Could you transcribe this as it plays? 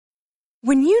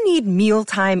When you need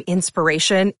mealtime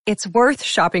inspiration, it's worth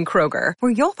shopping Kroger,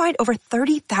 where you'll find over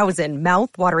 30,000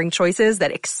 mouth-watering choices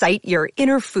that excite your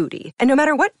inner foodie. And no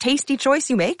matter what tasty choice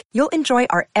you make, you'll enjoy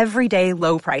our everyday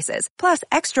low prices, plus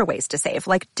extra ways to save,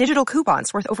 like digital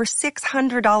coupons worth over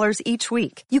 $600 each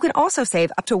week. You can also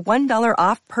save up to $1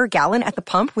 off per gallon at the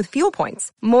pump with fuel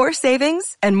points. More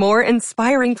savings and more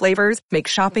inspiring flavors make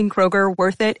shopping Kroger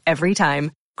worth it every time.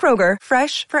 Kroger,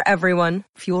 fresh for everyone.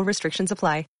 Fuel restrictions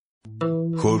apply.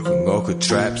 Хөрхөн охид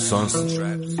trap сонсон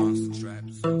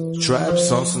trap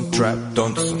сонсон trap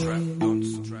донсон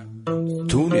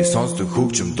түүний сонсдог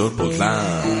хөгжим дур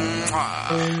булаан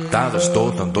дагаж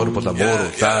дуулан дур булаа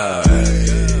мууруулаа.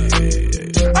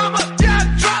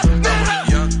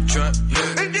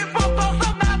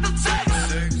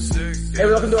 Hey,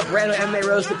 welcome to a brand new MMA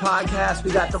Roasted podcast. We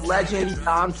got the legend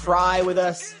Don Frye with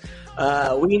us.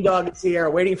 Ween Dog is here,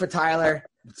 waiting for Tyler.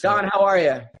 Don, how are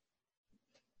you?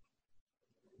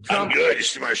 Trump, I'm good. You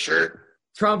see my shirt?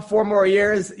 Trump, 4 more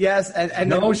years. Yes. And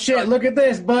no shit. Look at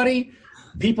this, buddy.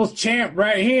 People's champ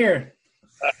right here.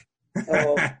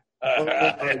 Oh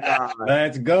my God.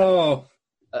 Let's go.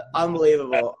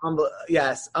 Unbelievable.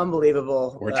 Yes,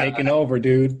 unbelievable. We're taking over,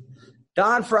 dude.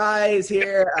 Don Frye is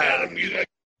here. Adam,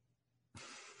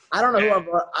 I don't know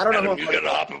who I don't know who I'm. You got to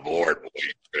hop aboard.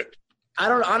 I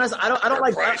don't like. I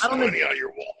don't money on your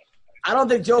wall. I don't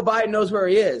think Joe Biden knows where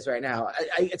he is right now.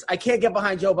 I can't get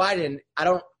behind Joe Biden. I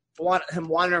don't want him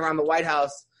wandering around the White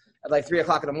House at like 3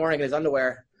 o'clock in the morning in his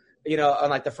underwear, on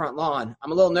like the front lawn.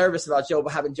 I'm a little nervous about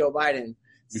having Joe Biden.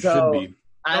 You should be.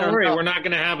 Don't worry, we're not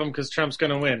going to have him because Trump's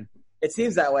going to win. It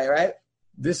seems that way, right?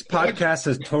 This podcast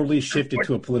has totally shifted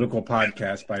to a political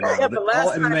podcast by now.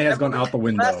 All MMA has gone out the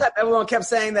window. Last time everyone kept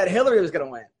saying that Hillary was going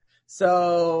to win.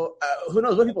 So who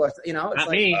knows what people are, it's not like,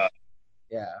 me.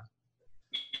 Yeah.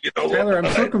 Tyler, I'm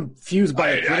so confused by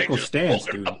a political stance,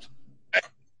 dude.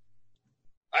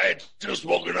 I had just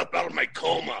woken up out of my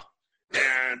coma,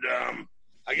 and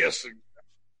I guess a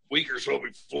week or so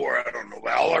before, I don't know.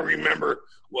 All I remember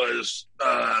was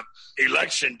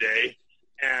election day,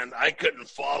 and I couldn't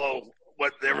follow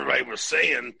what everybody was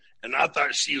saying, and I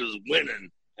thought she was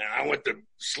winning. And I went to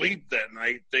sleep that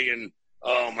night thinking,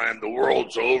 oh, man, the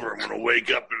world's over. I'm going to wake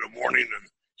up in the morning and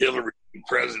Hillary be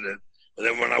president. And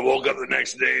then when I woke up the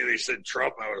next day, they said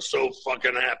Trump. I was so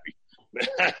fucking happy.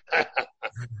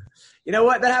 You know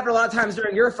what? That happened a lot of times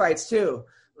during your fights, too.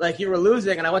 Like you were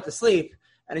losing, and I went to sleep,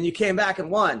 and then you came back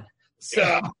and won. So,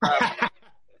 yeah.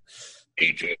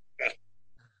 Me too.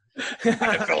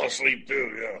 I fell asleep,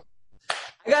 too, yeah.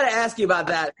 I got to ask you about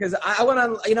that because I went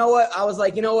on, I was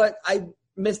like, I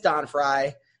miss Don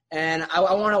Frye, and I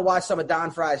want to watch some of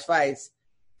Don Frye's fights.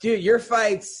 Dude, your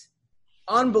fights,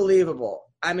 unbelievable.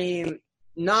 I mean,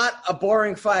 not a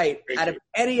boring fight out of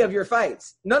any of your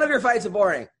fights. None of your fights are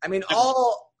boring. I mean,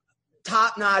 all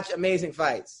top-notch, amazing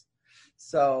fights.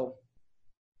 So.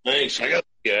 Thanks. I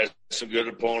got some good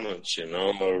opponents, I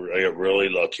got really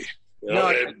lucky.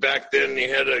 Back then he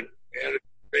had a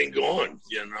thing going,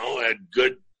 had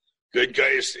good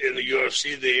guys in the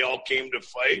UFC. They all came to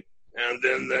fight. And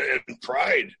then in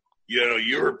Pride,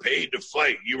 you were paid to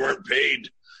fight. You weren't paid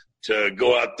to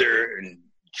go out there and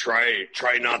try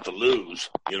not to lose.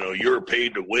 You're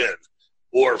paid to win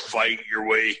or fight your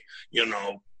way,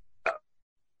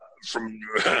 from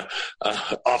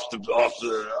off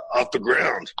the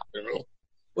ground.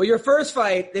 Well, your first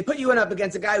fight, they put you up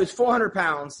against a guy who's 400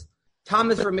 pounds,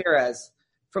 Thomas Ramirez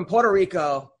from Puerto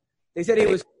Rico. They said he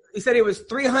was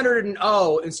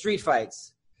 300-0 in street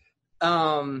fights.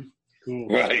 Cool.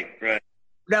 Right.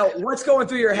 Now, what's going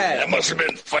through your head? That must have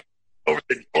been fighting over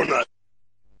the donut.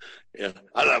 Yeah,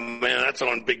 I thought, man, that's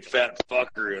on big fat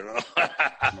fucker, Oh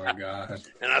my God!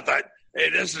 And I thought, hey,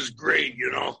 this is great,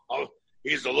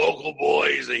 He's a local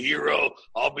boy, he's a hero.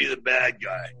 I'll be the bad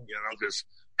guy, because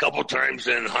a couple times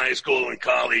in high school and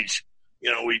college,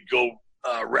 we'd go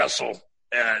wrestle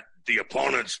at the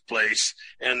opponent's place,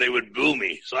 and they would boo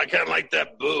me. So I kind of liked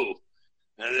that boo.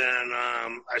 And then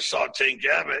I saw Tank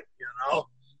Abbott,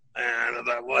 and I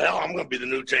thought, well, hell, I'm going to be the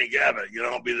new Tank Abbott.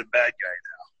 I'll be the bad guy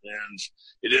now. And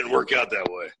it didn't work out that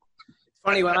way. It's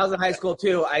funny, when I was in high school,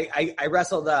 too, I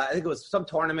wrestled, I think it was some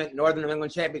tournament, Northern New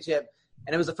England Championship,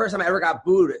 and it was the first time I ever got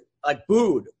booed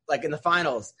in the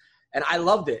finals. And I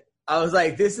loved it. I was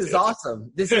like, this is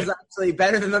awesome. This is actually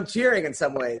better than them cheering in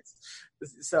some ways.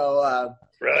 So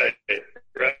Right.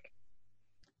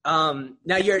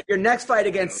 Now your next fight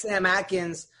against Sam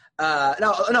Atkins, no,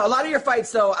 a lot of your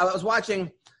fights, though, I was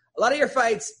watching – a lot of your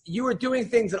fights, you were doing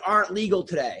things that aren't legal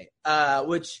today,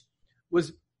 which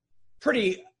was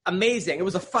pretty amazing. It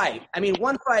was a fight. I mean,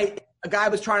 one fight, a guy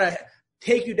was trying to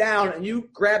take you down, and you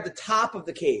grabbed the top of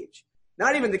the cage.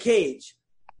 not even the cage,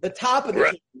 the top of the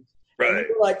cage. Right. And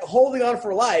you were, like, holding on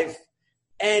for life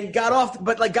and got off,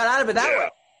 but, like, got out of it that way.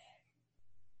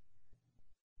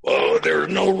 Well, there were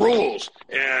no rules,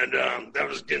 and that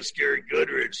was against Gary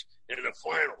Goodrich in the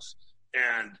finals.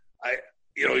 And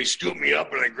he scooped me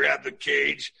up, and I grabbed the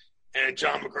cage, and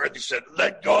John McCarthy said,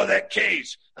 "Let go of that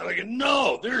cage." I'm like,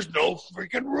 "No, there's no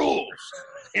freaking rules."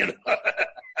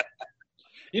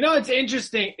 It's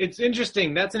interesting. It's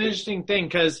interesting. That's an interesting thing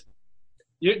because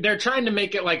they're trying to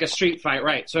make it like a street fight,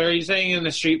 right? So are you saying in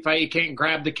the street fight you can't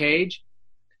grab the cage?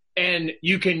 And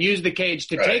you can use the cage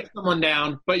to take someone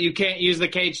down, but you can't use the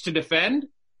cage to defend?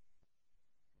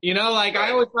 I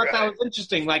always thought that was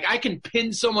interesting. Like, I can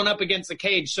pin someone up against the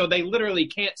cage so they literally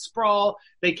can't sprawl,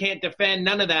 they can't defend,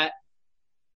 none of that.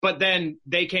 But then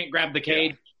they can't grab the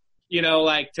cage,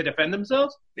 to defend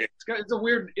themselves? Yeah. It's a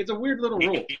weird little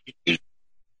rule. Yeah,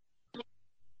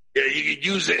 you could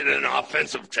use it in an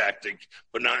offensive tactic,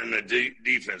 but not in a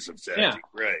defensive tactic. Yeah.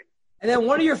 Right. And then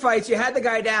one of your fights, you had the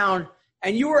guy down,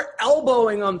 and you were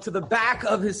elbowing him to the back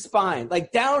of his spine,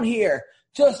 like down here,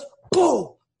 just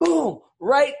boom, boom,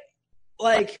 right?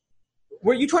 Like,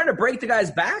 were you trying to break the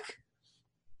guy's back?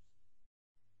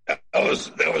 That was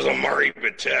Amari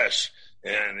Batesh,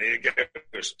 and it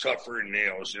was tougher than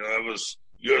nails. That was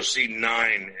UFC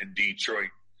 9 in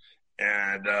Detroit.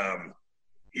 And, I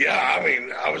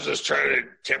was just trying to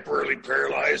temporarily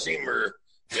paralyze him or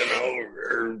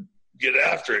get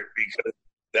after it because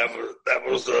that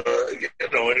was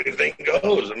anything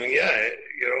goes.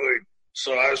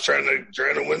 So I was trying to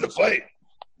win the fight.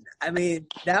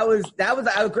 That was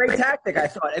a great tactic, I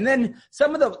thought. And then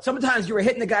sometimes you were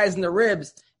hitting the guys in the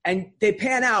ribs, and they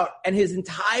pan out, and his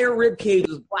entire rib cage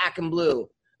was black and blue,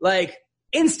 like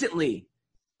instantly,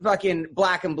 fucking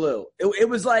black and blue. It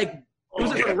was like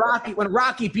when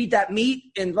Rocky beat that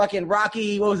meat in fucking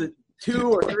Rocky. What was it, 2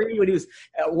 or 3? When he was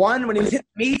at 1 when he was hitting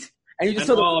meat. And you just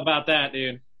I'm all about that,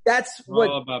 dude. That's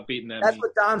all about beating that. That's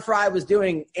what Don Frye was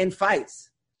doing in fights.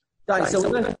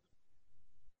 It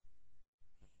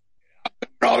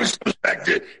always comes back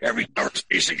to every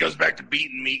conversation goes back to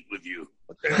beating meat with you.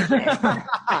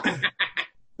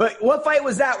 But what fight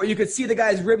was that where you could see the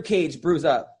guy's rib cage bruise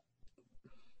up?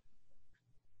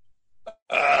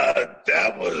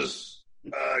 That was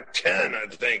 10, I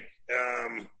think.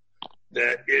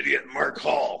 That idiot Mark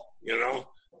Hall.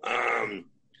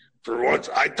 For once,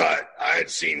 I thought I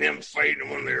had seen him fight in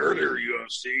one of the earlier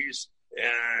UFCs,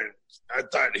 and I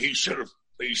thought he should have.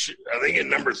 I think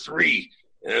in number 3,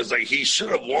 and it was like he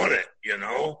should have won it,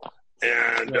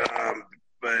 and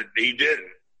but he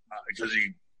didn't because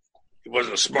he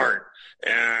wasn't smart,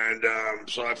 and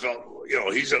so I felt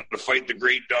he's going to fight the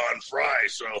great Don Frye,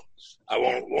 so I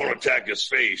won't attack his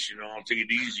face, I'll take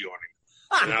it easy on him.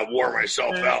 And I wore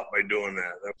myself out by doing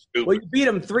that. That's stupid. Well, you beat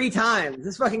him 3 times.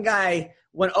 This fucking guy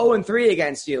went 0-3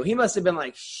 against you. He must have been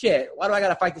like, shit, why do I got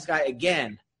to fight this guy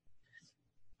again?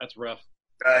 That's rough.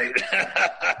 Right.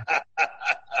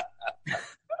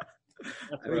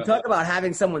 Talk about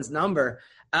having someone's number.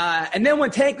 And then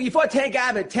when you fought Tank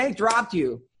Abbott, Tank dropped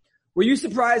you. Were you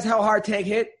surprised how hard Tank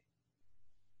hit?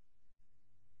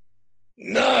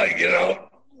 No,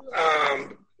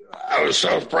 I was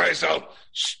so surprised how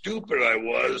stupid I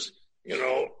was,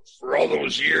 for all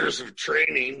those years of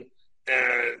training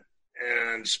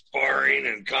and sparring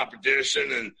and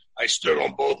competition, and I stood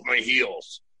on both my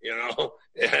heels,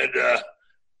 and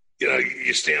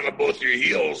you stand on both your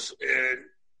heels, and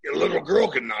a little girl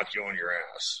can knock you on your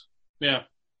ass. Yeah.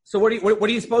 So what are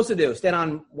you supposed to do? Stand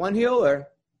on one heel or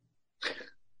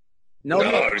no?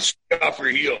 Stand off your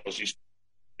heels. You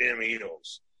stand on the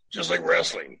heels, just like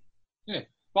wrestling. Yeah.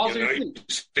 Balls you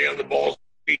stay on the balls.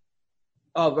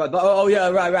 Oh yeah,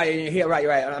 right. Yeah,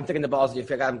 right. I'm thinking the balls of your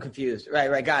feet. I'm confused.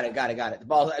 Right. Got it. The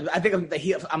balls. I think I'm the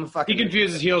heel. I'm a fucking. He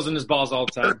confuses heels and his balls all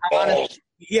the time. Balls.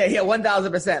 Yeah,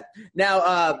 1,000%.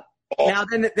 Now,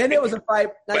 then there was a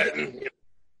fight. The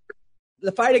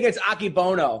fight against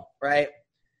Akibono, right?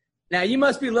 Now you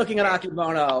must be looking at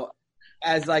Akibono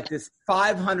as like this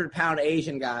 500-pound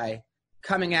Asian guy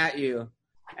coming at you,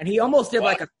 and he almost did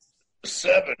like a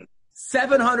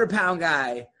 700-pound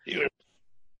guy.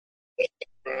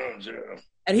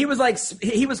 And he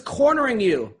was cornering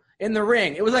you in the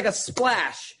ring. It was like a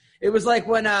splash. It was like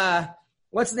when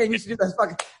what's the name used to do that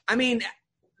fucking.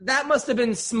 That must have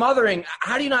been smothering.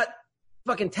 How do you not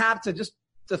fucking tap to just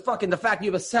the fact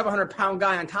you have a 700-pound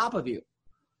guy on top of you?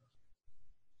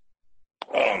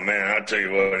 Oh man, I'll tell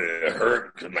you what, it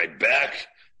hurt because my back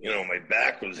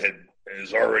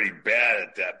is already bad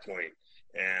at that point.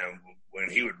 And when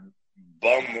he would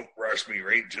bum rush me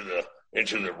right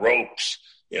into the ropes,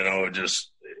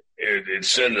 it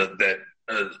sent that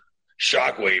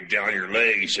shockwave down your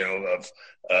legs, of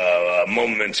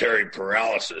momentary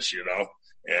paralysis,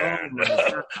 and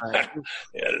that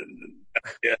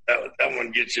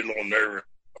one gets you a little nervous.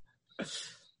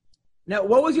 Now,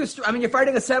 what was you're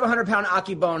fighting a 700-pound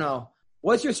Akibono.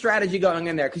 What's your strategy going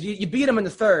in there? Because you beat him in the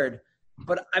third,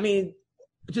 but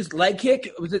just leg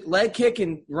kick? Was it leg kick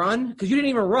and run? Because you didn't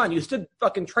even run. You stood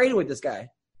fucking traded with this guy.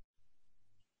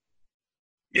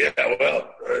 Yeah,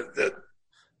 well,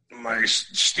 my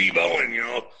Steve Owen,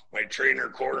 my trainer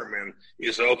quarterman,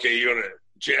 he said, okay, you're going to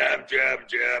jab, jab,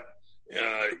 jab.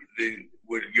 Then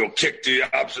you'll kick to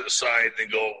the opposite side, then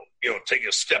go, take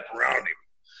a step around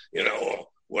him.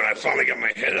 When I finally got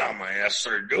my head on my ass,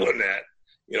 started doing that,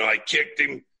 I kicked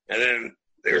him, and then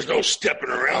there's no stepping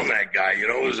around that guy. It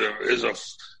was a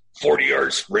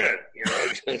 40-yard sprint.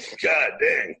 God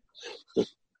dang.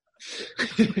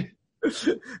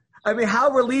 How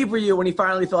relieved were you when he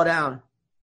finally fell down?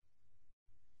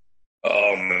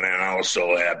 Oh, man, I was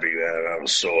so happy, man. I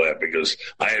was so happy because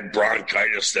I had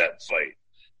bronchitis that fight.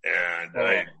 And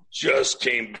I just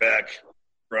came back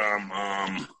from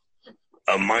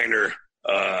a minor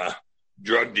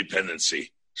drug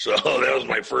dependency. So that was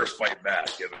my first fight back,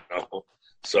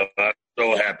 So I'm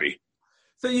so happy.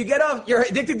 So you get off, you're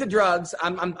addicted to drugs.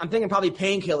 I'm thinking probably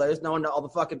painkillers, knowing all the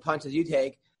fucking punches you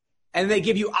take. And they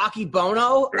give you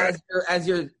Akibono as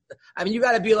your you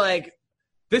got to be like,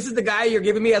 this is the guy you're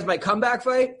giving me as my comeback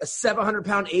fight? A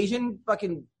 700-pound Asian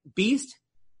fucking beast?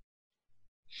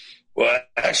 Well,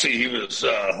 actually, he was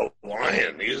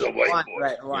Hawaiian. He's a white boy,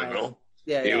 right, Hawaiian.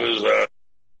 Yeah, he was,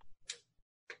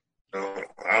 I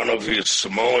don't know if he was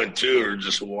Samoan, too, or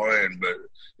just Hawaiian, but,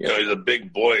 he's a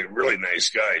big boy, really nice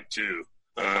guy, too.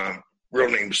 Real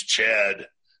name's Chad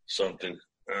something.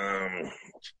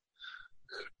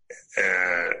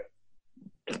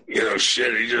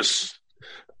 He just...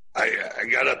 I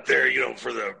got up there,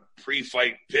 for the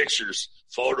pre-fight pictures,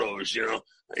 photos,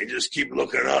 I just keep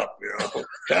looking up,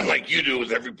 kind of like you do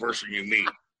with every person you meet.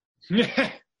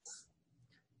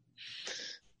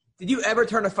 Did you ever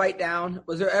turn a fight down?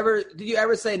 Did you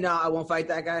ever say, no, I won't fight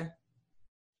that guy?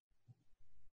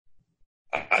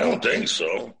 I don't think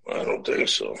so.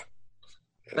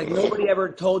 Like nobody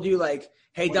ever told you like,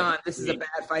 hey, Don, this is a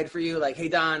bad fight for you. Like, hey,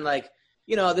 Don,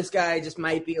 this guy just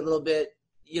might be a little bit,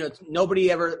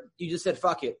 nobody ever, you just said,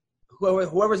 fuck it.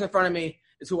 Whoever's in front of me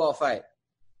is who I'll fight.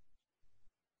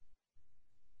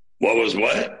 What was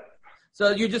what?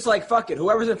 So you're just like, fuck it.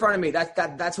 Whoever's in front of me,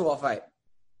 that's who I'll fight.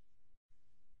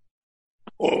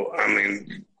 Well,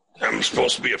 I'm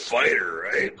supposed to be a fighter,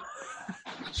 right?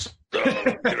 So,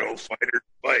 fighter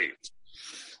fight.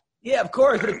 Yeah, of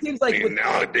course. But it seems like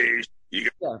nowadays,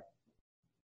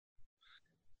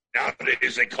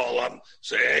 nowadays they call up and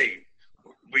say, hey,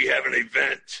 we have an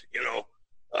event,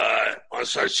 on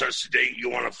such a date you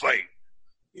want to fight.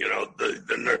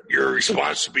 Your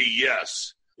response to be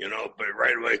yes, but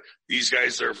right away, these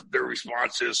guys, their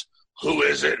response is, who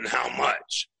is it and how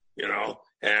much,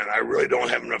 and I really don't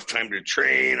have enough time to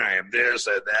train. I have this,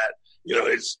 I have that,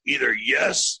 it's either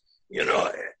yes,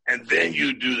 and then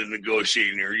you do the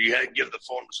negotiating, or you have to give the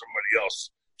phone to somebody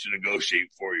else to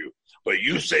negotiate for you. But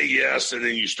you say yes, and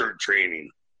then you start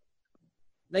training.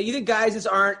 Now, you think guys just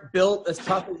aren't built as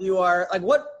tough as you are? Like,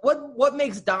 what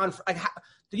makes Don? Like,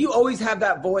 did you always have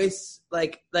that voice?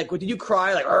 Like, did you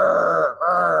cry like, "Arr,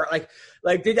 arr,"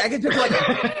 like? Did I get picture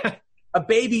like a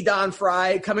baby Don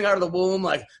Frye coming out of the womb,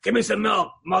 like, give me some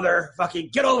milk, mother, fucking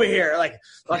get over here, like,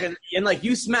 fucking, and like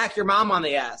you smack your mom on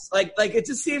the ass, like it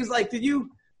just seems like,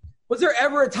 was there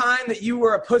ever a time that you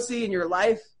were a pussy in your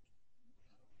life?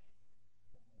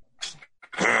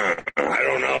 I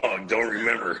don't know. I don't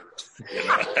remember.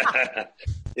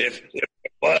 If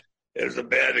it was a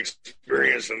bad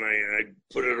experience, and I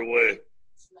put it away.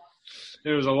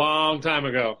 It was a long time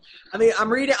ago.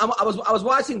 I'm reading. I was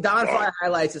watching Don Frye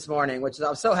highlights this morning, which I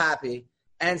was so happy,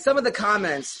 and some of the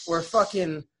comments were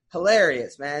fucking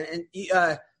hilarious, man.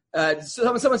 And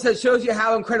someone said, shows you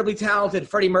how incredibly talented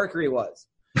Freddie Mercury was.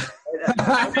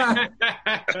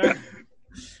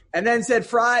 And then said,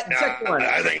 Frye. Second one.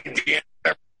 I think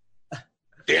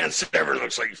Dan Severn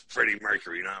looks like Freddie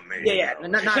Mercury, not me. Yeah,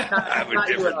 not I have a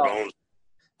different bones.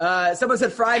 Someone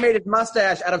said Frye made his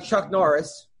mustache out of Chuck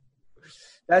Norris.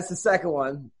 That's the second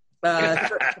one.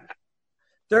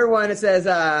 Third one, it says,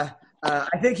 I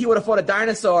think he would have fought a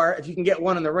dinosaur if you can get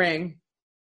one in the ring.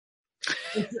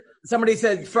 Somebody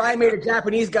said Frye made a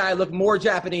Japanese guy look more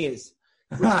Japanese.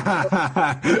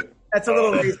 That's a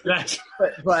little racist.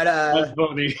 But that's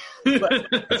funny.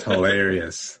 That's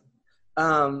hilarious.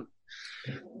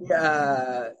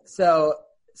 So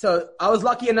I was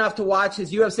lucky enough to watch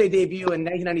his UFC debut in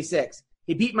 1996.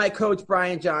 He beat my coach,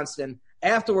 Brian Johnston.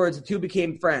 Afterwards, the two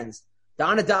became friends.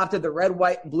 Don adopted the red,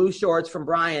 white, and blue shorts from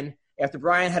Brian after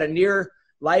Brian had a near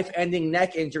life-ending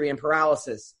neck injury and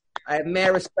paralysis. I have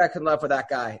mad respect and love for that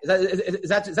guy. Is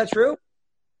that true?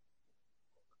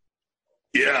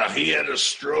 Yeah, he had a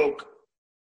stroke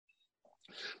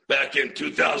back in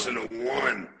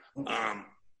 2001. I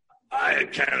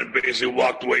had kind of basically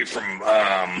walked away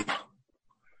from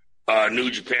New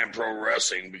Japan Pro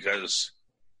Wrestling because,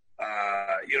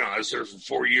 I was there for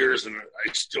 4 years, and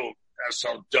that's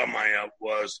how dumb I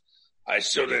was. I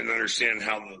still didn't understand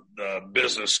how the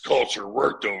business culture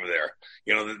worked over there.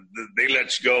 They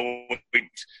let you go,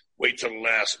 wait till the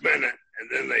last minute, and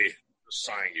then they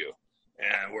sign you.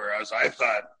 And whereas I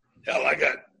thought, hell, I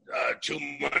got 2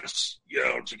 months,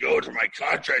 to go till my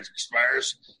contract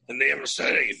expires, and they haven't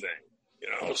said anything,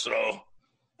 So,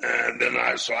 and then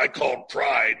I called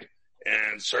Pride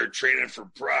and started training for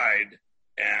Pride.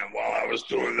 And while I was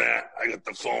doing that, I got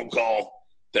the phone call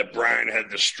that Brian had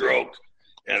the stroke,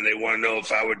 and they want to know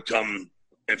if I would come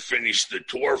and finish the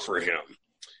tour for him.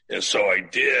 And so I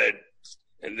did.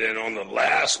 And then on the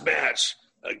last match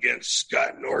against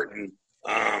Scott Norton,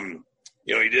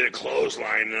 he did a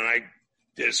clothesline, and I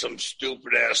did some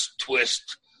stupid-ass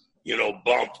twist,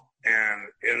 bump, and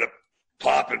ended up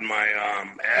popping my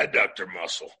adductor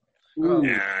muscle. Ooh.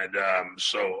 And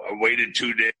so I waited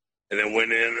 2 days and then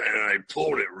went in and I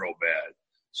pulled it real bad.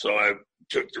 So I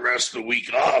took the rest of the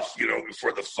week off,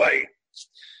 before the fight.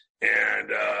 And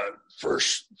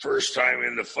first time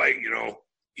in the fight,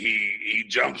 he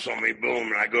jumps on me, boom,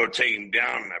 and I go take him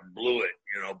down, and I blew it,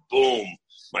 boom.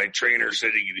 My trainer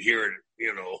said he could hear it,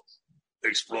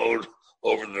 explode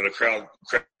over the crowd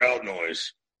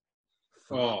noise.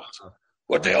 Oh.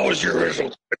 What the hell was your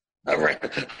original? No,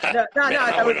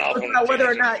 whether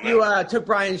or not you took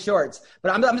Brian's shorts.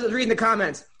 But I'm just reading the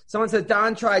comments. Someone said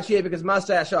Don tried shaving his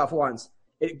mustache off once.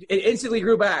 It instantly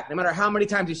grew back, no matter how many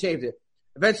times he shaved it.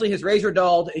 Eventually, his razor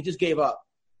dulled, and he just gave up.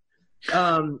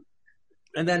 And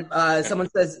then someone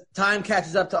says, time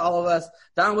catches up to all of us.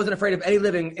 Don wasn't afraid of any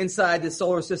living inside the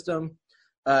solar system.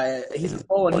 He's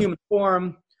full in human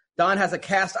form. Don has a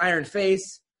cast iron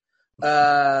face.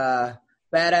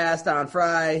 Badass Don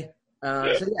Frye.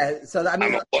 So I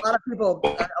mean, a lot of people.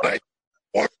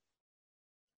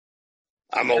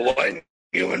 I'm a what?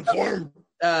 Human form?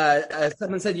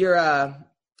 Someone said you're I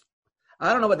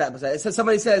don't know what that was. It says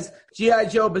somebody says G.I.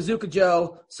 Joe, Bazooka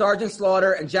Joe, Sergeant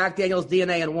Slaughter, and Jack Daniels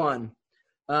DNA in one.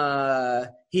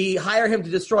 He hired him to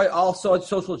destroy all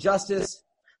social justice.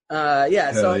 So a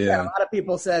lot of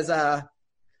people says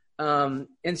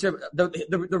insert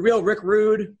the real Rick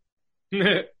Rude.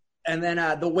 And then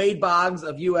the Wade Boggs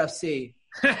of UFC.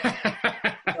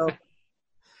 So,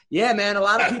 yeah, man, a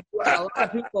lot of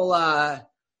people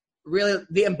really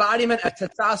the embodiment of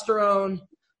testosterone.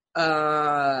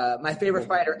 My favorite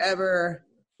fighter ever.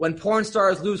 When porn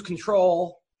stars lose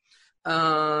control.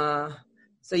 So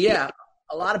yeah,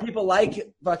 a lot of people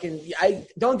like fucking. I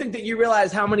don't think that you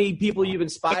realize how many people you've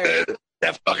inspired.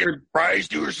 That fucking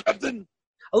surprised you or something?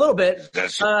 A little bit. That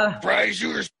surprised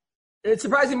you or? It's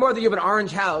surprising more that you have an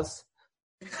orange house.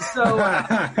 So,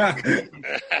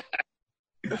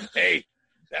 hey,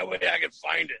 that way I can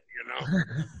find it,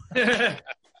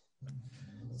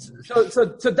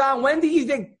 So Don, when do you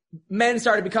think men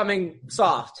started becoming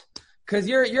soft? Because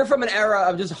you're from an era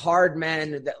of just hard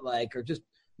men that are just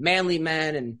manly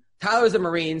men, and Tyler's a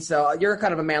Marine, so you're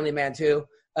kind of a manly man too.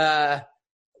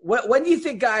 When do you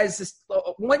think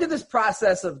when did this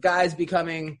process of guys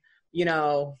becoming,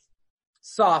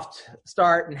 soft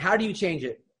start, and how do you change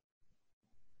it?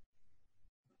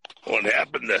 What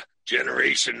happened to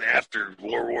generation after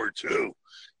World War II?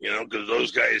 Because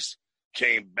those guys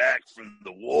came back from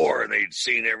the war and they'd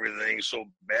seen everything so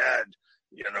bad.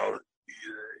 You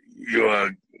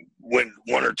went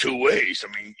one or two ways. I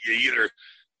mean, you either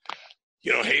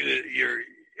hated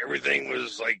everything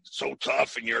was so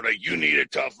tough, and you're like, you need to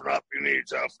toughen up,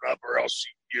 or else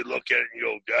you look at it and you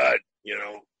go, God,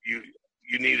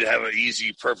 you need to have an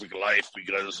easy, perfect life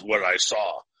because of what I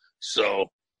saw.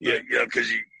 So, because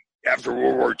after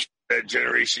World War II, that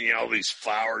generation, all these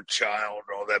flower child,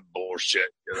 all that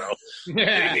bullshit,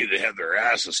 they need to have their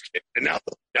asses kicked. And now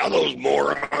those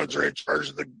morons are in charge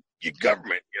of the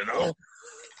government, Yeah.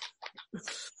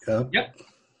 Yep.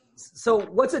 So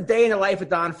what's a day in the life of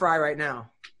Don Frye right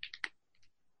now?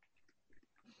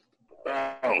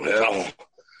 Oh, hell.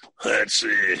 Let's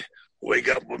see. Wake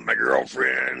up with my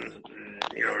girlfriend.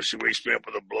 She wakes me up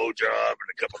with a blowjob and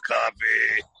a cup of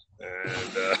coffee.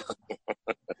 And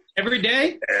every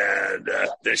day? And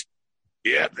then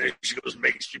she goes,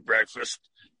 makes me breakfast.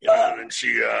 And then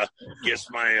she gets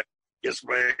my gets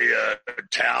my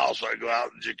towel, so I go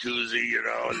out in the jacuzzi, you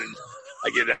know, and then I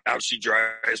get out. She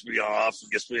dries me off,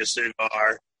 gets me a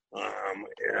cigar,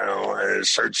 you know, and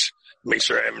starts make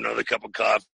sure I have another cup of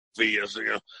coffee. As you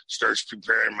know, starts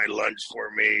preparing my lunch for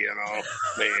me, you know,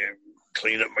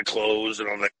 clean up my clothes and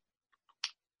all that.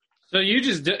 So you're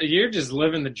just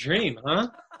living the dream, huh?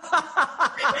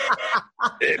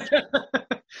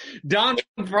 Don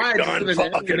Frye Don is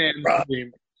living the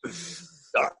dream.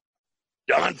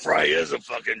 Don Frye is a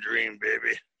fucking dream,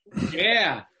 baby.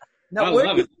 Yeah. Now,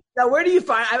 where do you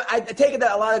find? I take it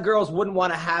that a lot of girls wouldn't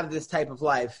want to have this type of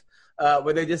life,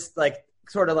 where they're just like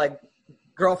sort of like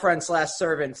girlfriend /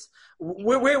 servants.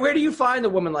 Where do you find a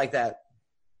woman like that?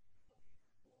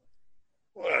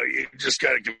 Well, you just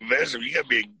got to convince them. You got to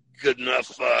be a good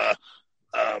enough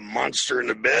monster in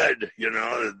the bed, you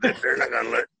know, that they're not going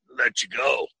to let you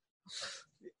go.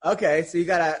 Okay, so you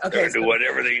got to do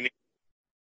whatever they need.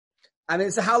 I mean,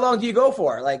 so how long do you go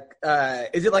for? Like,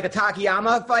 is it like a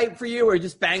Takayama fight for you, or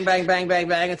just bang, bang, bang, bang,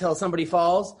 bang until somebody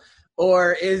falls?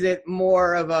 Or is it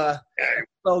more of a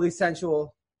slowly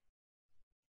sensual?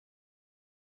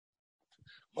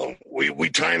 Well, we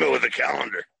time it with a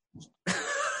calendar.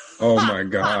 Oh, my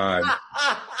God.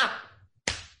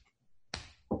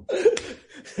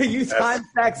 You time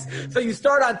sex. So you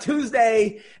start on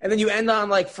Tuesday, and then you end on,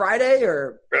 like, Friday?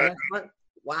 Or Wow.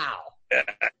 Wow.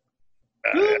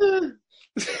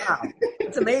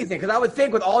 That's amazing, because I would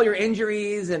think with all your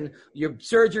injuries and your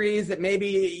surgeries that maybe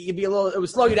you'd be it would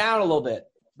slow you down a little bit,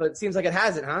 but it seems like it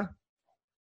hasn't, huh?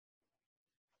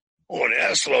 Oh, it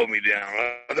has slowed me down.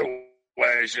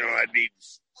 Otherwise, you know, I'd need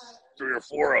 3 or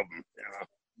 4 of them, you know.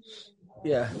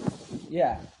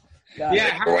 Yeah.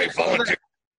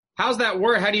 How's that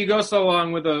work? How do you go so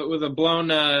long with a blown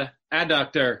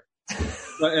adductor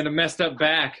and a messed up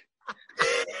back?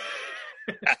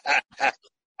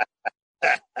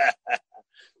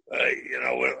 You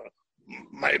know,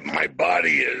 my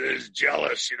body is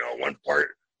jealous. You know, one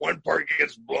part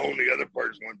gets blown, the other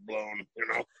part's not blown. You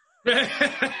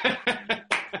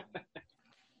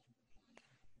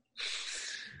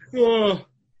know.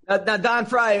 Now, Don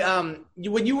Frye,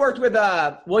 when you worked with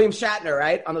William Shatner,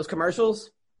 right, on those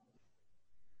commercials?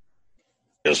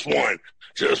 Just one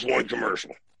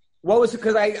commercial. What was it?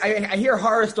 Because I hear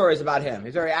horror stories about him.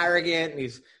 He's very arrogant and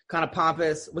he's kind of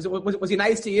pompous. Was he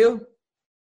nice to you?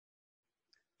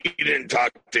 He didn't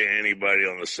talk to anybody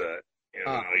on the set. You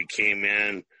know, he came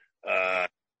in,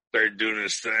 started doing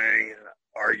his thing,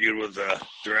 argued with the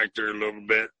director a little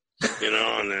bit, you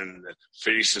know, and then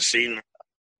finished the scene.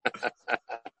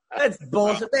 That's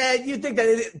bullshit, man. You think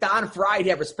that Don Frye you'd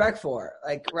have respect for,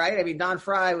 like, right? I mean, Don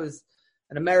Frye was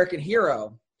an American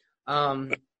hero. Now,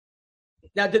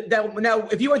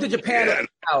 if you went to Japan right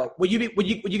now, would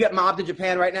you get mobbed in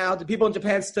Japan right now? Do people in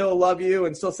Japan still love you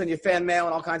and still send you fan mail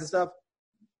and all kinds of stuff?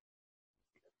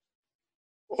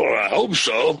 Well, I hope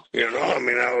so. You know, I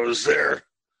mean, I was there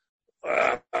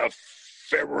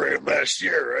February of last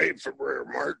year, right? February or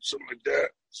March, something like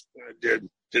that. I did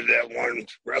that one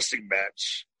wrestling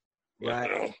match. Right.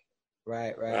 You know?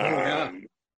 Right.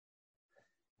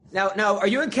 Now, are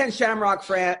you a Ken Shamrock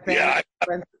fan? Yeah.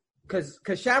 Because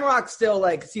Shamrock still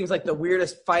like seems like the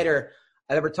weirdest fighter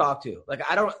I've ever talked to. Like,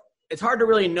 it's hard to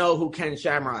really know who Ken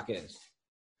Shamrock is.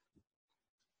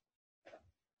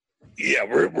 Yeah,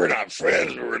 we're not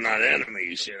friends, but we're not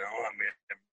enemies, you know. I mean,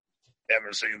 I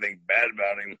haven't said anything bad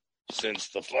about him since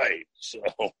the fight, so.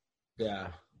 Yeah.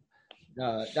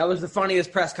 That was the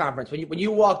funniest press conference. When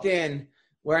you walked in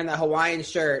wearing that Hawaiian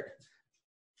shirt,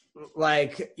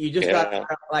 like you just got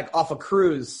like off a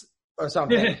cruise or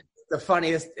something. The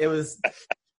funniest. It was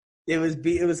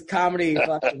comedy.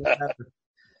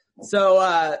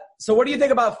 So what do you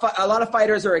think about a lot of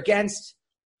fighters are against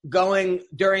going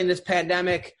during this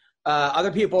pandemic?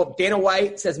 Other people, Dana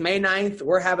White says May 9th,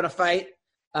 we're having a fight.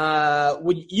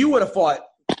 You would have fought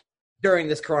during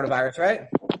this coronavirus, right?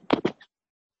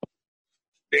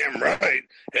 Damn right.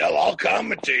 Hell, I'll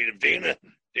commentate if Dana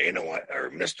White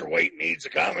or Mr. White needs a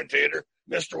commentator.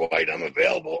 Mr. White, I'm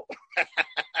available.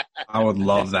 I would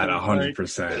love that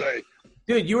 100%.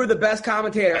 Dude, you were the best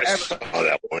commentator ever. Saw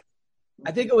that one.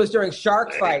 I think it was during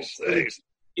Shark Fights. Thanks.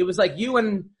 It was like you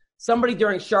and somebody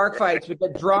during Shark Fights would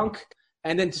get drunk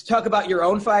and then just talk about your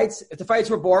own fights. If the fights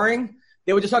were boring,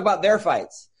 they would just talk about their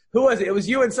fights. Who was it? It was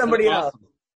you and somebody else.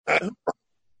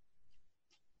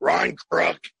 Ron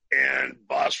Kruk and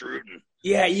Boss Rutan.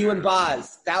 Yeah, you and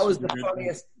Boz. That was the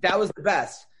funniest. That was the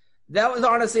best. That was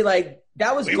honestly like,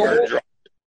 that was gold.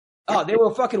 Oh, they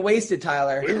were fucking wasted,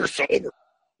 Tyler. We were sober.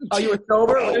 Oh, you were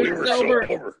sober? Oh, we were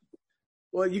sober.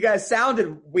 Well, you guys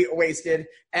sounded wasted,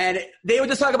 and they would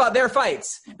just talk about their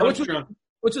fights.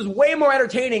 which was way more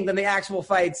entertaining than the actual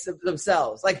fights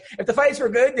themselves. Like, if the fights were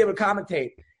good, they would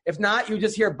commentate. If not, you would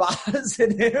just hear Boz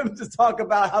and him just talk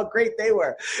about how great they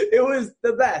were. It was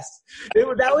the best.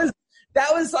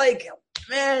 That was like,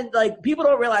 man, like, people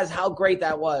don't realize how great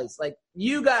that was. Like,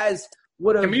 you guys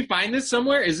would have. Can we find this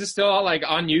somewhere? Is this still like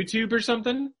on YouTube or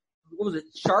something? What was it?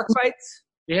 Shark Fights?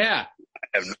 Yeah.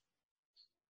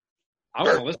 I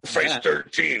want to listen to Fights that.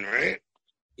 13, right?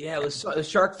 Yeah, it was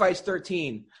Shark Fights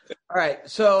 13. All right,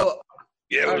 so.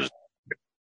 Yeah,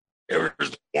 it was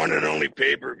the one and only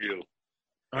pay-per-view.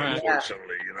 All right.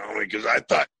 Unfortunately, because I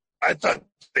thought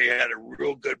they had a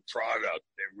real good product.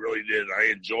 They really did. I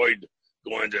enjoyed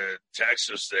going to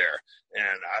Texas there,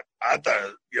 and I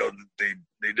thought they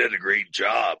did a great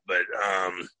job. But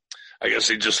I guess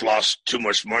they just lost too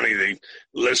much money. They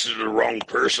listened to the wrong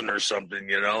person or something,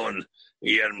 and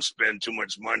he had them spend too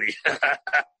much money. But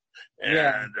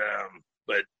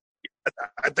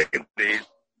I think they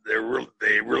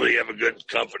really have a good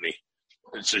company.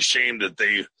 It's a shame that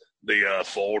they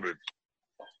folded.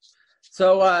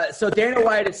 So Dana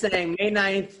White is saying May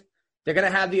 9th they're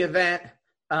going to have the event,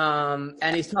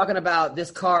 and he's talking about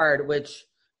this card, which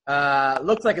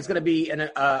looks like it's going to be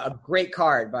a great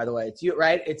card. By the way, it's you,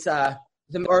 right? It's or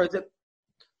is it?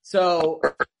 So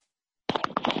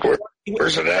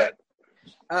where's it at?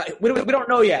 We don't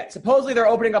know yet. Supposedly they're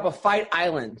opening up a Fight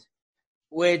Island,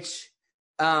 which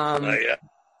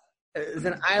is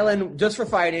an island just for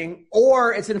fighting,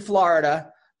 or it's in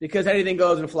Florida because anything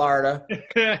goes in Florida,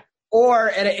 or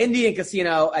at an Indian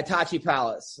casino at Tachi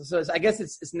Palace. So I guess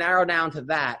it's narrowed down to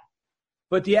that.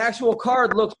 But the actual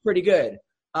card looks pretty good.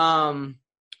 If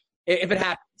it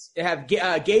happens, you have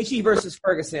Gaethje versus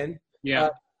Ferguson. Yeah,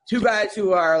 two guys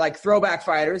who are like throwback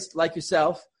fighters, like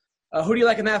yourself. Who do you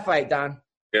like in that fight, Don?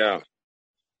 Yeah.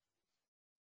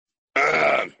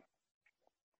 I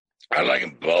like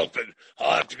them both, but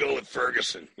I'll have to go with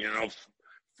Ferguson.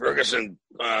 Ferguson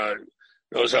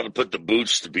knows how to put the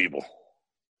boots to people.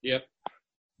 Yep.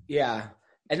 Yeah.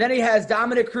 And then he has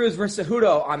Dominic Cruz versus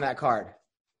Cejudo on that card.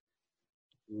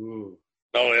 Ooh.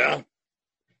 Oh, yeah?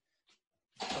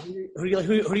 Who do you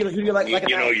like? You're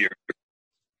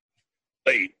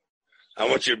late. I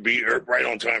want you to be right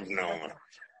on time from now on.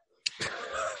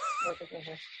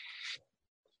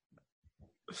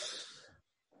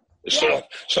 It's so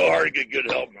hard to get good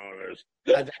help nowadays.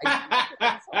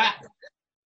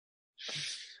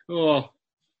 Oh,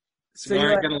 so you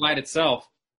ain't gonna light itself.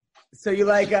 So you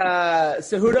like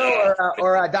Cejudo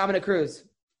or Dominic Cruz?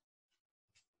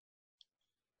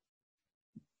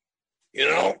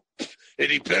 It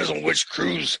depends on which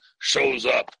Cruz shows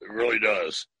up. It really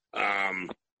does. I'm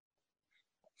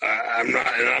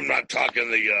not talking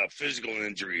the physical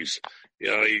injuries.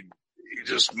 He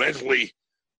just mentally,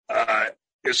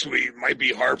 it might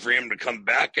be hard for him to come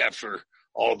back after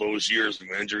all those years of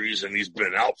injuries, and he's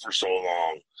been out for so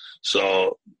long.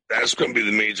 So that's going to be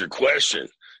the major question,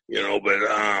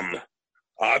 But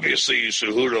obviously,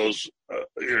 Cejudo's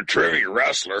a terrific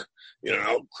wrestler,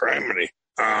 criminy.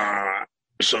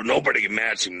 So nobody can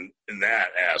match him in that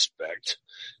aspect.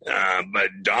 But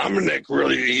Dominic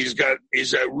really, he's got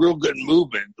real good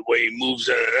movement. The way he moves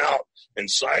in and out and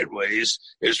sideways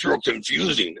is real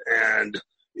confusing. And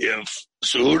if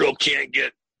Cejudo can't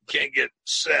get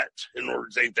set in order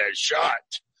to take that shot,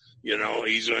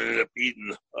 he's going to end up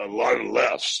eating a lot of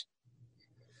lefts.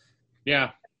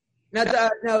 Yeah. Now,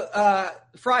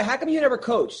 Frye, how come you never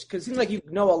coached? Because it seems like you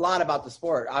know a lot about the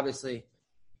sport, obviously.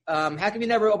 How come you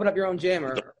never opened up your own gym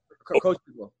or coach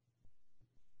people?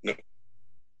 No.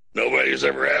 Nobody's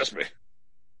ever asked me.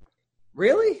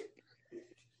 Really?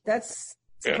 That's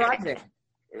surprising.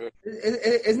 Yeah.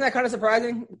 Isn't that kind of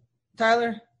surprising,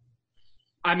 Tyler?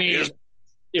 I mean, it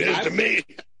is to me.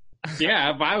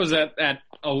 Yeah, if I was at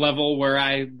a level where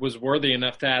I was worthy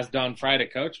enough to ask Don Frye to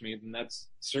coach me, then that's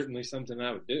certainly something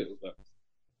I would do. But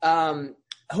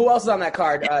who else is on that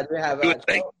card? Do we have? I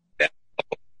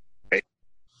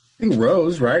think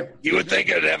Rose, right? You would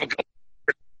think I'd have a couple.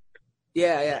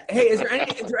 Yeah. Hey, is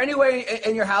there any way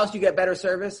in your house you get better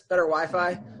service, better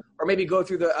Wi-Fi, or maybe go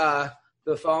through the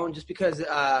phone? Just because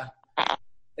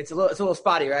it's a little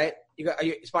spotty, right? Are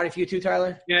you spotty for you too,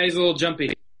 Tyler? Yeah, he's a little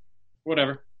jumpy.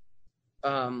 Whatever.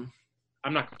 I'm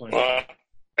not complaining.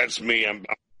 That's me. I'm.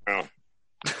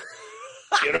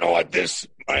 You know what?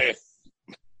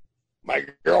 My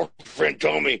girlfriend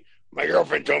told me. My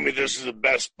girlfriend told me this is the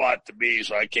best spot to be,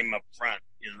 so I came up front,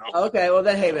 Okay, well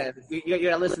then, hey, man, you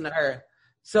got to listen to her.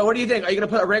 So what do you think? Are you going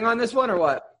to put a ring on this one or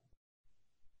what?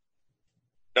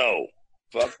 No.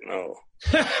 Fuck no.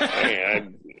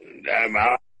 I'm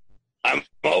out. I'm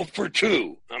 0 for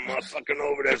 2. I'm not fucking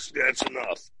over. That's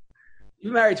enough.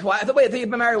 You've been married twice. Wait, I think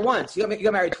you've been married once. You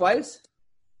got married twice?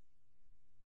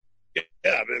 Yeah,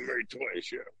 I've been married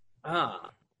twice, yeah.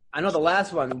 I know the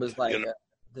last one was like a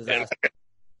disaster.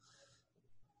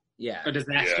 A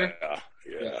disaster?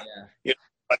 Yeah.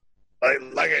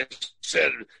 Like I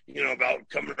said, about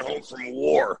coming home from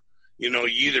war, you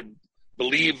either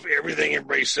believe everything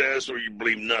everybody says or you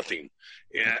believe nothing.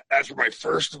 And after my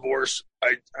first divorce,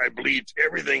 I believed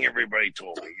everything everybody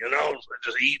told me,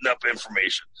 just eating up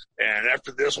information. And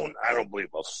after this one, I don't believe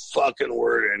a fucking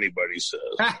word anybody says.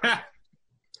 I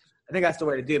think that's the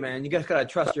way to do, man. You just gotta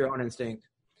trust your own instinct.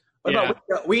 What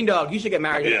about Ween Dog? You should get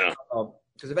married. Yeah.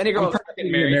 Because if any girl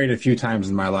getting married a few times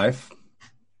in my life.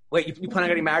 Wait, you plan on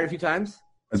getting married a few times?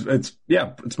 It's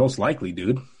most likely,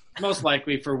 dude. Most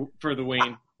likely for the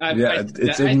Ween.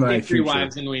 It's in my future. 3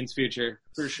 wives in Ween's future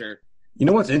for sure. You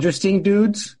know what's interesting,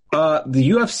 dudes? The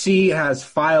UFC has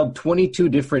filed 22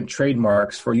 different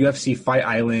trademarks for UFC Fight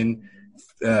Island,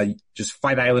 just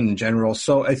Fight Island in general.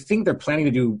 So I think they're planning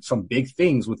to do some big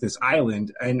things with this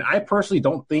island. And I personally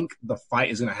don't think the fight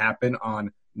is going to happen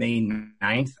on May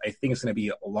 9th. I think it's going to be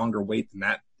a longer wait than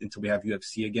that until we have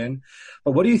UFC again.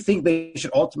 But what do you think they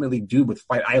should ultimately do with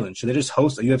Fight Island? Should they just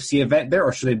host a UFC event there,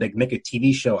 or should they make a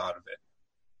TV show out of it?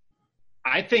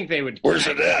 I think they would. Where's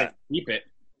it at? Keep it.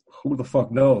 Who the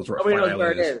fuck knows where Nobody Fight knows Island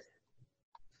where it is.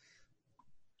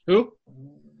 Who?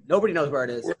 Nobody knows where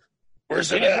it is.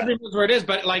 Where's it at? Nobody knows where it is,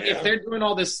 but if they're doing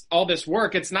all this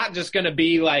work, it's not just going to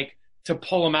be like to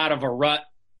pull them out of a rut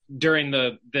during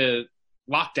the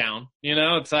lockdown.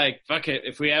 It's like, fuck it.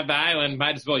 If we have the island,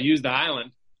 might as well use the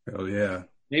island. Oh yeah.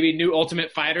 Maybe new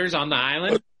Ultimate Fighters on the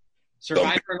island.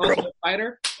 Survivor and Ultimate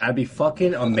Fighter. That'd be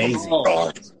fucking amazing.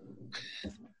 Oh.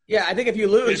 Yeah, I think if you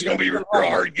lose, it's going to be real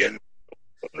hard getting.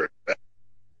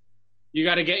 You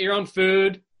got to get your own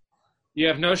food. You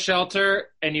have no shelter,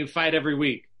 and you fight every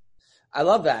week. I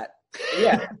love that.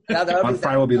 Yeah. Don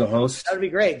Frye will be the host. That would be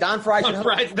great. Don Frye should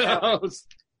host. The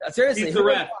host. Seriously. He's the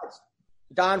ref.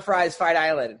 Don Frye's Fight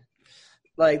Island.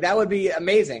 Like, that would be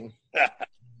amazing. That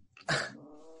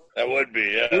would be.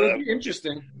 It would be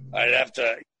interesting. I'd have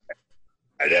to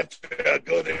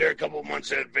go there a couple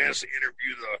months in advance to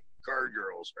interview the card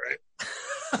girls, right?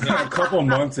 Yeah, a couple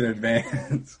months in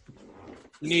advance.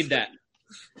 You need that.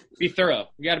 Be thorough.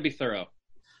 You got to be thorough.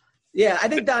 Yeah, I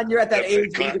think, Don, you're at that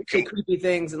age where you can say creepy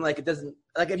things, and it doesn't.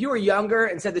 If you were younger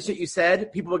and said the shit you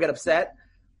said, people would get upset.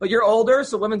 But you're older,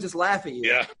 so women just laugh at you.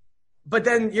 Yeah. But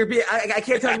then I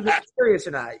can't tell you if you're serious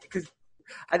or not, because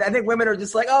I think women are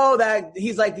just like, oh, that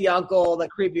he's like the uncle, the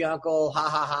creepy uncle, ha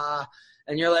ha ha,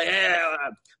 and you're like, eh.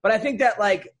 But I think that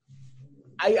I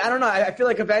don't know. I feel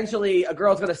like eventually a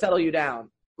girl's gonna settle you down,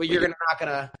 but you're not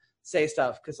gonna say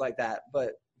stuff because like that.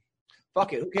 But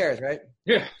fuck it, who cares, right?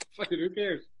 Yeah, fuck it, who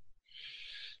cares?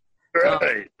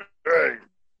 Right.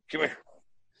 Come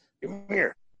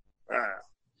here.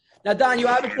 Now, Don, you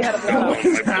obviously had a lot of what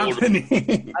is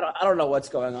happening? I don't know what's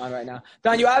going on right now.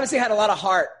 Don, you obviously had a lot of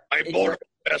heart. In your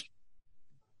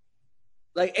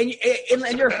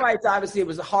fights, obviously, it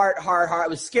was heart. It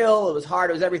was skill. It was heart.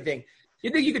 It was everything.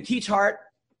 You think you could teach heart,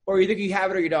 or you think you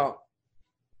have it or you don't?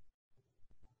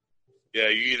 Yeah,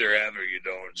 you either have it or you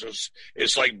don't.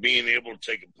 It's like being able to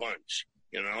take a punch,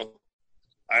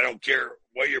 I don't care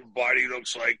what your body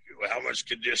looks like, how much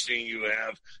conditioning you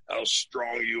have, how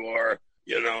strong you are,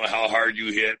 how hard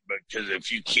you hit. But because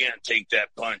if you can't take that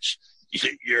punch,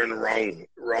 you're in the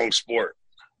wrong sport.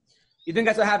 You think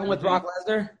that's what happened with Brock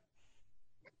Lesnar?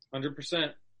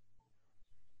 100%.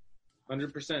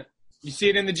 100%. You see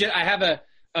it in the gym. I have a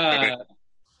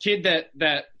kid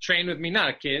that trained with me. Not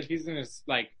a kid. He's in his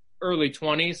early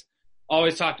 20s.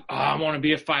 Always talked, I want to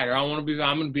be a fighter. I'm going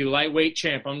to be lightweight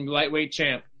champ. I'm going to be lightweight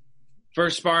champ.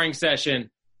 First sparring session,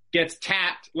 gets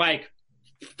tapped 40%.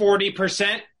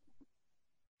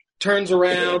 Turns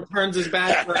around, turns his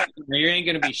back around. You ain't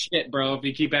going to be shit, bro, if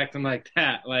you keep acting like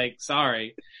that.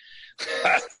 Sorry.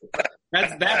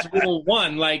 That's rule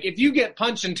one. If you get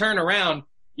punched and turn around,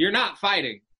 you're not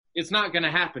fighting. It's not going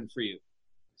to happen for you.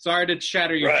 Sorry to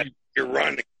shatter your right. You're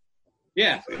running.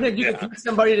 Yeah. You can teach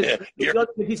somebody to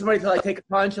take a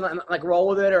punch and roll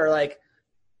with it, or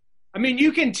I mean,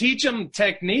 you can teach them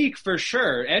technique for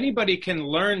sure. Anybody can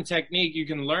learn technique. You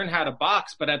can learn how to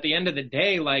box, but at the end of the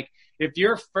day, if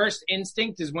your first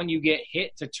instinct is when you get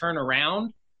hit to turn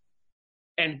around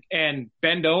and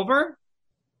bend over,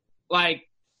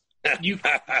 you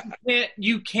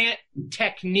can't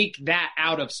technique that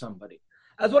out of somebody.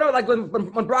 That's what I like when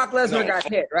Brock Lesnar got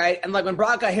hit, right? And when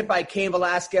Brock got hit by Cain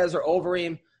Velasquez or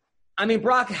Overeem, I mean,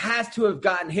 Brock has to have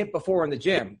gotten hit before in the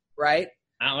gym, right?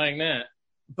 Not like that.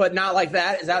 but not like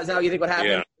that. Is that what you think what happened?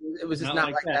 Yeah. It was just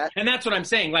not like that. And that's what I'm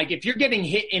saying. Like, if you're getting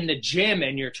hit in the gym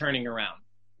and you're turning around,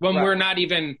 when we're not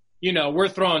even, we're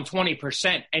throwing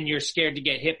 20% and you're scared to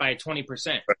get hit by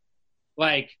 20%.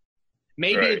 Like,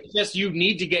 maybe it's just you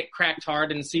need to get cracked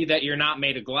hard and see that you're not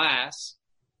made of glass,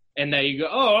 and that you go,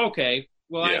 oh, okay,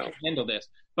 well, I can handle this.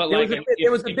 But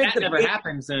if that never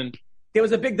happens, then there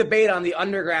was a big debate on the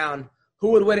underground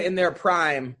who would win in their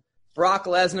prime, Brock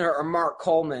Lesnar or Mark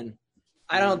Coleman.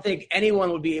 I don't think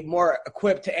anyone would be more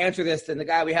equipped to answer this than the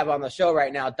guy we have on the show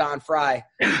right now, Don Frye.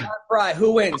 Don Frye,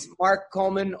 who wins, Mark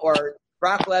Coleman or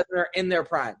Brock Lesnar in their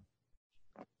prime?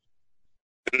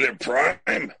 In their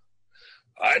prime?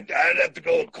 I'd have to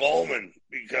go with Coleman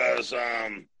because,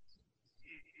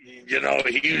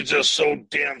 he was just so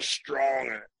damn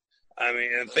strong. I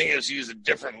mean, the thing is, he's a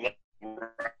different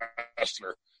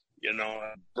wrestler.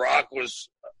 Brock was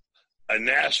a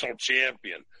national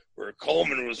champion, where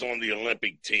Coleman was on the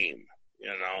Olympic team.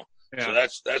 So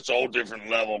that's a whole different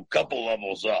level, couple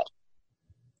levels up.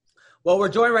 Well, we're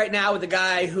joined right now with a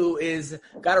guy who is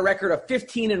got a record of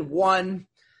 15-1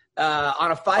 on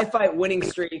a 5-fight winning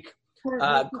streak.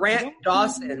 Grant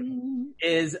Dawson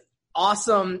is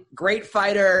awesome, great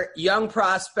fighter, young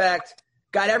prospect,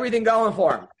 got everything going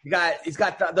for him. He's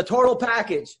got the total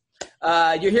package.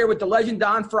 You're here with the legend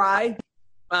Don Frye,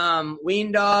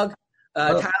 Ween Dog,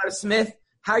 Tyler Smith.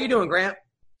 How are you doing, Grant?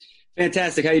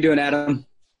 Fantastic. How you doing, Adam?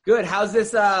 Good. How's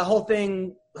this whole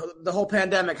thing, the whole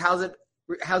pandemic? How's it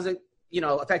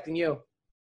affecting you?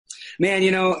 Man,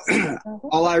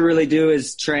 all I really do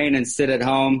is train and sit at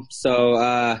home.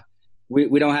 So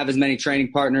we don't have as many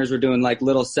training partners. We're doing like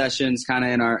little sessions kind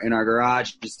of in our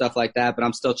garage and stuff like that. But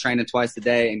I'm still training twice a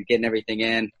day and getting everything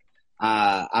in.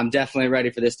 I'm definitely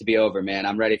ready for this to be over, man.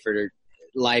 I'm ready for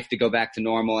life to go back to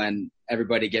normal and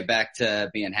everybody get back to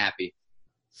being happy.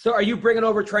 So are you bringing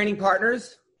over training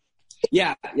partners?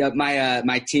 Yeah.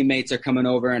 My teammates are coming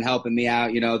over and helping me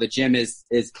out. The gym is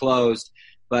closed,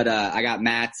 but I got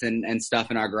mats and stuff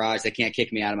in our garage. They can't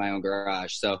kick me out of my own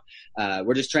garage. So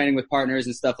we're just training with partners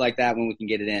and stuff like that when we can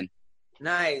get it in.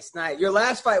 Nice. Your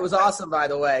last fight was awesome, by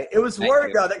the way. It was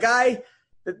word, though.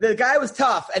 The guy was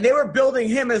tough, and they were building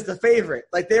him as the favorite.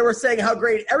 Like, they were saying how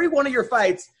great every one of your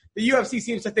fights, the UFC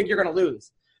seems to think you're going to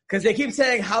lose because they keep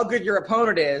saying how good your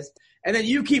opponent is, and then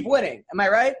you keep winning. Am I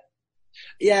right?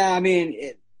 Yeah, I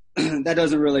mean, that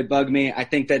doesn't really bug me. I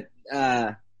think that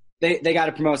they got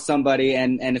to promote somebody,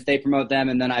 and if they promote them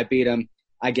and then I beat them,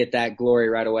 I get that glory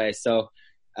right away. So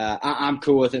I'm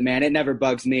cool with it, man. It never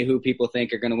bugs me who people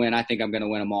think are going to win. I think I'm going to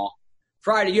win them all.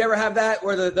 Frye, did you ever have that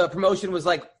where the promotion was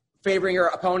like favoring your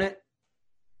opponent?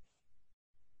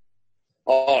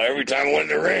 Oh, every time I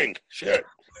went in the ring. Shit.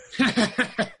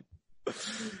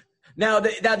 Now,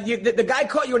 the guy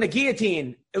caught you in a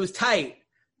guillotine. It was tight.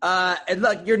 And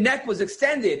look, your neck was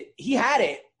extended. He had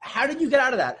it. How did you get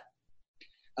out of that?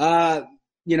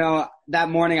 That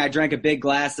morning I drank a big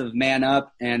glass of Man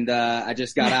Up, and I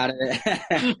just got out of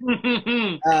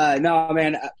it. No,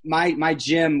 man, my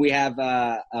gym, we have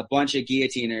a bunch of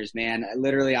guillotiners, man.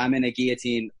 Literally, I'm in a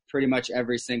guillotine pretty much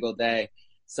every single day.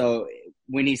 So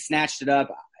when he snatched it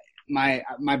up, my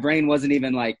brain wasn't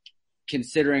even like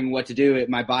considering what to do.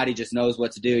 My body just knows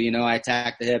what to do. I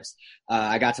attacked the hips.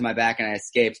 I got to my back and I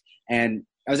escaped. And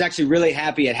I was actually really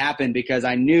happy it happened because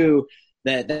I knew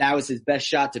that was his best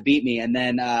shot to beat me. And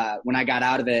then when I got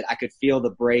out of it, I could feel the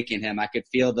break in him. I could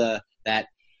feel that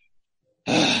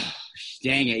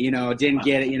dang it, didn't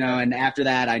get it, and after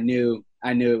that I knew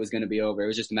it was going to be over. It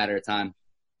was just a matter of time.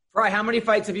 Frye, how many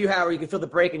fights have you had where you can feel the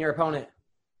break in your opponent?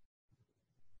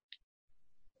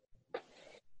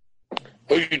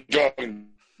 Who you talking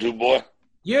to, boy?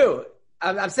 You.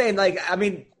 I'm saying,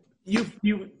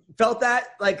 you felt that?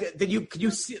 Like, could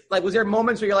you see, like, was there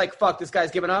moments where you're like, fuck, this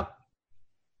guy's giving up?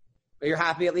 Or you're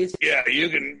happy at least? Yeah, you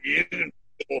can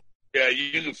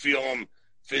feel them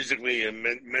physically and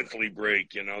mentally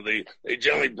break. They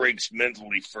generally breaks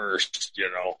mentally first.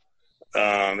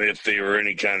 If they were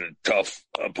any kind of tough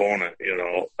opponent.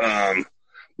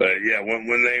 But yeah,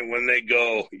 when they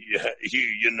go,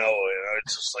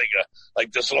 it's just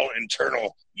like this little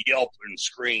internal yelp and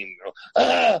scream.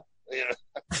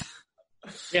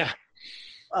 Yeah.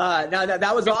 No,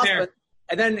 that was awesome. There.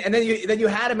 And then you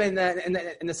had him in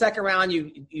the second round.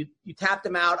 You tapped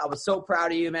him out. I was so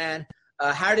proud of you, man.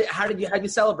 How'd you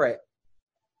celebrate?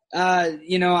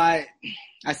 I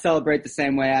celebrate the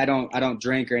same way. I don't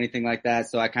drink or anything like that.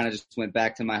 So I kind of just went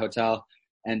back to my hotel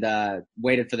and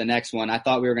waited for the next one. I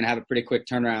thought we were going to have a pretty quick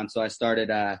turnaround. So I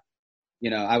started, I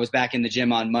was back in the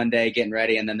gym on Monday getting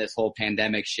ready, and then this whole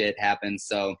pandemic shit happened.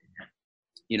 So,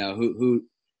 who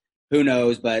who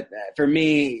knows? But for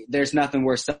me, there's nothing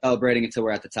worth celebrating until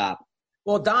we're at the top.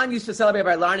 Well, Don used to celebrate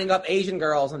by lining up Asian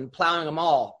girls and plowing them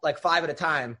all, like 5 at a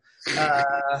time.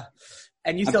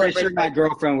 And you I'm celebrate. pretty sure my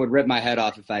girlfriend would rip my head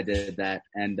off if I did that.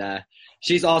 And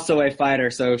she's also a fighter,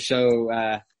 so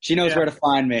she knows where to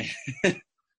find me. And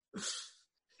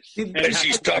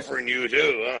she's tougher than you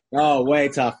too, huh? Oh, way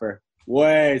tougher.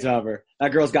 Way tougher.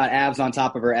 That girl's got abs on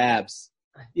top of her abs.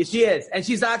 Yeah, she is. And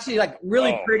she's actually like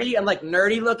really pretty and like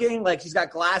nerdy looking. Like she's got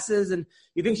glasses and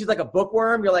you think she's like a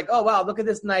bookworm. You're like, oh, wow, look at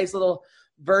this nice little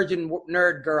virgin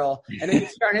nerd girl. And then you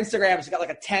see her on Instagram. She's got like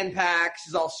a 10-pack.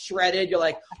 She's all shredded. You're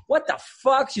like, what the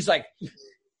fuck? She's like.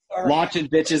 Launching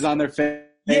bitches on their face.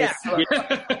 Yeah.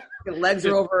 Her legs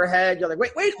are over her head. You're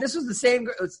like, wait, this was the same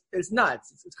girl. It's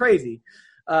nuts. It's crazy.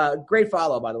 Great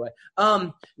follow, by the way.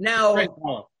 Now,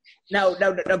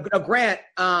 Grant,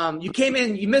 you came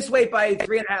in, you missed weight by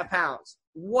 3.5 pounds.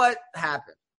 What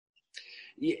happened?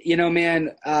 You know,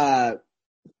 man,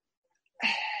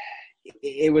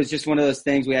 it was just one of those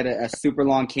things. We had a super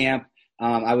long camp.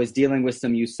 I was dealing with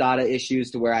some USADA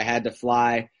issues to where I had to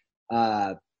fly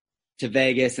to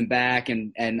Vegas and back,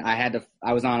 and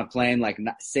I was on a plane like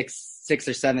six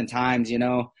or seven times, you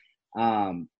know.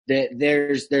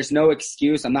 There's no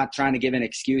excuse. I'm not trying to give an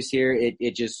excuse here.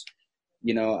 It just,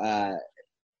 you know,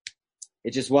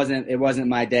 it wasn't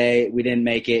my day. We didn't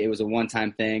make it. It was a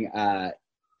one-time thing.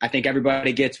 I think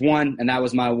everybody gets one, and that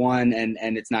was my one,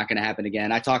 and it's not going to happen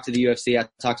again. I talked to the UFC. I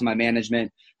talked to my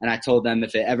management, and I told them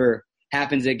if it ever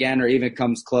happens again or even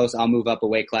comes close, I'll move up a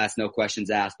weight class, no questions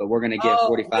asked. But we're going to give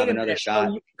 45 another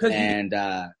shot, and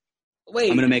I'm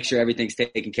going to make sure everything's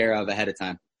taken care of ahead of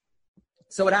time.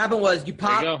 So what happened was you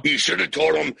popped. You should have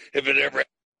told them if it ever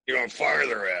you're on fire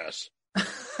their ass.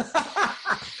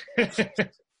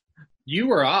 You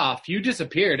were off. You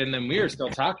disappeared, and then we were still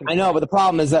talking. I know, but the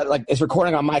problem is that like it's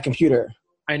recording on my computer.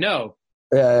 I know.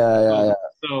 Yeah.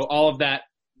 So all of that,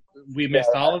 we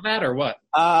missed all of that, or what?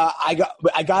 I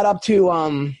got up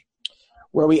to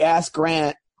where we asked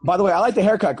Grant. By the way, I like the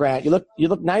haircut, Grant. You look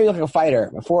now. You look like a fighter.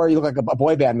 Before you look like a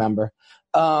boy band member.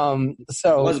 So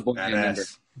I was a boy band member.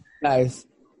 Nice.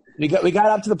 We got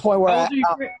up to the point where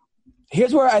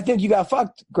here's where I think you got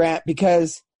fucked, Grant,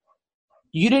 because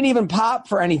you didn't even pop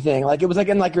for anything. Like it was like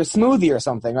in like your smoothie or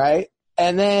something, right?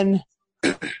 And then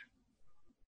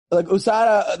like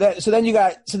USADA. So then you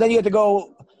had to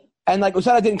go, and like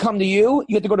USADA didn't come to you.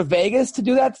 You had to go to Vegas to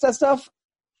do that stuff.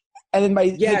 And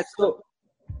then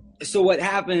So what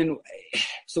happened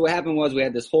was we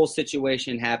had this whole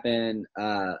situation happen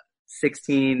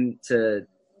 16 to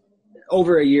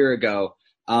over a year ago.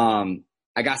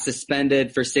 I got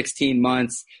suspended for 16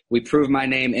 months. We proved my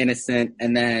name innocent,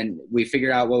 and then we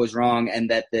figured out what was wrong, and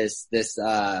that this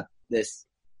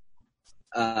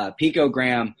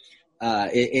picogram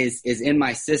is in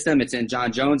my system. It's in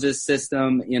John Jones's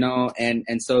system, you know,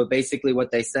 and so basically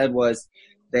what they said was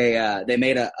they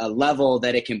made a level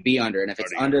that it can be under, and if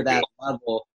it's under that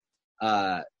level,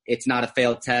 it's not a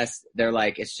failed test. They're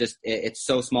like, it's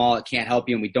so small, it can't help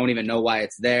you, and we don't even know why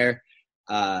it's there.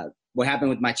 What happened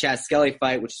with my Chad Skelly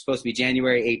fight, which is supposed to be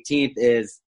January 18th,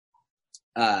 is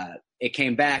it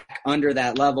came back under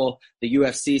that level. The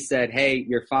UFC said, hey,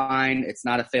 you're fine. It's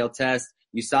not a failed test.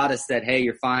 USADA said, hey,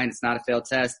 you're fine. It's not a failed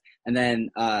test. And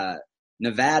then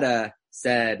Nevada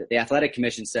said, the athletic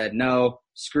commission said, no,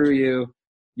 screw you.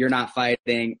 You're not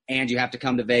fighting, and you have to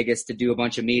come to Vegas to do a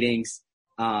bunch of meetings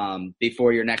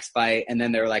before your next fight. And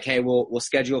then they were like, hey, we'll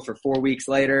schedule for 4 weeks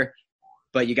later,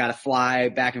 but you got to fly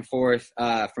back and forth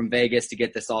from Vegas to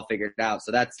get this all figured out.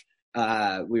 So that's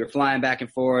we were flying back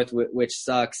and forth, which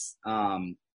sucks,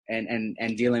 and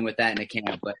dealing with that in the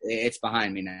camp. But it's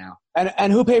behind me now.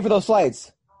 And who paid for those flights?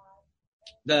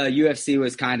 The UFC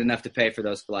was kind enough to pay for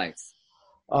those flights.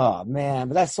 Oh man,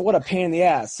 but that's what a pain in the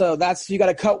ass. So you got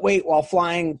to cut weight while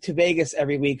flying to Vegas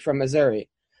every week from Missouri.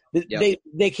 Yep.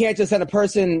 They can't just send a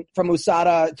person from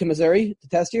USADA to Missouri to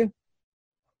test you.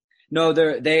 No,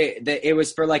 it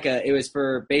was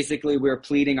for basically we were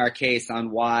pleading our case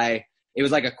on why it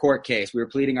was like a court case. We were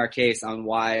pleading our case on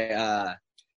why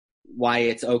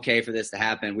it's okay for this to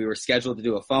happen. We were scheduled to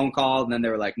do a phone call, and then they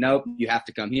were like, nope, you have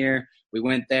to come here. We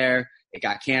went there. It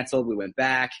got canceled. We went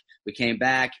back. We came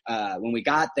back. When we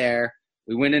got there,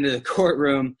 we went into the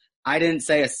courtroom. I didn't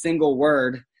say a single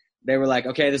word. They were like,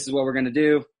 okay, this is what we're going to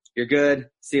do. You're good.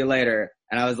 See you later.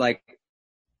 And I was like,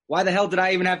 why the hell did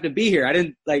I even have to be here? I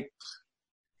didn't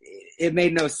it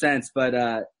made no sense, but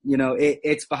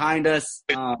it's behind us.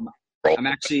 I'm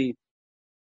actually.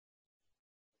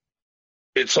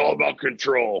 It's all about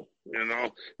control, you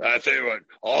know. I tell you what,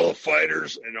 all the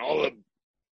fighters and all the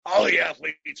all the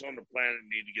athletes on the planet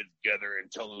need to get together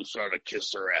and tell USADA to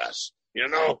kiss their ass.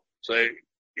 Say,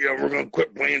 we're going to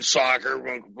quit playing soccer. We're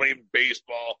going to play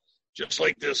baseball. Just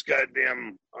like this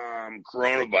goddamn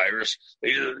coronavirus,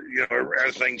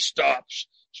 everything stops.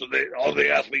 So all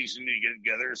the athletes need to get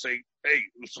together and say, "Hey,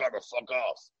 USADA, fuck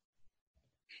off."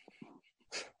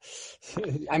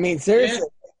 I mean, seriously.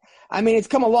 Yeah. I mean, it's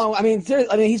come along. I mean,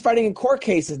 seriously. I mean, he's fighting in court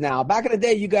cases now. Back in the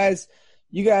day, you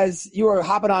were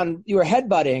hopping on, you were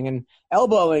headbutting and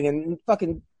elbowing and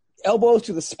fucking elbows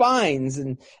to the spines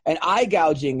and eye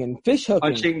gouging and fish hooking,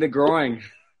 punching the groin.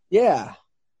 Yeah.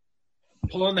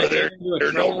 Pulling the there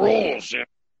are no rules. Yeah.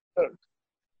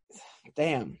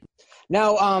 Damn.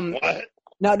 Now, what?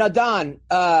 Now, Don.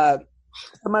 My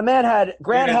man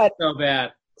Grant had so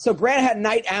bad. So Grant had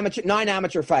 9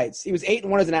 amateur fights. He was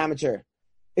 8-1 as an amateur.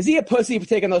 Is he a pussy for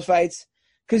taking those fights?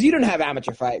 Because you don't have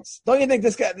amateur fights. Don't you think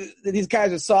these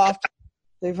guys are soft?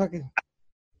 They fucking.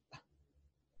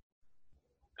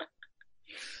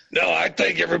 No, I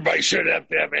think everybody should have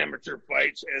to have amateur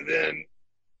fights and then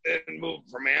move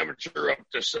from amateur up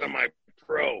to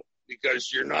semi-pro,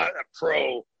 because you're not a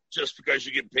pro just because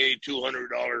you get paid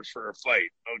 $200 for a fight,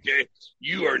 okay?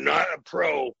 You are not a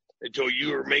pro until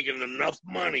you are making enough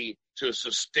money to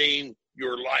sustain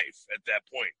your life at that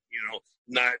point.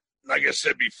 Not like I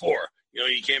said before,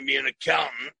 you can't be an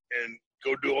accountant and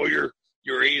go do all your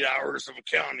 8 hours of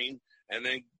accounting and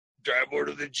then drive over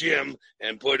to the gym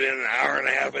and put in an hour and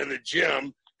a half in the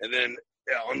gym and then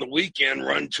on the weekend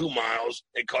run 2 miles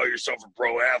and call yourself a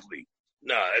pro athlete.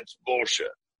 No, that's bullshit.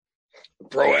 A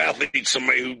pro athlete,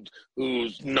 somebody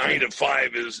who's 9 to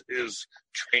 5 is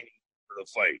training for the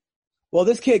fight. Well,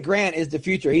 this kid Grant is the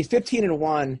future. He's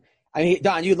 15-1. I mean,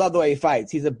 Don, you love the way he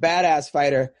fights. He's a badass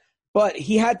fighter, but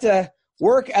he had to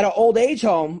work at an old age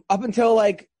home up until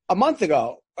like a month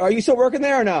ago. Are you still working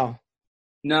there or no?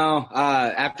 No.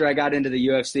 After I got into the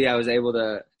UFC, I was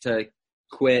able to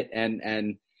quit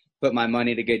and put my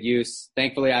money to good use.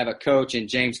 Thankfully, I have a coach in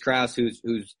James Krause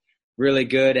who's really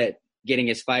good at getting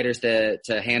his fighters to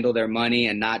handle their money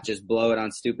and not just blow it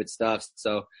on stupid stuff.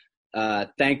 So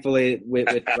thankfully, with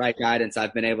the right guidance,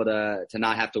 I've been able to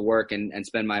not have to work and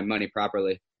spend my money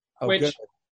properly. Oh, which, good.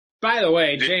 By the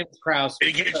way, James Krause,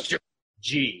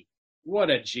 G. What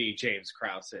a G James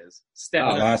Krause is.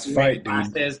 Stepping up last fight,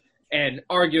 dude. And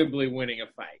arguably winning a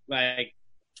fight. Like,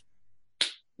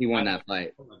 he won that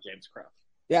fight. James Krause.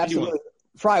 Yeah, absolutely.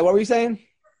 Frye, what were you saying?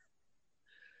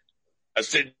 I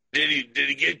said, did he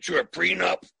get you a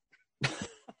prenup?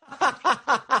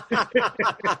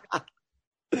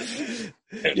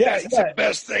 That's the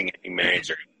best thing any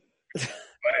manager can do.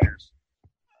 Fighters.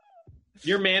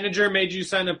 Your manager made you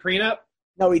sign a prenup?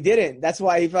 No, he didn't. That's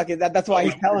why he fucking. That's why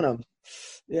he's telling him.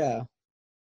 Yeah.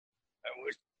 I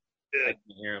wish he did.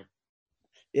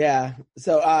 Yeah.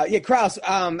 So, Krause.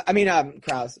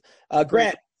 Krause.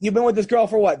 Grant, you've been with this girl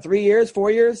for what? 3 years?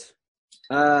 4 years?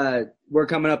 We're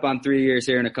coming up on 3 years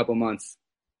here in a couple months.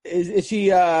 Is she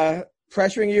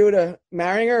pressuring you to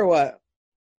marrying her or what?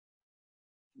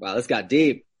 Wow, this got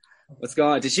deep. What's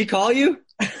going on? Did she call you?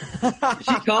 Did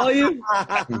she call you?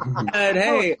 And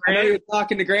hey, I know you're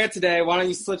talking to Grant today. Why don't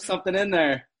you slip something in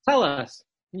there? Tell us.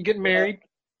 You getting married?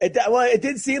 It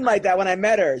did seem like that when I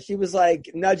met her. She was like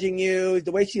nudging you.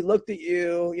 The way she looked at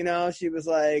you, she was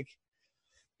like,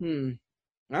 All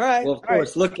right. Well, of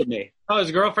course. Look at me. Oh,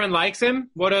 his girlfriend likes him?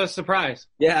 What a surprise.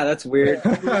 Yeah, that's weird.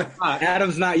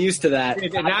 Adam's not used to that.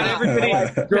 Not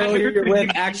everybody. Girl you're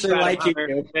with actually liking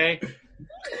you. Okay?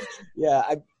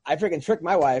 Yeah, I freaking tricked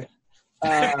my wife.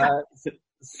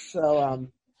 So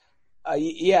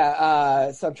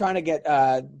I'm trying to get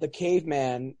the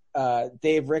caveman,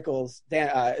 Dave Rickels,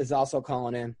 Dan, is also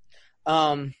calling in.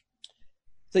 So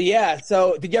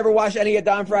did you ever watch any of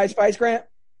Don Frye's fights, Grant?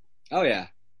 Oh yeah.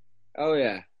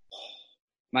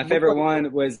 My favorite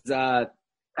one was I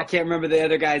can't remember the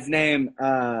other guy's name.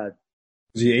 Was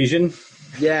he Asian?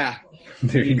 Yeah.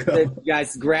 There you go. You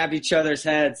guys grabbed each other's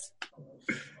heads.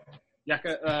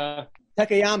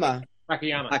 Takayama.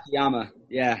 Takayama,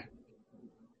 yeah.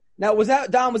 Now, was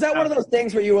that one of those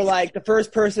things where you were like the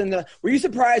first person were you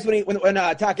surprised when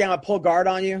Takayama pulled guard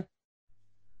on you?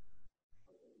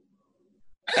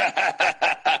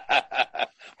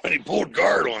 When he pulled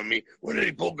guard on me? When did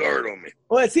he pull guard on me?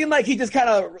 Well, it seemed like he just kind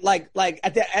of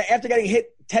after getting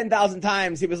hit 10,000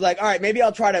 times, he was like, all right, maybe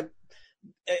I'll try to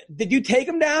did you take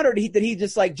him down, or did he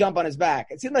just like jump on his back?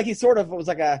 It seemed like he sort of was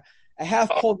like a half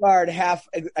pull guard, half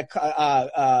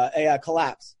a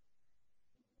collapse.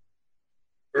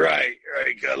 Right.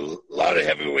 A lot of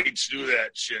heavyweights do that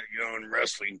shit, in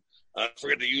wrestling.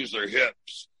 Forget to use their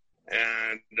hips.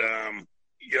 And,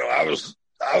 I was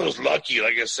lucky.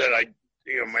 Like I said,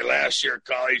 my last year of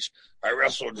college, I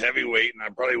wrestled heavyweight, and I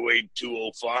probably weighed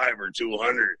 205 or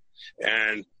 200.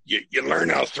 And you learn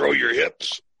how to throw your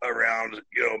hips around,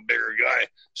 bigger guy.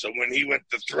 So when he went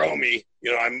to throw me,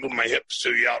 I moved my hips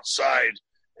to the outside,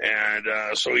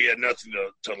 and so he had nothing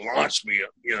to launch me,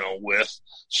 with.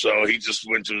 So he just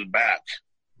went to his back.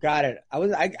 Got it.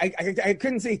 I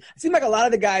couldn't see. It seemed like a lot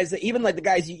of the guys, even like the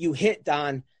guys you hit,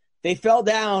 Don, they fell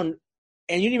down,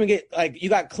 and you didn't even get you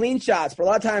got clean shots. But a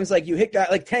lot of times, you hit guys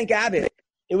like Tank Abbott.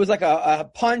 It was like a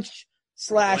punch /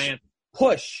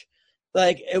 push.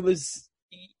 It was,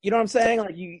 you know what I'm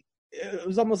saying? It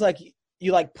was almost like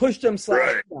you pushed him /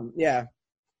 Right. him. Yeah.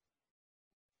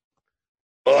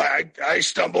 Well, I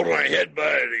stumbled when I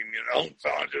headbutted him,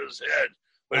 fell onto his head.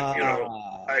 But,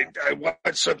 I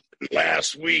watched something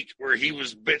last week where he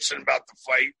was bitching about the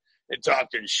fight and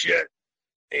talking shit,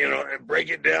 and break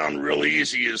it down real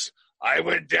easy is I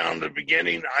went down the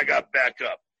beginning, I got back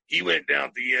up. He went down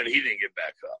at the end, he didn't get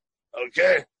back up.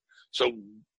 Okay? So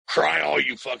cry all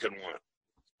you fucking want.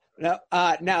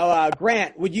 Now,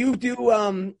 Grant, would you do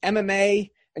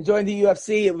MMA and join the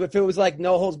UFC if it was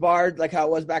no holds barred, like how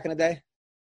it was back in the day?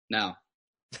 No.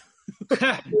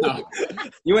 No.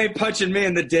 You ain't punching me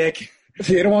in the dick.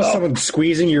 You don't want someone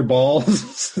squeezing your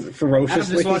balls ferociously?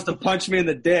 Adam just wants to punch me in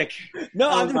the dick. No,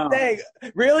 I'm just saying.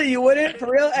 Really? You wouldn't?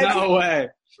 For real? No way.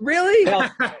 Really?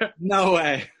 No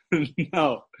way.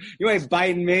 No. You ain't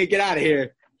biting me. Get out of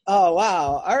here. Oh,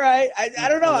 wow. All right. I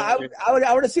don't know.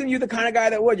 I would assume you're the kind of guy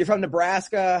that would. You're from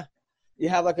Nebraska. You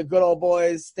have a good old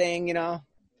boys thing,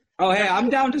 Oh, hey, I'm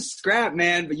down to scrap,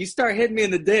 man. But you start hitting me in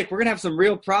the dick, we're going to have some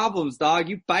real problems, dog.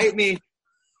 You bite me,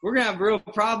 we're going to have real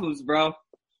problems, bro.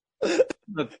 I'm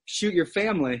going to shoot your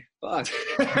family. Fuck.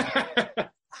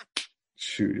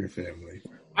 Shoot your family.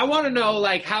 I want to know,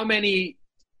 how many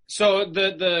 – so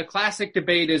the classic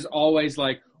debate is always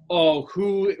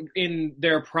who in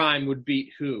their prime would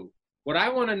beat who? What I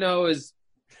want to know is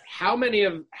how many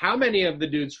of the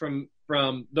dudes from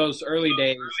those early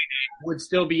days would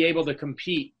still be able to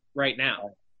compete right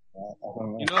now?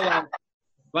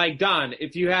 Like Don,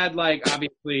 if you had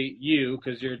obviously you,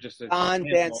 because you're just a Don,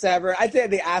 Dan Sever, I'd say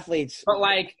the athletes. But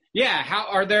how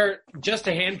are there just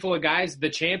a handful of guys, the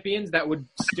champions, that would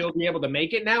still be able to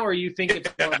make it now, or you think it's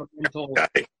more of a mental?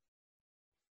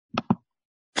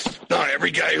 No,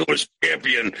 every guy who was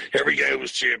champion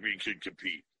could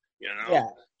compete. Yeah.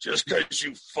 Just because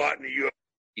you fought in the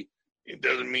UFC, it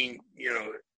doesn't mean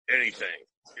anything.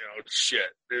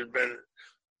 Shit. There's been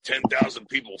 10,000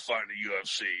 people fighting the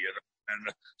UFC,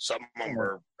 and some of them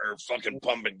are fucking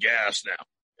pumping gas now.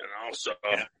 So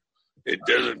it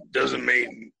doesn't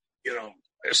mean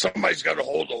somebody's got to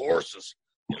hold the horses.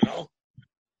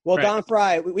 Well, Right. Don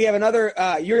Frye, we have another.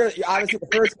 You're obviously the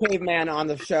first caveman on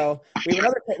the show. We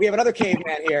have another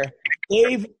caveman here,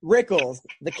 Dave Rickels,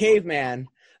 the caveman,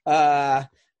 Bellator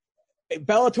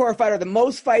fighter, the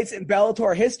most fights in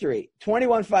Bellator history,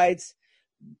 21 fights,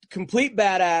 complete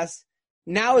badass.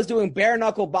 Now is doing bare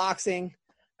knuckle boxing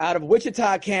out of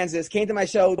Wichita, Kansas. Came to my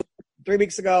show 3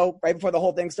 weeks ago, right before the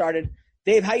whole thing started.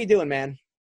 Dave, how you doing, man?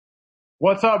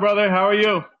 What's up, brother? How are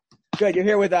you? Good. You're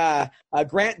here with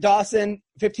Grant Dawson,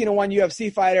 15-1 UFC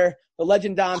fighter, the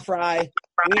legend Don Frye,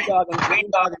 Green Dog and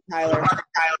Tyler.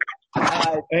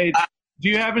 Hey, do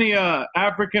you have any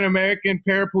African American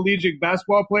paraplegic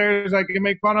basketball players I can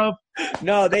make fun of?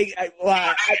 No,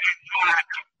 well,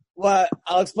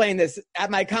 I'll explain this.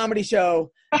 At my comedy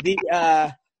show,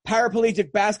 the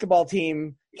paraplegic basketball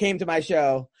team came to my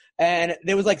show, and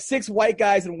there was 6 white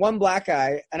guys and 1 black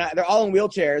guy, and they're all in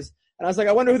wheelchairs. And I was like,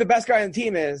 I wonder who the best guy on the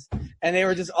team is. And they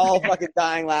were just all fucking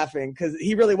dying laughing because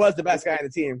he really was the best guy on the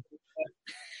team.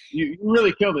 You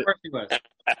really killed it.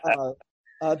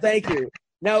 Thank you.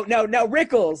 Now,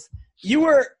 Rickels, you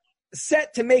were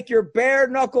set to make your bare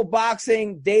knuckle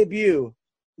boxing debut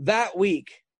that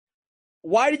week.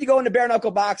 Why did you go into bare knuckle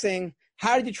boxing?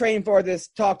 How did you train for this?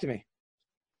 Talk to me.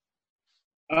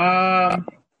 How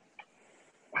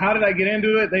did I get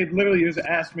into it? They literally just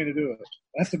asked me to do it.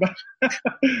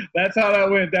 That's how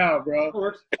that went down,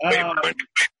 bro.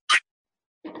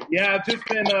 Yeah, I've just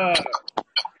been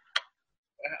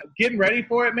getting ready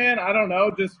for it, man. I don't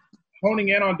know, just honing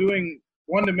in on doing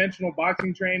one-dimensional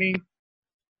boxing training.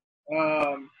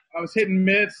 I was hitting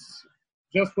mitts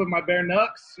just with my bare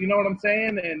knucks, you know what I'm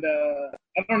saying? And I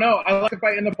don't know. I like to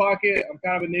fight in the pocket. I'm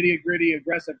kind of a nitty-gritty,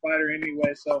 aggressive fighter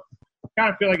anyway, so I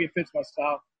kind of feel like it fits my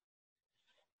style.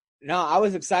 No, I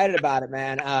was excited about it,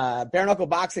 man. Bare knuckle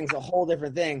boxing is a whole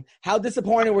different thing. How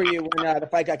disappointed were you when the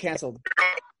fight got canceled?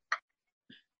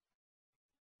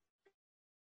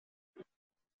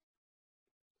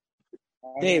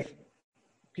 Dave,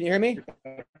 can you hear me?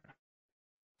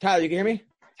 Tyler, you can hear me?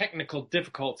 Technical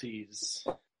difficulties.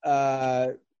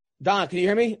 Don, can you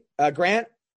hear me? Grant?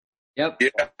 Yep.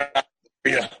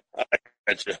 Yeah. I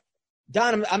gotcha.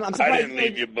 Don, I'm surprised. I didn't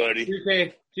leave you, buddy.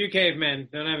 Two cavemen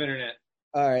don't have internet.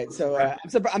 All right, so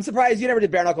I'm surprised you never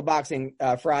did bare knuckle boxing,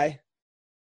 Frye.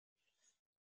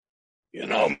 You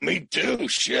know, me too.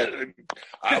 Shit.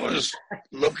 I was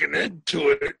looking into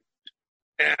it,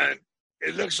 and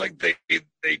it looks like they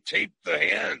tape the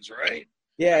hands, right?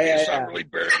 Yeah. It's not really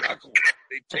bare knuckle.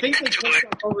 I think they take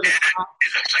them over the top.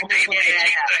 It looks like they tape the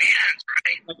hands,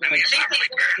 right? I mean, it's not really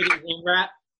bare knuckle. Hand wrap,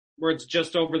 where it's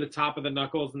just over the top of the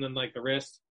knuckles and then like the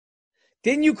wrist.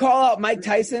 Didn't you call out Mike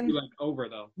Tyson? Like over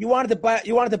though. You wanted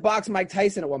to box Mike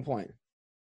Tyson at one point.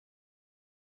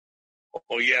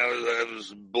 Oh yeah, that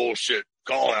was a bullshit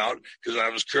call out because I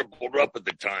was crippled up at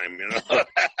the time, you know.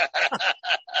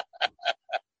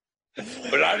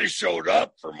 But I just showed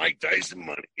up for Mike Tyson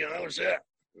money, you know. What's that?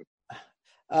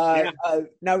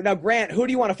 Now, Grant, who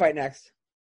do you want to fight next?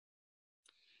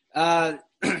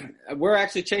 We're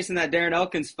actually chasing that Darren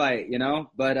Elkins fight, you know.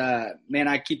 But man,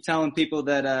 I keep telling people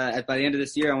that by the end of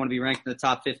this year, I want to be ranked in the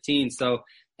top 15. So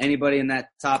anybody in that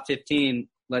top 15.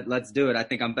 Let's do it. I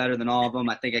think I'm better than all of them.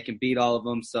 I think I can beat all of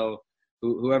them. So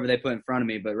whoever they put in front of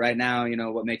me. But right now, you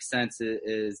know, what makes sense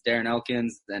is Darren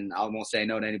Elkins, and I won't say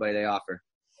no to anybody they offer.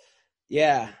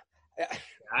 Yeah.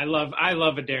 I love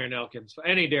a Darren Elkins.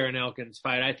 Any Darren Elkins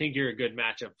fight, I think you're a good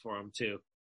matchup for him too.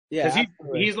 Yeah.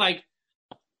 Because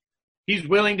he's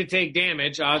willing to take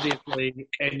damage, obviously,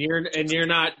 and you're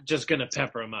not just gonna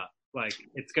pepper him up. Like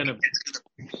it's gonna.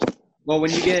 Well,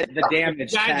 when you get the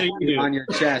damage tattooed on your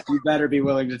chest, you better be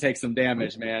willing to take some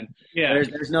damage, man. Yeah.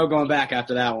 There's no going back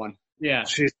after that one. Yeah.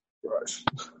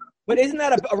 But isn't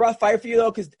that a rough fight for you,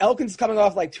 though? Because Elkins is coming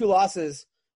off like 2 losses,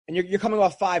 and you're coming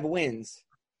off 5 wins.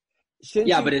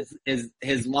 But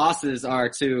his losses are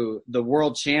to the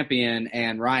world champion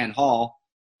and Ryan Hall,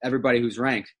 everybody who's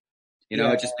ranked. You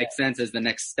know, It just makes sense as the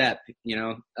next step, you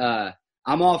know.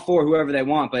 I'm all for whoever they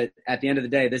want, but at the end of the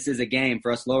day, this is a game.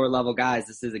 For us lower-level guys,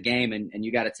 this is a game, and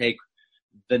you got to take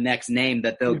the next name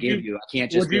that they'll give you. I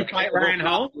can't just Would you fight Ryan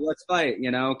Hall? Let's fight, you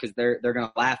know, because they're going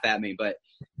to laugh at me. But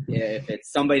if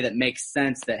it's somebody that makes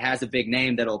sense, that has a big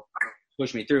name, that'll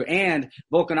push me through. And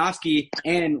Volkanovski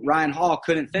and Ryan Hall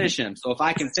couldn't finish him. So if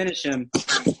I can finish him,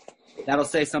 that'll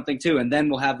say something too. And then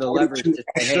we'll have the leverage to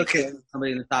say, hey,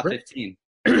 somebody in the top 15.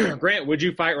 Grant, would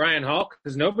you fight Ryan Hall?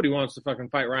 Because nobody wants to fucking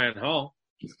fight Ryan Hall.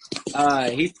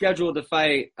 He's scheduled to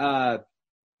fight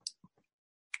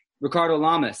Ricardo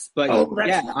Lamas. But,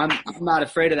 I'm not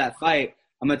afraid of that fight.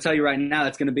 I'm going to tell you right now,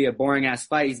 that's going to be a boring-ass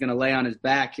fight. He's going to lay on his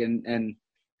back, and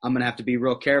I'm going to have to be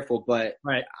real careful. But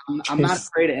I'm not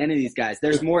afraid of any of these guys.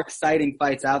 There's more exciting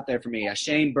fights out there for me. A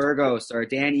Shane Burgos or a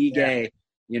Dan Ige. Yeah.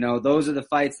 You know, those are the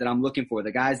fights that I'm looking for.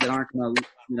 The guys that aren't going to,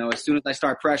 you know, as soon as I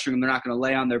start pressuring them, they're not going to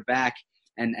lay on their back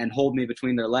and hold me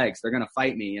between their legs. They're going to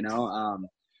fight me, you know.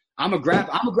 I'm a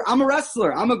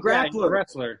wrestler. I'm a grappler. Yeah, a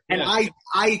wrestler. And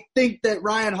I think that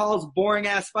Ryan Hall's a boring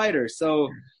ass fighter. So,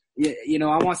 you know,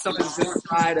 I want somebody who's going to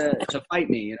try to fight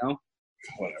me, you know.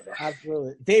 Whatever.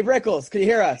 Absolutely. Dave Rickels, can you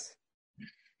hear us?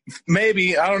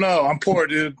 Maybe. I don't know. I'm poor,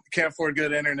 dude. Can't afford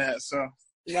good internet, so.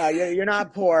 No, you're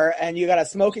not poor, and you got a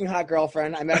smoking hot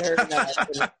girlfriend. I met her in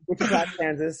Wichita,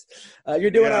 Kansas.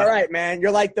 You're doing all right, man.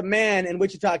 You're like the man in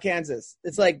Wichita, Kansas.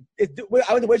 It's like I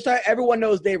went to Wichita. Everyone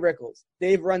knows Dave Rickels.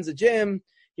 Dave runs a gym.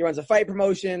 He runs a fight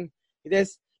promotion.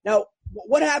 This now.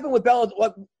 What happened with Bellator?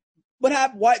 What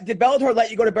happened? What did Bellator let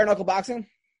you go to bare knuckle boxing?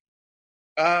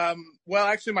 Well,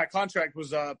 actually, my contract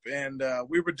was up, and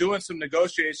we were doing some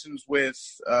negotiations with.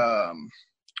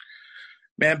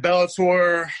 Man,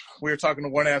 Bellator, we were talking to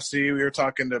ONE FC, we were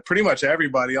talking to pretty much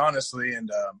everybody, honestly, and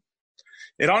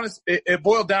it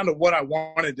boiled down to what I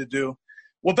wanted to do.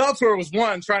 Well, Bellator was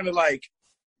trying to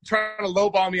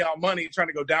lowball me on money, trying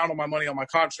to go down on my money on my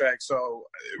contract, so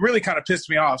it really kind of pissed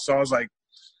me off. So I was like,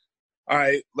 all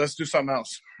right, let's do something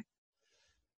else.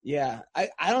 Yeah, I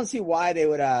don't see why they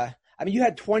would. I mean, you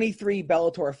had 23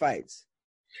 Bellator fights.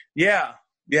 Yeah,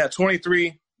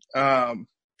 23.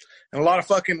 And a lot of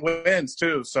fucking wins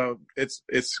too, so it's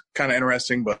kind of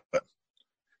interesting, but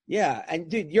yeah. And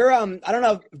dude, you're I don't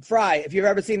know, Frye, if you've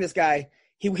ever seen this guy.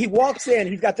 He walks in,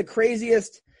 he's got the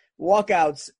craziest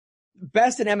walkouts,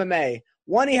 best in MMA.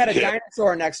 One, he had a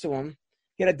dinosaur next to him.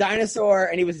 He had a dinosaur,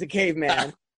 and he was the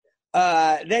caveman.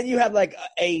 Then you had like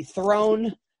a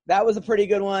throne. That was a pretty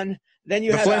good one. Then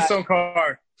you had Flintstone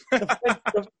car.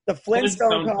 The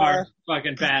Flintstone car.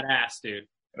 Fucking badass, dude.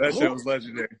 That shit was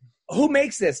legendary. Who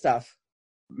makes this stuff?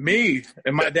 Me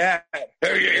and my dad.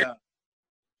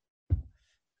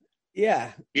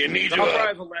 Yeah. You need to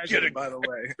get a, by the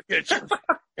way. get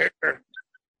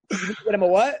Get him a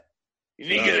what? You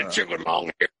need to get a chick with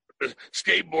long hair, with a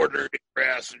skateboarder in your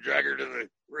ass, and drag her to the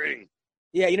ring.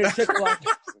 Yeah, you know, chick long.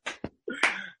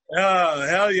 Oh,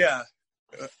 hell yeah.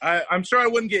 I'm sure I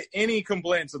wouldn't get any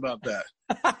complaints about that.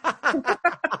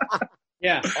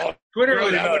 Yeah. Oh, Twitter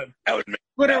really, would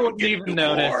Twitter wouldn't even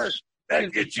notice.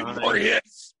 That'd get you more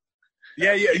hits.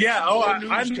 Yeah. Oh,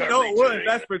 I know it would.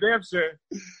 That's for damn sure.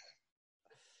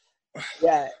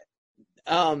 Yeah.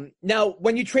 Now,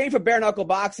 when you train for bare knuckle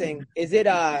boxing, is it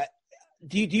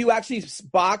do you actually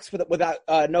box without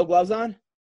no gloves on?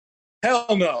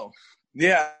 Hell no.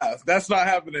 Yeah, that's not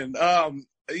happening.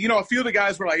 You know, a few of the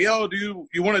guys were like, "Yo, do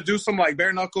you want to do some like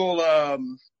bare knuckle,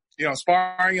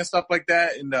 sparring and stuff like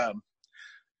that?" And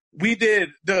we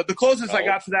did. The closest I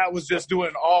got to that was just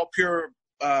doing all pure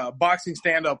boxing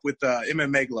stand up with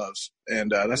MMA gloves,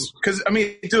 and that's because I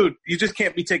mean, dude, you just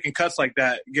can't be taking cuts like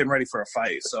that getting ready for a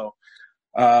fight. So,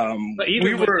 but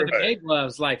even with MMA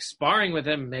gloves, like sparring with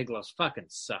MMA gloves, fucking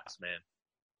sucks, man.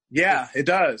 Yeah, it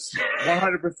does.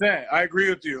 100%. I agree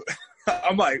with you.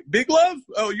 I'm like, big glove?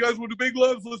 Oh, you guys want to do big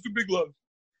gloves? Let's do big gloves.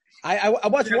 I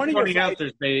watched one of your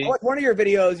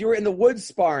videos. You were in the woods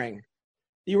sparring.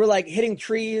 You were like hitting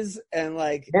trees and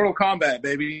like Mortal Kombat,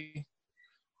 baby.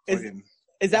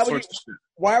 Is that what?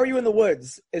 Why were you in the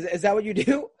woods? Is that what you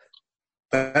do?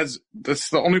 That's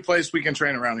the only place we can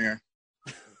train around here.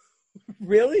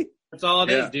 Really? That's all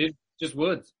it is, dude. Just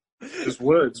woods. Just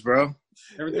woods, bro.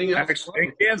 Everything else. Actually,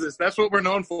 in Kansas, that's what we're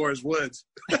known for is woods.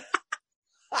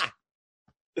 I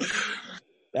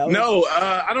don't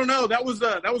know. That was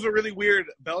a really weird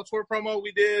Bellator promo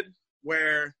we did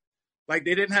where like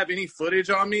they didn't have any footage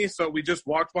on me, so we just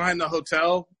walked behind the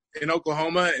hotel in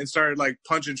Oklahoma and started like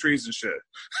punching trees and shit.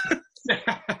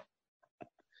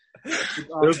 It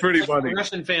was pretty funny. The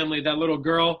Russian family, that little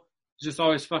girl, just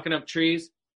always fucking up trees.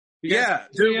 Yeah,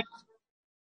 dude.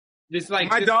 My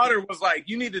My daughter was like,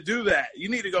 "You need to do that. You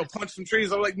need to go punch some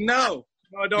trees." I'm like, "No,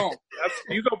 I don't.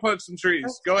 You go punch some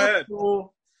trees. Go ahead."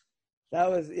 Cool. That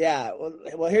was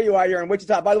Well, here you are. You're in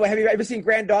Wichita. By the way, have you ever seen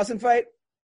Grant Dawson fight?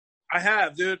 I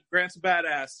have, dude. Grant's a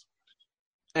badass.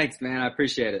 Thanks, man. I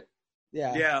appreciate it.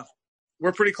 Yeah.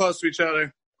 We're pretty close to each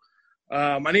other.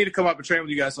 I need to come up and train with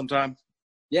you guys sometime.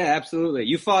 Yeah, absolutely.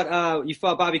 You fought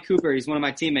Bobby Cooper. He's one of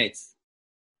my teammates.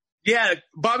 Yeah,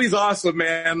 Bobby's awesome,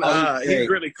 man. He's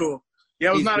really cool.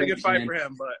 Yeah, it was not a good fight for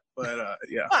him, but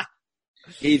yeah.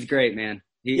 He's great, man.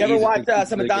 You ever watched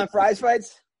some of Don Frye's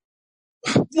fights?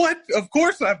 What? Of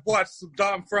course I've watched some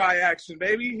Don Frye action,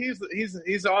 baby.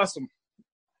 He's awesome.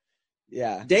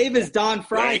 Yeah. Dave is Don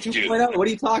Frye 2.0. What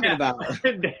are you talking about?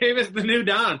 Dave is the new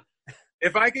Don.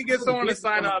 If I could get someone to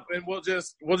sign up and we'll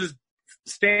just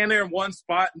stand there in one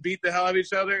spot and beat the hell out of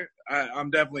each other,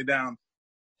 I'm definitely down.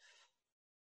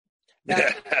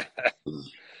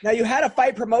 Now you had a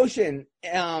fight promotion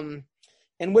in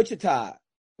Wichita.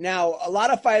 Now a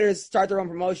lot of fighters start their own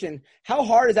promotion. How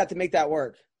hard is that to make that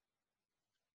work?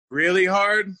 Really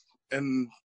hard, and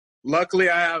luckily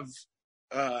I have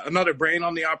another brain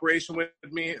on the operation with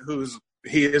me.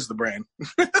 He is the brain.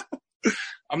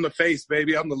 I'm the face,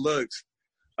 baby. I'm the looks.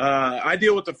 I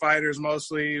deal with the fighters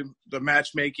mostly, the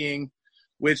matchmaking,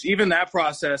 which even that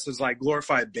process is like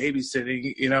glorified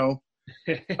babysitting, you know.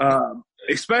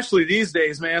 Especially these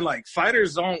days, man, like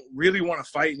fighters don't really want to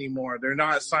fight anymore. They're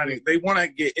not signing. They want to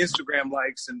get Instagram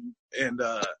likes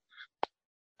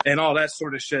and all that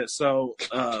sort of shit. So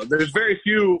there's very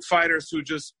few fighters who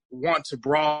just want to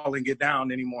brawl and get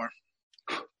down anymore.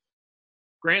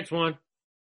 Grant's one.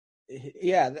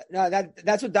 Yeah, no,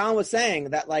 that's what Don was saying.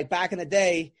 That like back in the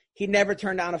day, he never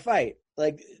turned down a fight.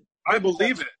 Like I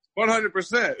believe it,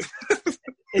 100%.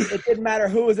 It didn't matter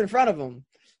who was in front of him.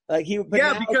 Like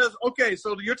because okay,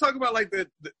 so you're talking about like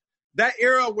that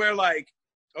era where like,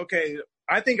 okay,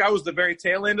 I think I was the very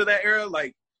tail end of that era.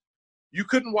 Like you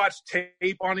couldn't watch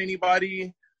tape on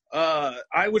anybody.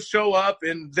 I would show up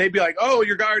and they'd be like, "Oh,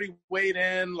 your guy already weighed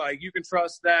in. Like you can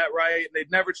trust that, right?" And they'd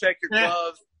never check your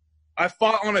gloves. I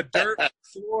fought on a dirt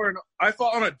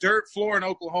floor in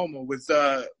Oklahoma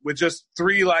with just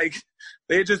three, like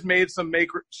they had just made some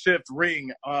makeshift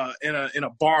ring in a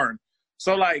barn.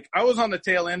 So like I was on the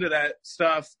tail end of that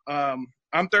stuff.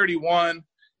 I'm 31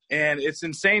 and it's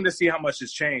insane to see how much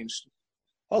has changed.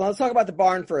 Hold on, let's talk about the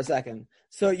barn for a second.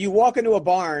 So you walk into a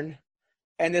barn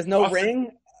and there's no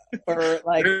ring, or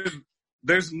like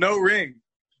there's no ring.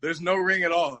 There's no ring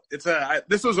at all.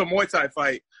 This was a Muay Thai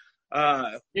fight.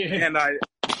 And I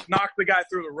knocked the guy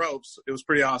through the ropes. It was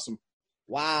pretty awesome.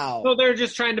 Wow. So they're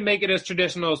just trying to make it as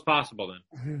traditional as possible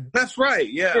then. That's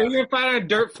right, yeah. So you're going to fight on a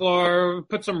dirt floor,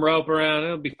 put some rope around,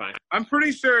 it'll be fine. I'm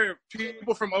pretty sure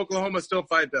people from Oklahoma still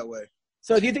fight that way.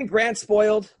 So do you think Grant's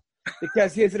spoiled?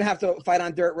 because he doesn't have to fight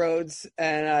on dirt roads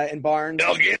and in barns.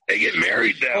 They get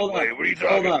married that way. What are you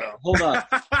talking about? Hold up.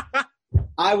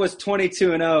 I was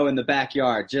 22-0 in the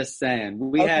backyard. Just saying.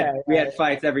 We had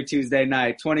fights every Tuesday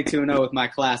night. 22-0 with my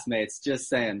classmates. Just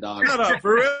saying, dog. Shut up,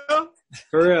 for real?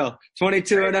 For real.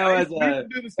 22-0 as a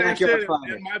do the same backyard shit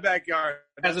fighter. in my backyard.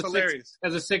 That's hilarious.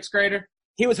 As a sixth grader?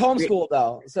 He was homeschooled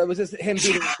though, so it was just him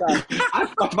beating himself. I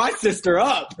fucked my sister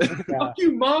up. Fuck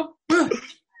you, Mom.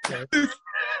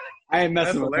 I ain't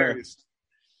messing with her.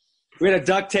 We had a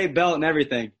duct tape belt and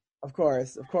everything. Of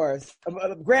course.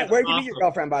 Grant, where did you meet your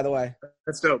girlfriend, by the way?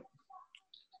 That's dope.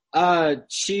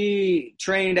 She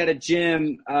trained at a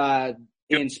gym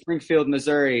in Springfield,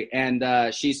 Missouri,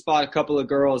 and she spotted a couple of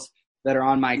girls that are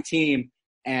on my team.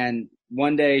 And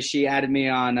one day she added me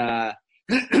on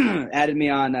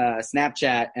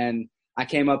Snapchat, and I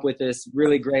came up with this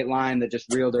really great line that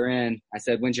just reeled her in. I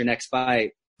said, "When's your next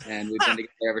fight?" And we've been together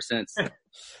ever since.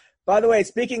 By the way,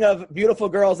 speaking of beautiful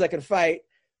girls that can fight,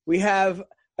 we have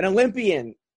an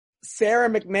Olympian. Sara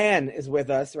McMann is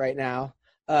with us right now.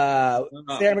 Sara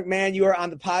McMann, you are on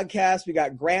the podcast. We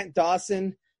got Grant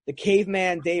Dawson, the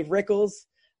caveman Dave Rickels,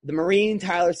 the Marine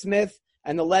Tyler Smith,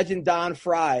 and the legend Don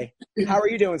Frye. How are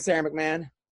you doing, Sara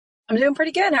McMann? I'm doing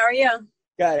pretty good. How are you?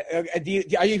 Good.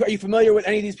 Are you familiar with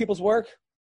any of these people's work?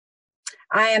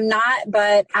 I am not,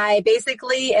 but I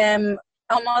basically am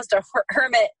almost a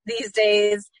hermit these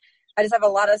days. I just have a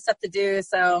lot of stuff to do.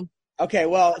 So okay,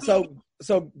 well, so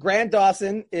Grant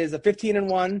Dawson is a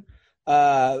 15-1.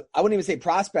 I wouldn't even say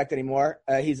prospect anymore.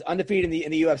 He's undefeated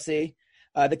in the UFC.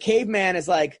 The caveman is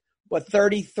like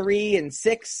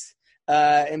 33-6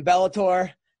 in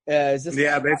Bellator.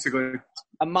 Basically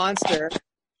a monster.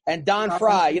 And Don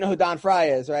Frye, you know who Don Frye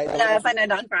is, right? Yes, I know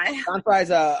Don Frye. Don Frye's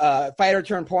a fighter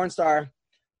turned porn star,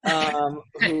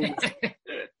 who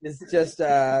is just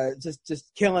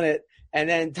killing it. And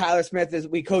then Tyler Smith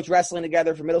we coach wrestling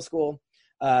together from middle school.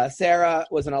 Sara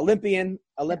was an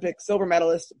Olympic silver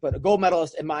medalist, but a gold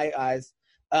medalist in my eyes.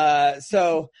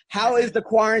 So how is the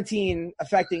quarantine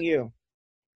affecting you?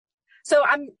 So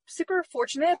I'm super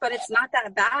fortunate, but it's not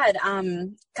that bad.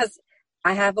 'Cause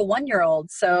I have a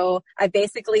 1-year-old, so I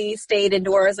basically stayed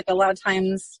indoors like a lot of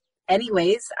times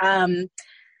anyways. And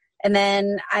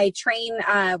then I train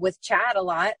with Chad a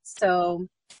lot, so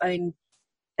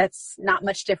that's not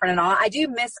much different at all. I do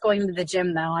miss going to the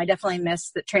gym though. I definitely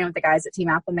miss training with the guys at Team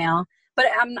Alpha Male, but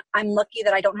I'm lucky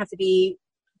that I don't have to be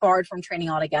barred from training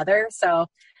altogether. So,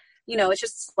 it's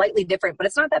just slightly different, but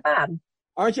it's not that bad.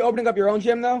 Aren't you opening up your own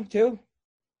gym though, too?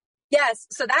 Yes.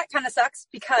 So that kind of sucks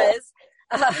because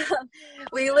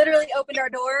we literally opened our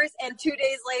doors and 2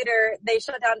 days later they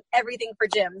shut down everything for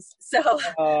gyms. So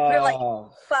we're like,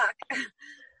 fuck.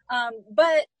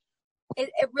 But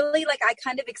it really, I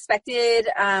kind of expected,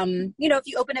 if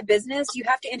you open a business, you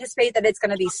have to anticipate that it's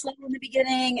going to be slow in the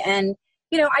beginning. And,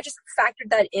 I just factored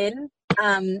that in,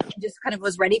 just kind of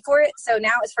was ready for it. So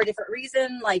now it's for a different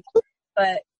reason,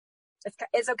 but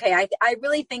it's okay. I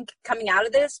really think coming out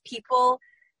of this, people,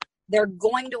 they're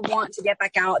going to want to get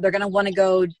back out. They're going to want to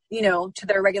go, to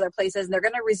their regular places, and they're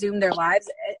going to resume their lives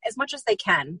as much as they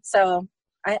can. So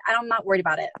I'm not worried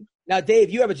about it. Now, Dave,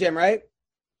 you have a gym, right?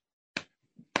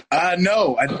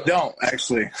 No, I don't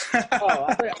actually.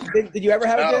 Did you ever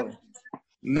have a gym?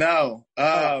 No.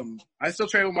 I still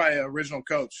train with my original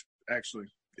coach, actually.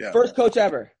 Yeah. First coach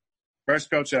ever.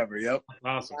 First coach ever. Yep.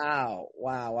 Awesome.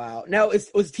 Wow. Now,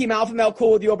 was Team Alpha Male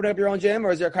cool with you opening up your own gym,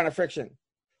 or is there kind of friction?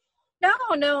 No.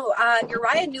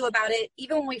 Uriah knew about it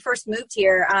even when we first moved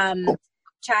here.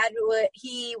 Chad,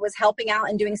 he was helping out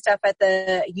and doing stuff at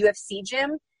the UFC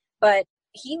gym, but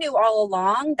he knew all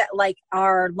along that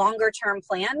our longer term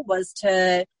plan was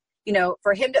to,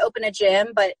 for him to open a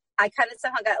gym. But I kind of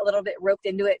somehow got a little bit roped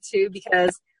into it too,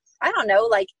 because I don't know,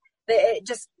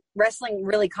 wrestling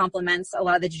really complements a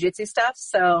lot of the jiu-jitsu stuff.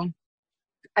 So,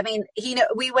 I mean,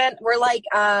 we're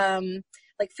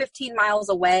 15 miles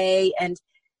away, and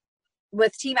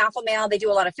with Team Alpha Male, they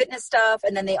do a lot of fitness stuff,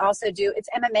 and then they also it's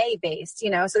MMA based,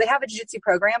 so they have a jiu-jitsu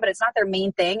program, but it's not their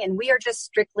main thing. And we are just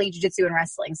strictly jiu-jitsu and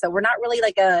wrestling. So we're not really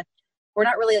like a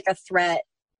threat.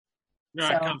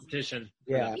 Not competition.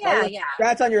 Yeah. Yeah.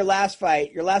 Congrats on your last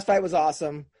fight. Your last fight was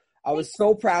awesome. I was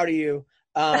so proud of you.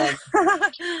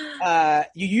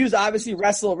 You used obviously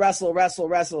wrestle.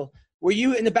 Were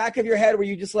you in the back of your head, were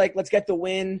you just let's get the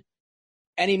win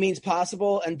any means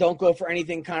possible and don't go for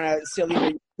anything kind of silly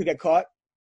where you could get caught?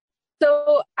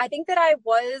 So I think that I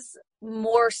was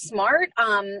more smart,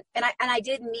 and I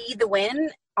did need the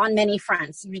win on many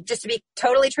fronts. Just to be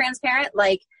totally transparent,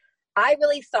 I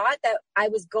really thought that I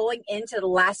was going into the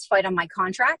last fight on my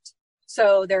contract,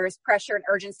 so there was pressure and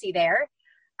urgency there.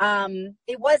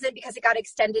 It wasn't because it got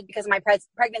extended because of my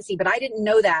pregnancy, but I didn't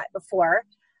know that before.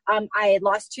 I had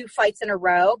lost 2 fights in a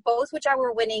row, both which I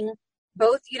were winning,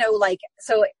 both,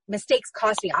 so mistakes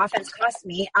cost me, offense cost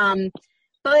me.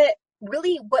 But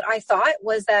really what I thought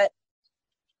was that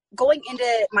going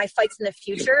into my fights in the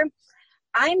future,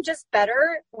 I'm just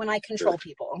better when I control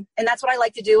people. And that's what I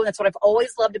like to do. And that's what I've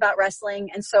always loved about wrestling.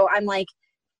 And so I'm like,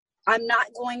 I'm not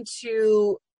going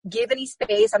to give any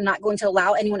space. I'm not going to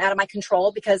allow anyone out of my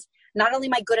control, because not only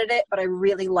am I good at it, but I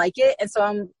really like it. And so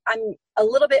I'm a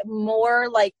little bit more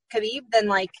like Khabib than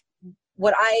like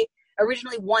what I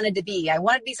originally wanted to be. I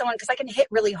wanted to be someone, because I can hit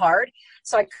really hard.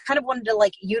 So I kind of wanted to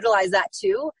like utilize that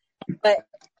too. But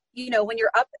when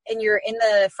you're up and you're in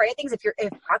the fray of things, if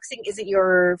boxing isn't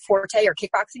your forte or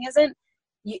kickboxing isn't,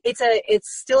 it's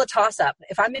still a toss up.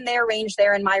 If I'm in their range,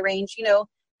 they're in my range,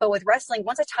 but with wrestling,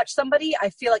 once I touch somebody, I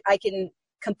feel like I can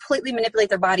completely manipulate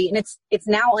their body, and it's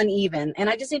now uneven, and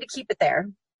I just need to keep it there.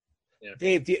 Yeah.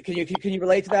 Dave, can you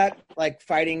relate to that? Like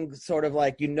fighting, sort of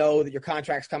like that your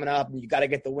contract's coming up and you got to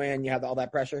get the win. You have all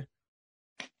that pressure.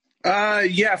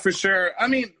 Yeah, for sure. I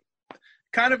mean,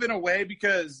 kind of in a way,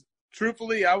 because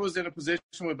truthfully, I was in a position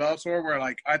with Bellator where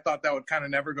like I thought that would kind of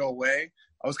never go away.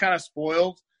 I was kind of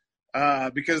spoiled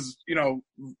because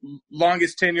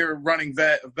longest tenure running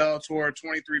vet of Bellator,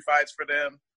 23 fights for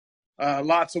them.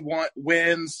 Lots of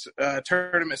wins,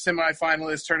 tournament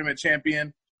semifinalist, tournament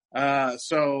champion.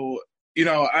 So,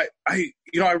 I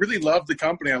really loved the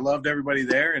company. I loved everybody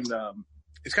there, and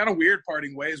it's kind of weird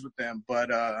parting ways with them. But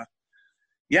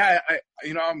yeah,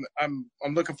 I'm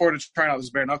looking forward to trying out this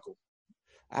bare knuckle.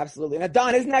 Absolutely. Now,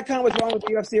 Don, isn't that kind of what's wrong with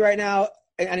the UFC right now,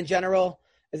 and in general,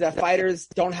 is that fighters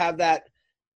don't have that,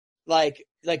 like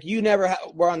you never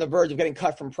were on the verge of getting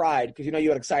cut from Pride because you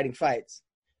had exciting fights.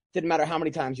 Didn't matter how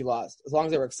many times you lost, as long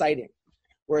as they were exciting.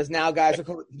 Whereas now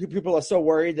people are so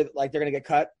worried that like they're going to get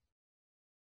cut.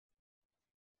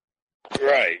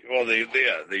 Right. Well,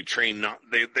 they train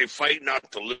they fight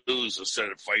not to lose instead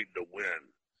of fighting to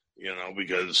win,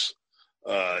 because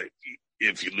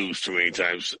if you lose too many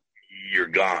times, you're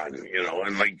gone,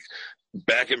 and like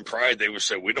back in Pride, they would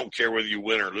say, we don't care whether you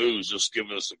win or lose, just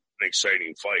give us an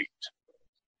exciting fight.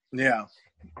 Yeah.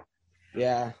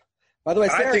 Yeah. By the way,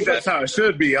 Sara, I think that's how it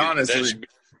should be, honestly.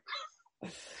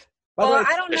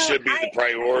 I don't know. It should be the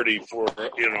priority for,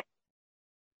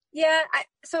 Yeah.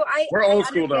 We're old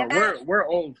school, though. We're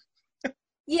old.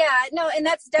 Yeah, no, and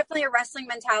that's definitely a wrestling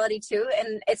mentality, too.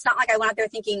 And it's not like I went out there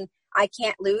thinking I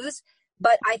can't lose,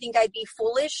 but I think I'd be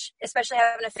foolish, especially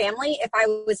having a family, if I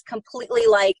was completely,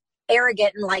 like,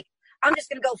 arrogant and, like, I'm just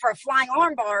going to go for a flying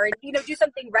armbar and, do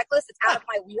something reckless that's out of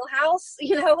my wheelhouse,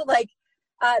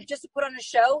 just to put on a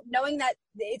show, knowing that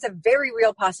it's a very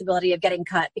real possibility of getting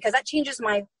cut, because that changes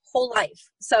my whole life.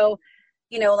 So,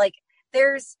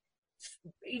 there's,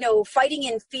 fighting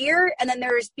in fear, and then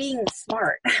there's being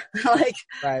smart. Like,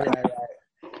 right.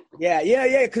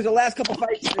 Yeah. Because the last couple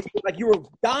fights, like you were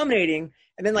dominating,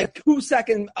 and then like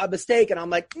 2-second mistake, and I'm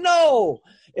like, no,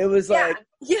 it was like,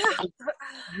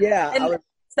 yeah. And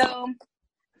so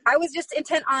I was just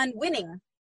intent on winning,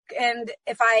 and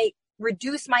if I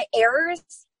reduce my errors,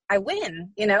 I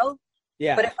win,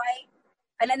 Yeah. But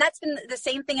and then that's been the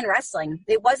same thing in wrestling.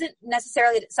 It wasn't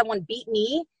necessarily that someone beat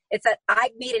me. It's that I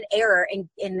made an error and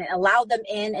allowed them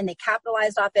in, and they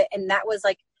capitalized off it. And that was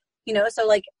like, so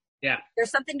like, yeah, there's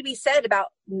something to be said about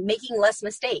making less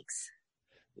mistakes.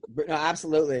 No,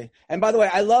 absolutely. And by the way,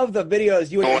 I love the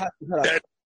videos you and your husband put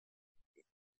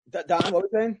up. Don, what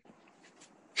were you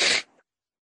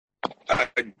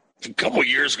saying? A couple of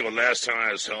years ago, last time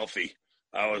I was healthy,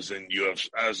 I was in UFC.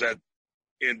 I was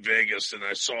in Vegas, and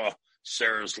I saw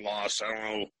Sara's loss. I don't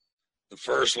know, the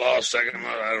first loss, second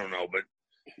loss, I don't know. But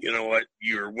you know what?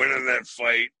 You're winning that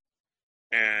fight,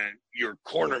 and your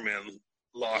cornerman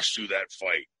lost you that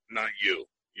fight, not you.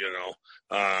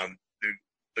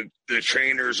 The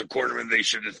trainers, the cornerman, they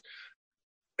should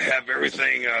have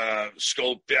everything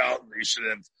scoped out. They should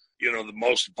have, the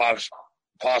most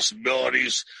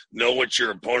possibilities, know what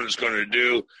your opponent's going to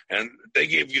do, and they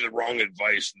gave you the wrong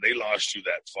advice, and they lost you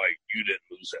that fight. You didn't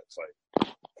lose that fight.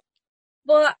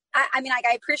 Well, I mean,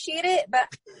 I appreciate it, but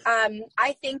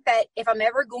I think that if I'm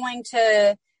ever going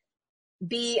to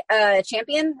be a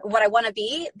champion, what I want to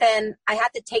be, then I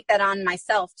have to take that on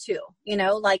myself too.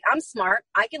 Like, I'm smart.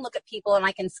 I can look at people and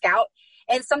I can scout.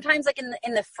 And sometimes, like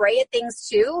in the fray of things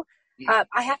too,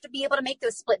 I have to be able to make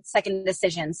those split-second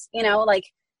decisions. Like,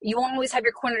 you won't always have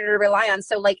your corner to rely on.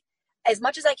 So, like, as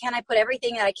much as I can, I put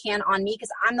everything that I can on me,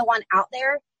 because I'm the one out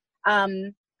there.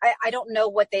 I don't know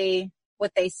what they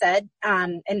said.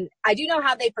 And I do know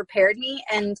how they prepared me,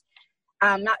 and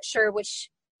I'm not sure which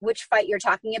fight you're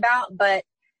talking about, but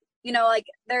you know, like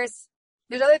there's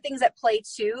other things at play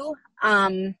too.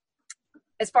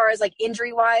 As far as like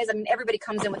injury wise, I mean, everybody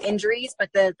comes in with injuries,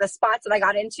 but the spots that I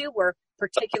got into were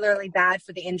particularly bad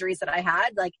for the injuries that I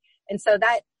had. Like, and so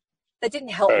that didn't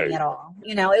help me at all.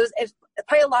 You know, it was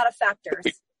probably a lot of factors.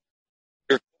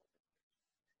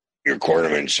 Your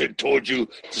cornerman should have told you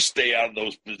to stay out of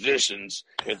those positions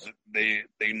if they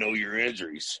know your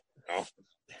injuries. You know?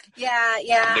 Yeah,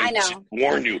 They I know. should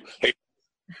warn you, hey,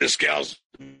 this gal's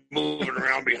moving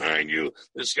around behind you.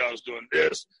 This gal's doing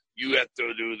this. You have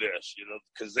to do this, you know,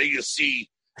 because they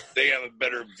have a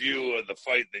better view of the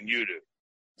fight than you do.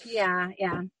 Yeah.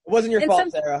 It wasn't your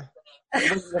fault, Sarah.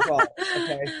 It wasn't your fault.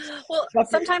 Okay. Well,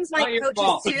 sometimes my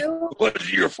coaches too.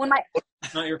 What's your fault?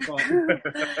 Not your fault.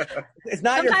 It's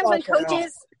not your fault. Sometimes when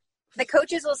the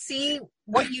coaches will see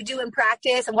what you do in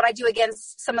practice and what I do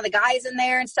against some of the guys in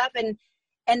there and stuff, and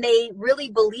they really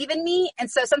believe in me. And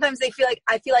so sometimes I feel like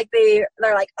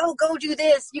they're like, oh, go do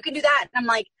this. You can do that. And I'm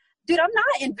like, dude, I'm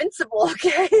not invincible.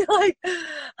 Okay. Like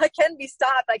I can be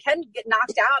stopped. I can get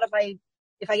knocked out if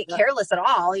I get careless at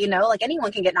all, you know, like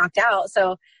anyone can get knocked out.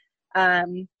 So,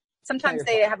 sometimes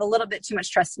they have a little bit too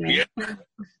much trust in me. Yeah.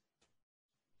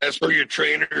 That's where your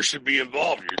trainer should be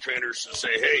involved. Your trainer should say,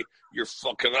 hey, you're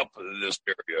fucking up in this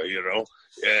area, you know,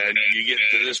 and you get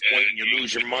to this point and you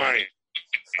lose your mind.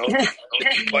 You know?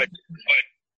 But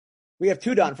we have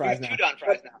 2 Don Fryes now.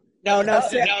 No,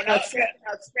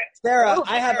 Sarah,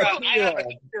 I have a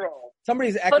 2-year-old.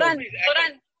 Somebody's echoing. Hold on.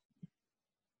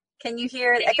 Can you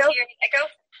hear it echo?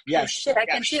 Yes. Oh, shit, I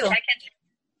can too.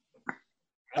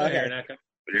 Okay.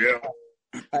 yeah.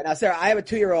 All right, now, Sarah, I have a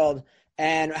 2-year-old,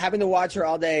 and having to watch her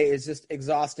all day is just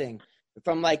exhausting.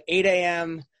 From like 8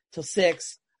 a.m. till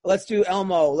 6, let's do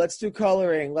Elmo, let's do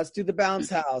coloring, let's do the bounce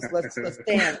house, let's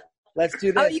dance, let's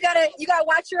do this. Oh, you gotta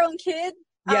watch your own kid?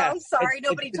 Yes, I'm sorry,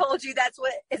 nobody told you that's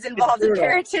what is involved in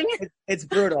parenting. It's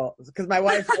brutal because my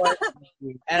wife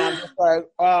and I'm just like,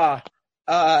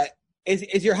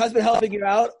 is your husband helping you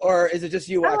out, or is it just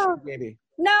you watching the baby?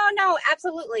 No,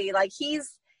 absolutely. Like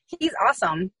he's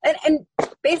awesome, and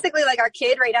basically like our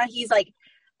kid right now, he's like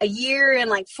a year and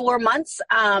like 4 months.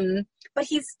 But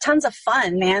he's tons of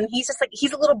fun, man. He's just like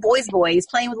he's a little boy's boy. He's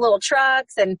playing with little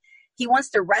trucks and he wants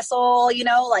to wrestle. You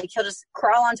know, like he'll just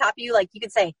crawl on top of you. Like you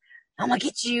could say, I'm gonna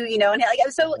get you, you know, and like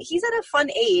so he's at a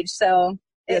fun age, so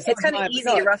it's kind of easy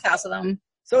to roughhouse with him.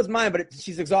 So it's mine, but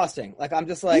she's exhausting. Like I'm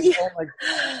just like, oh my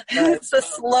God. It's the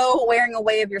slow wearing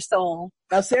away of your soul.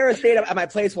 Now Sarah stayed at my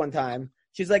place one time.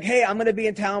 She's like, hey, I'm gonna be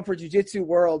in town for Jiu-Jitsu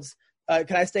Worlds.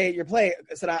 Can I stay at your place?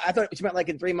 I said, I thought she meant like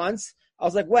in 3 months. I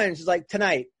was like, when? She's like,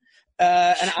 tonight.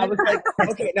 And I was like,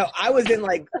 okay, no, I was in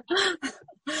like,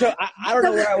 so I don't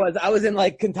know where I was. I was in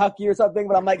like Kentucky or something,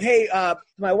 but I'm like, hey, to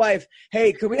my wife,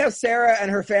 hey, could we have Sarah and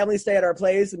her family stay at our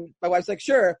place? And my wife's like,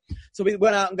 sure. So we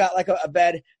went out and got like a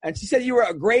bed, and she said, you were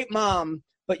a great mom,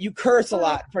 but you curse a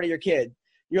lot in front of your kid.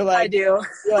 You're like, I do.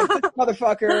 You're like, this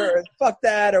motherfucker, or fuck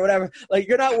that, or whatever. Like,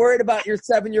 you're not worried about your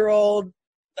 7-year-old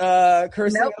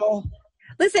cursing at all?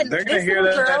 Listen, they're going to hear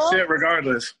that shit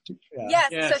regardless. Yeah.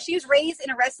 Yes, so she was raised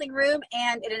in a wrestling room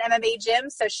and in an MMA gym,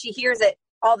 so she hears it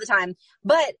all the time.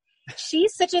 But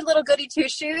she's such a little goody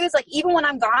two-shoes. Like, even when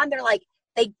I'm gone, they're like,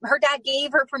 her dad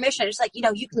gave her permission. It's like, you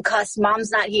know, you can cuss,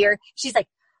 mom's not here. She's like,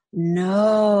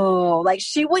 no. Like,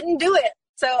 she wouldn't do it.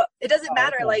 So it doesn't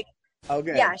matter. Okay. Like,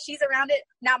 okay. Yeah, she's around it.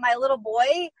 Now, my little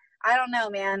boy, I don't know,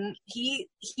 man. He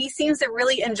seems to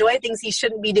really enjoy things he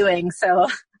shouldn't be doing, so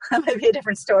that might be a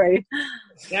different story.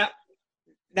 Yeah.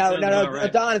 No,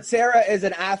 right. Don, Sarah is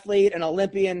an athlete, an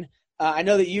Olympian. I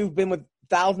know that you've been with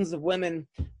thousands of women.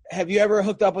 Have you ever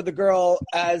hooked up with a girl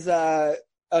as like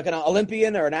an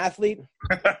Olympian or an athlete?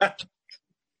 An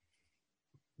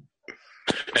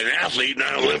athlete,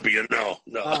 not Olympian, no.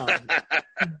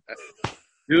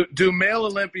 Do male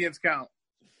Olympians count?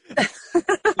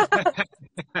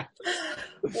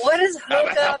 What does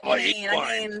hook up mean?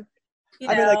 I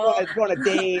mean, like go on a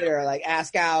date or like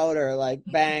ask out or like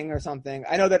bang or something.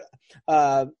 I know that.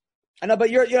 I know, but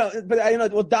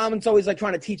well, Dom's always like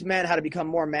trying to teach men how to become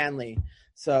more manly.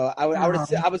 So I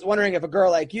was wondering if a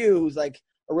girl like you, who's like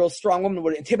a real strong woman,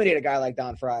 would intimidate a guy like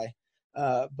Don Frye.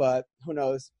 But who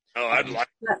knows? Oh,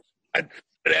 I'd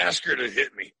ask her to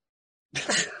hit me.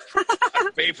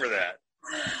 I'd pay for that.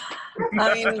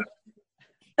 I mean,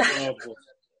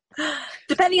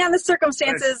 depending on the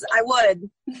circumstances, I would.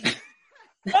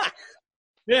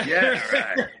 Yeah,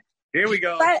 right. Here we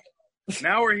go. But,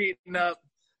 now we're heating up.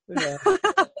 Yeah.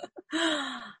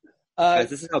 Guys,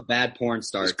 this is how bad porn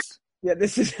starts. Yeah,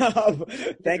 this is how.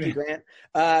 Thank you, Grant.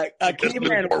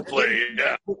 Caveman,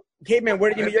 Caveman, where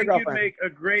did you meet your girlfriend? You'd make a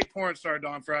great porn star,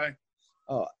 Don Frye.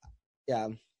 Oh, yeah.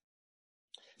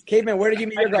 Caveman, where did you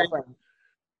meet your girlfriend?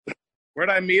 Where'd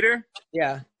I meet her?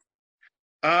 Yeah.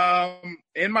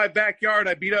 In my backyard,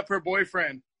 I beat up her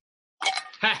boyfriend.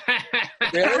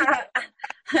 Really?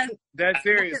 Dead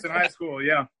serious, in high school,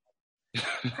 yeah.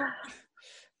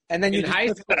 And then you In high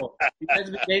school. You guys have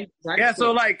been dating since high Yeah, school.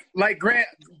 so like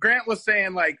Grant was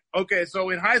saying, like, okay, so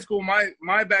in high school,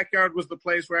 my backyard was the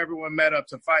place where everyone met up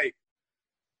to fight.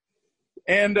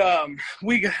 And there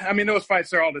was fights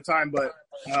there all the time, but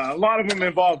a lot of them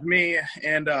involved me.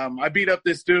 And I beat up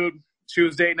this dude she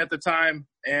was dating at the time,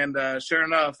 and sure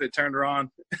enough, it turned her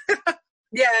on.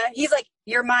 Yeah, he's like,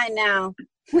 "You're mine now."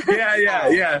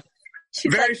 Yeah.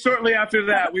 She's Very like, shortly after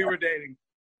that, we were dating.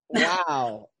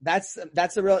 Wow. That's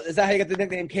a real. Is that how you got the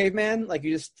nickname Caveman? Like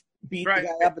you just beat Right.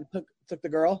 the guy up and took the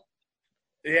girl?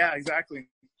 Yeah, exactly.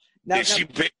 Now, Did she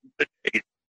pay the date?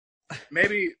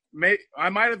 Maybe I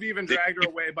might have even dragged her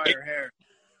away by her hair.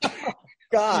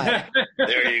 God.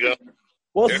 There you go.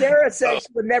 Well, There- Sarah said she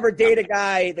would never date a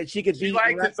guy that she could beat She in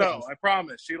liked it wrestling. though. I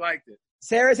promise. She liked it.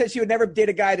 Sarah said she would never date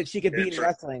a guy that she could beat in sure.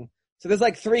 wrestling. So there's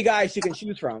like 3 guys she can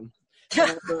choose from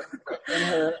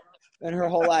in her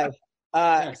whole life.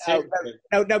 seriously.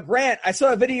 Now, Grant, I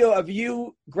saw a video of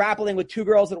you grappling with 2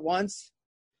 girls at once.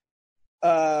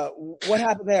 What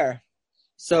happened there?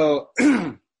 So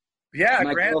Yeah,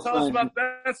 My Grant, tell us girlfriend- about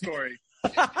that story.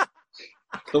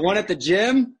 the one at the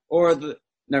gym or the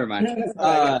never mind.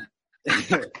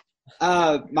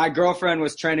 My girlfriend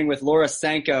was training with Laura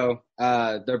Sanko.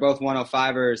 They're both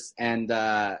 105ers, and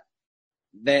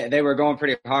they were going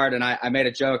pretty hard. And I made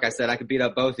a joke. I said I could beat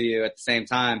up both of you at the same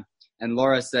time. And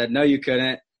Laura said, "No, you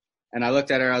couldn't." And I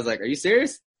looked at her. I was like, "Are you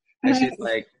serious?" And she's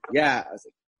like, "Yeah." I was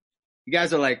like, "You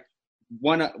guys are like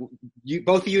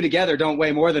both of you together don't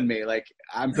weigh more than me. Like,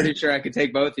 I'm pretty sure I could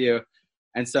take both of you."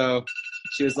 And so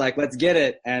she was like, "Let's get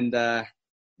it." And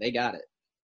they got it.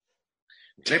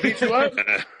 They beat you up?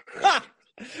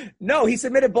 No, he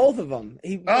submitted both of them.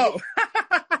 Oh.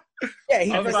 Yeah,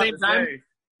 he At the same time?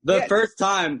 The Yeah. first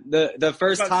time, the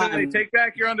first time, Take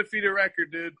back your undefeated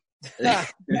record, dude.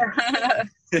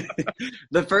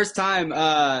 the first time,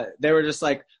 they were just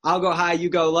like, "I'll go high, you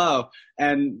go low."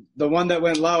 And the one that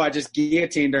went low, I just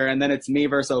guillotined her, and then it's me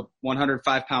versus a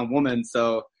 105-pound woman.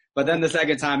 So, but then the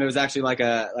second time, it was actually like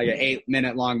an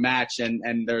 8-minute long match,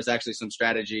 and there was actually some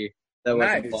strategy that was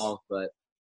Nice. involved, but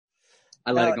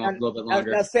I let it go on a little bit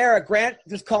longer. Now, Sarah, Grant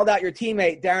just called out your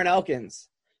teammate, Darren Elkins.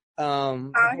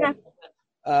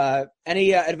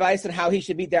 Any advice on how he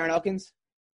should beat Darren Elkins?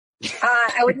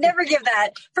 I would never give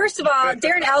that. First of all,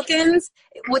 Darren Elkins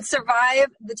would survive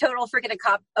the total freaking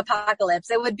apocalypse.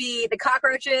 It would be the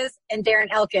cockroaches and Darren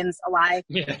Elkins alive.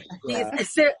 Yeah.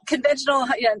 He's conventional.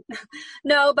 Yeah.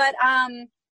 No, but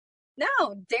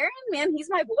no, Darren, man, he's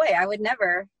my boy. I would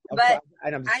never. Okay, But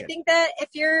I'm just I kidding. think that if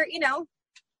you're,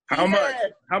 How he's much?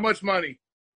 How much money?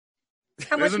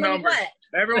 how much There's a money number. what?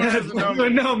 Everyone has a What's number. the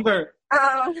number?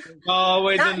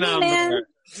 Always Not a me, number. man.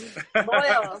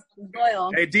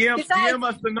 Loyal. Hey, DM Besides-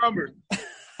 us the number.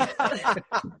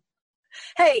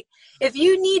 Hey, if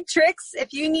you need tricks,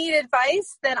 if you need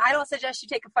advice, then I don't suggest you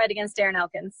take a fight against Darren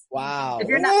Elkins. Wow. If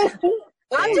you're not,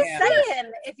 I'm just Yeah.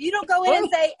 saying, if you don't go in and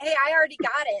say, "Hey, I already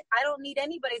got it. I don't need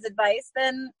anybody's advice,"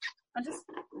 then I'm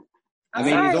I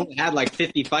mean, sorry. he's only had like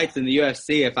 50 fights in the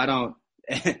UFC. If I don't,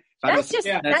 That's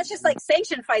just like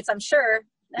sanctioned fights, I'm sure.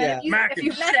 Yeah. If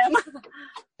you've met him.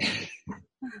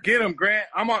 Get him, Grant.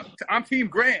 I'm Team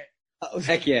Grant.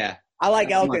 heck yeah. I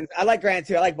like Elkins. I like Grant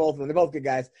too. I like both of them. They're both good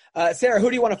guys. Sarah, who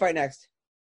do you want to fight next?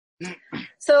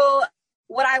 So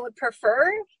what I would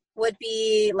prefer would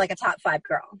be like a top 5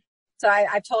 girl. So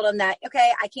I've told him that,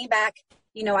 okay, I came back,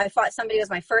 I fought somebody. It was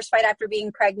my first fight after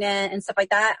being pregnant and stuff like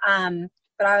that.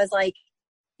 But I was like,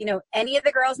 any of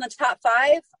the girls in the top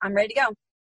 5, I'm ready to go.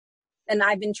 And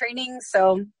I've been training,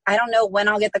 so I don't know when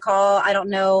I'll get the call. I don't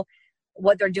know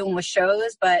what they're doing with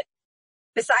shows, but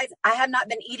besides, I have not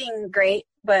been eating great,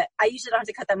 but I usually don't have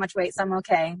to cut that much weight, so I'm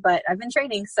okay. But I've been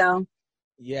training, so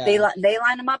Yeah. they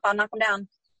line them up, I'll knock them down.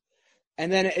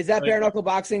 And then is that bare knuckle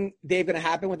boxing, Dave, going to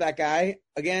happen with that guy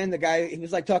again? The guy he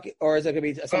was like talking, or is it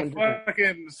going to be someone? Some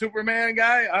fucking Superman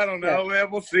guy? I don't know, man.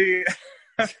 We'll see.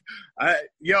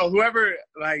 Whoever,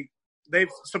 they've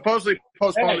supposedly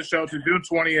postponed the show to June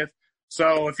 20th.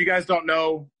 So if you guys don't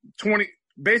know,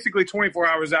 24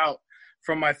 hours out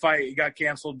from my fight, it got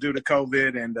canceled due to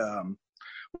COVID, and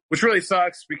which really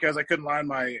sucks because I couldn't line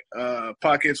my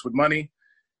pockets with money.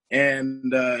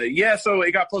 And so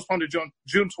it got postponed to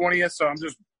June 20th. So I'm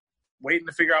just waiting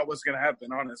to figure out what's going to happen,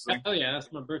 honestly. Oh, yeah, that's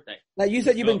my birthday. Now, you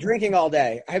said you've been drinking all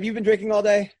day. Have you been drinking all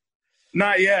day?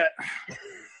 Not yet.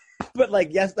 But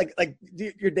yes, like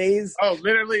your days. Oh,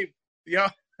 literally, yeah,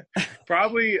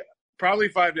 probably Probably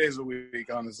 5 days a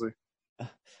week, honestly.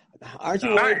 Aren't you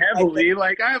Not worried? heavily.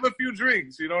 Like, I have a few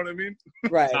drinks. You know what I mean?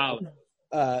 Right.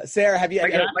 Sarah, have you?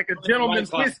 Like a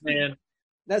gentleman's whiskey. Man.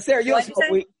 Now, Sarah, you What'd smoke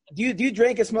you weed. Do you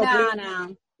drink and smoke weed?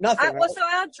 No. Nothing. Well, so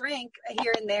I'll drink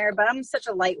here and there, but I'm such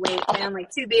a lightweight, man. Like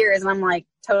 2 beers and I'm like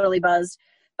totally buzzed.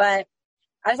 But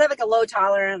I just have like a low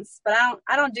tolerance. But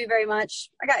I don't do very much.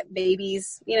 I got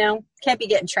babies, can't be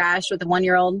getting trashed with a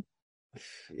 1-year-old.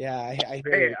 Yeah, I hear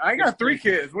Hey, you. I got 3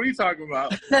 kids. What are you talking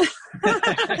about?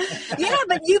 Yeah,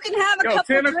 but you can have a couple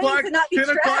 10 drinks o'clock, and not be 10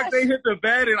 o'clock, trashed. they hit the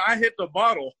bed and I hit the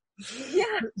bottle. Yeah.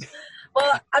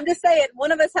 Well, I'm just saying,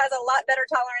 one of us has a lot better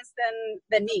tolerance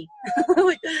than me.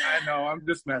 I know. I'm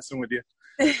just messing with you.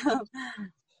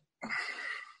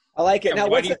 I like it. Yeah, Now,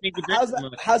 why do you think you drink so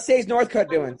much? how's Say's Northcote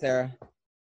doing, Sarah?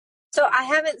 So I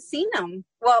haven't seen him.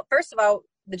 Well, first of all,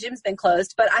 the gym's been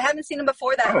closed, but I haven't seen him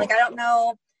before that. Oh. Like, I don't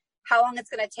know how long it's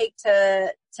going to take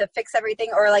to fix everything,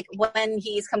 or like when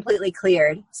he's completely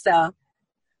cleared. So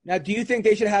Now, do you think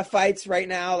they should have fights right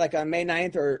now, like on May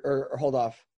 9th, or hold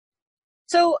off?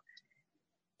 So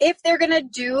if they're going to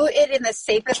do it in the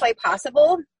safest way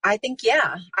possible, I think,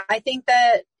 yeah. I think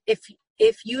that if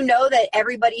you know that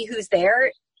everybody who's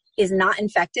there is not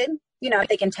infected, if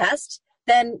they can test,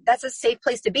 then that's a safe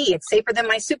place to be. It's safer than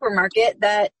my supermarket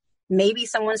that maybe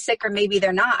someone's sick or maybe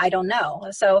they're not. I don't know.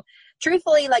 So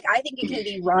truthfully, like, I think it can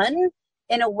be run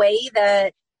in a way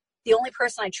that the only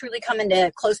person I truly come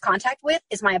into close contact with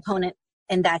is my opponent,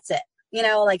 and that's it.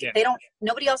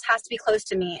 Nobody else has to be close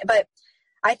to me. But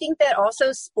I think that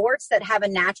also sports that have a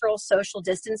natural social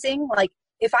distancing, like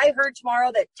if I heard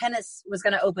tomorrow that tennis was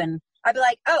going to open, I'd be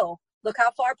like, oh, look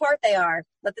how far apart they are.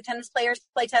 Let the tennis players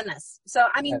play tennis. So,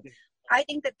 I mean, I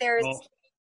think that you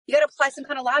got to apply some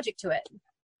kind of logic to it.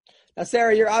 Now,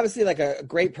 Sarah, you're obviously like a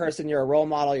great person. You're a role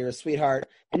model. You're a sweetheart.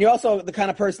 And you're also the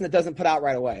kind of person that doesn't put out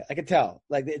right away. I can tell.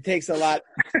 Like, it takes a lot.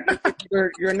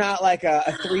 You're not like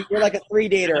a 3, you're like a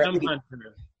 3-dater.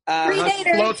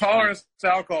 3-dater. Low tolerance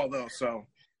to alcohol, though, so.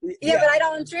 Yeah, but I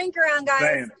don't drink around guys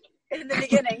Same. in the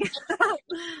beginning.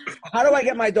 How do I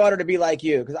get my daughter to be like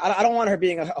you? Because I don't want her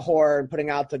being a whore and putting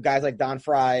out to guys like Don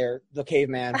Frye or the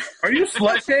Caveman. Are you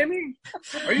slut shaming?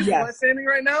 Are you Yes. slut shaming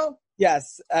right now?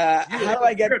 Yes. How do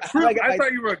I get? I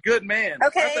thought you were a good man.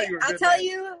 Okay, I'll tell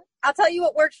you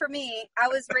what worked for me. I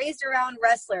was raised around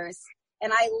wrestlers,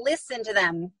 and I listened to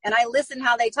them, and I listened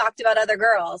how they talked about other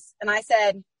girls, and I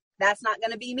said, that's not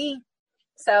going to be me.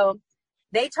 So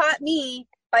they taught me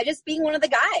by just being one of the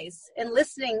guys and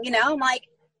listening, I'm like,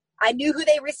 I knew who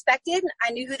they respected, I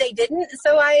knew who they didn't,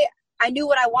 so I knew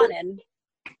what I wanted.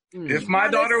 If my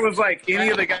daughter was like any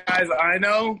of the guys I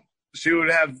know, she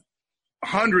would have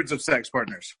hundreds of sex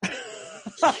partners.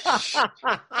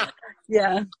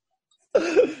 Yeah.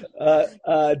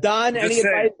 Don, any Just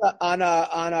saying. advice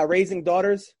on raising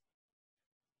daughters?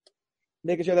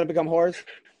 Making sure they don't become whores?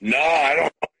 No, I don't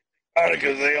know about it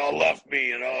because they all left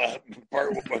me, a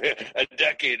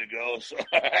decade ago. So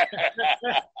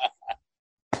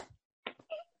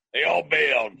they all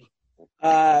bailed.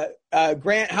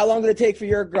 Grant, how long did it take for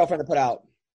your girlfriend to put out?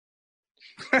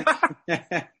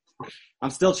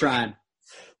 I'm still trying.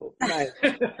 Nice.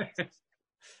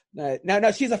 Nice.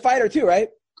 Now she's a fighter too, right?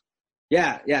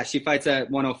 Yeah. She fights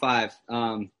at 105.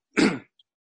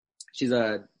 She's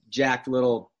a jacked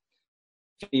little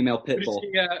female pit bull.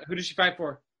 Who does she fight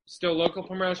for? Still local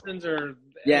promotions or?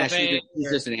 Yeah, LFA, she's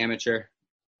just an amateur.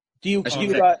 She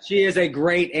is a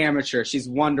great amateur. She's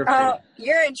wonderful. Oh,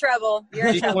 you're in trouble.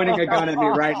 She's pointing a gun at me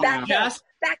right now.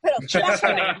 Backpedal. Just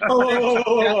an amateur.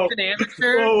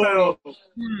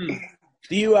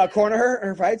 Do you corner her in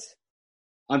her fights?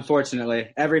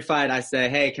 Unfortunately, every fight I say,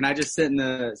 "Hey, can I just sit in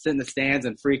the stands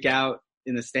and freak out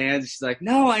in the stands?" She's like,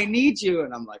 "No, I need you,"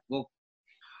 and I'm like, "Well,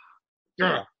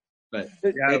 Yeah. But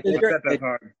That's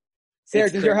hard. Sarah,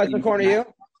 does your husband corner you?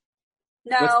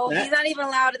 No, What's that? he's not even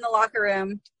allowed in the locker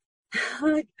room.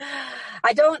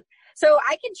 I don't. So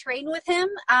I can train with him.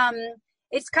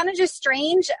 It's kind of just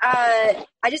strange. I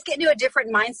just get into a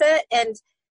different mindset, and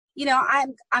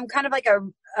I'm kind of like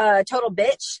a total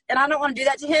bitch, and I don't want to do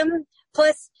that to him.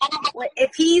 Plus,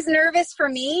 if he's nervous for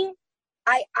me,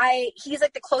 he's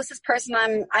like the closest person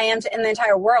I am to in the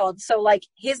entire world. So like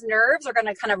his nerves are going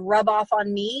to kind of rub off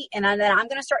on me, and then I'm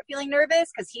going to start feeling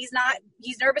nervous because he's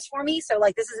nervous for me. So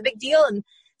like this is a big deal, and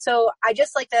so I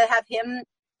just like to have him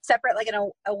separate, like in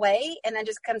a way, and then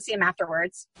just come see him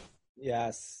afterwards.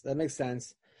 Yes, that makes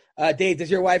sense. Dave, does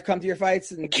your wife come to your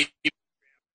fights?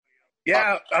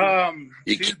 Yeah,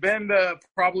 she's been to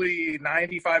probably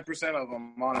 95% of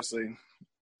them, honestly.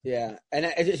 Yeah, and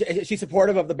is she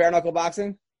supportive of the bare knuckle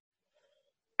boxing?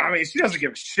 I mean, she doesn't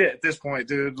give a shit at this point,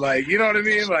 dude. Like, you know what I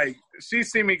mean? Like,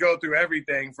 she's seen me go through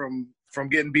everything from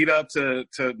getting beat up to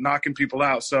knocking people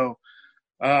out. So,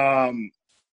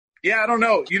 yeah, I don't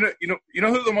know. You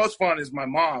know who the most fun is? My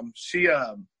mom. She,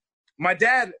 my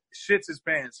dad shits his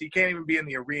pants. He can't even be in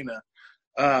the arena.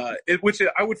 Which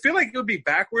I would feel like it would be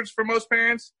backwards for most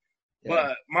parents,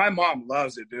 but my mom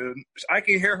loves it, dude. I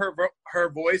can hear her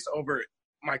voice over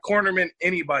my cornerman,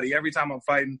 anybody, every time I'm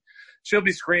fighting. She'll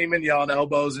be screaming, yelling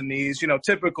elbows and knees,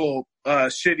 typical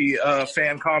shitty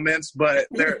fan comments, but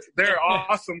they're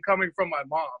awesome coming from my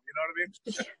mom. You know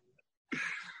what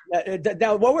I mean?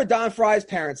 Now, what were Don Frye's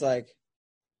parents like?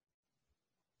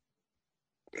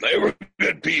 They were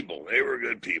good people.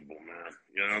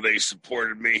 Man. They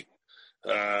supported me.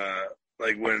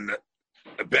 Like when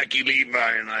Becky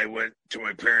Levi and I went to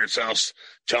my parents' house,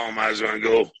 telling them I was going to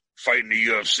go fight in the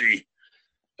UFC.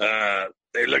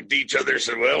 They looked at each other and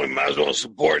said, well, we might as well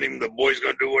support him. The boy's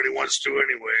going to do what he wants to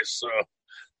anyway. So,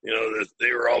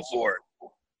 they were all for it.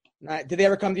 Did they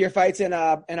ever come to your fights in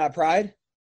Pride?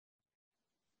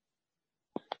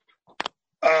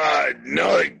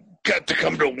 No, they got to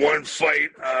come to one fight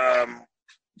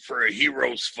for a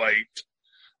Heroes fight.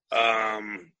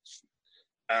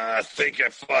 I think I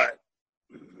fought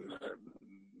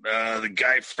the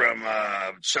guy from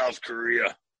South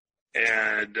Korea,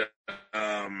 and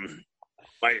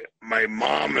my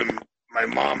mom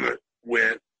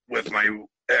went with my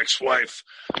ex-wife.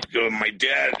 My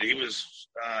dad, he was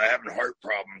having heart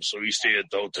problems, so he stayed at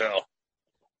the hotel.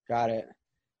 Got it.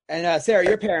 And Sarah,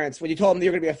 your parents, when you told them you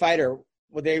were going to be a fighter,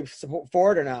 would they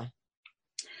support it or no?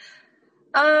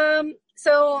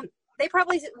 So they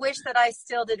probably wish that I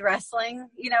still did wrestling,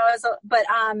 but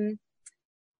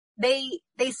they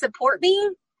support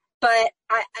me. But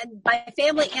my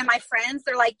family and my friends,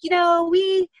 they're like, we all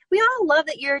love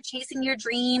that you're chasing your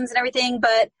dreams and everything,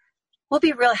 but we'll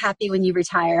be real happy when you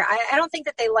retire. I don't think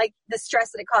that they like the stress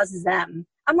that it causes them.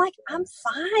 I'm like, I'm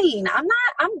fine.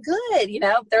 I'm good.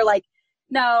 They're like,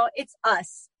 no, it's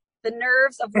us. The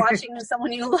nerves of watching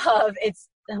someone you love,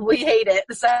 we hate it.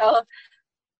 So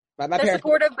they're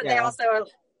supportive, but they also are,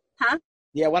 huh?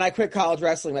 Yeah, when I quit college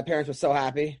wrestling, my parents were so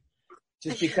happy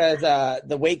just because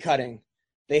the weight cutting.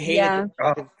 They hated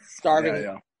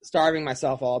starving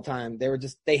myself all the time. They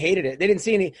hated it. They didn't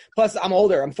see any. Plus, I'm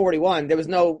older. I'm 41. There was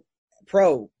no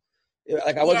pro.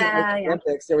 Like I wasn't in the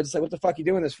Olympics. They were just like, "What the fuck are you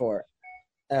doing this for?"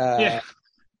 It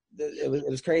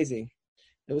was crazy.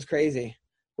 It was crazy.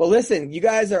 Well, listen, you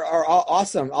guys are all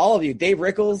awesome. All of you. Dave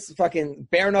Rickels, fucking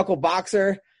bare knuckle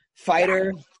boxer,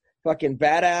 fighter, fucking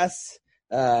badass,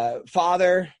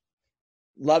 father.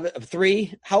 Love it.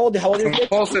 3. How old is it?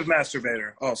 Compulsive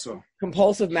masturbator, also.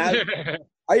 Compulsive masturbator.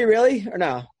 Are you really or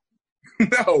no?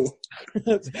 No.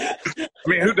 I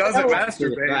mean, who doesn't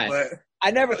masturbate? Right. But I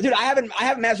haven't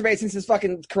masturbated since this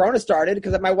fucking Corona started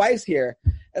because my wife's here.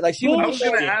 And like I was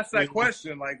going to ask that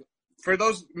question. Like, for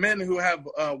those men who have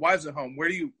wives at home, where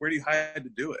do you hide to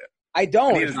do it? I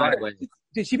don't.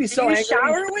 Did she be so angry?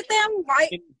 Shower with them? Why?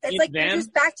 It's like you're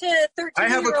just back to 13. I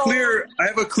have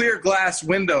a clear glass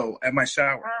window at my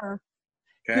shower.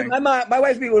 Okay. Dude, my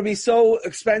wife would be so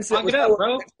expensive,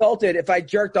 insulted if I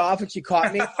jerked off and she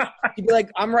caught me. She'd be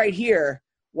like, "I'm right here.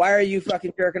 Why are you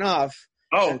fucking jerking off?"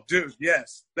 Oh, dude,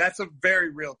 yes, that's a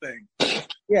very real thing.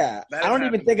 Yeah, I don't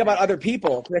even think about other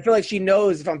people because I feel like she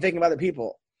knows if I'm thinking of other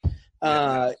people.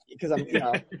 Because I'm,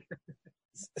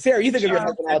 Sarah, you think of your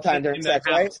husband all the time during sex,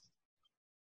 right?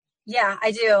 Yeah, I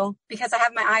do, because I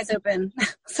have my eyes open.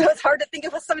 So it's hard to think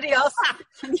of somebody else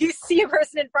when you see a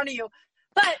person in front of you.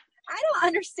 But I don't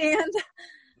understand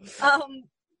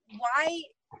why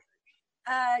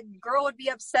a girl would be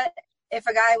upset if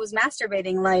a guy was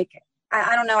masturbating. Like,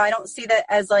 I don't know. I don't see that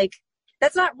as, like,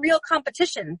 that's not real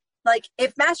competition. Like,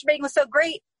 if masturbating was so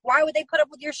great, why would they put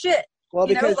up with your shit? Well,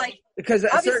 because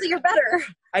obviously you're better.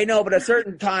 I know, but at a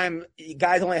certain time,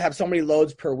 guys only have so many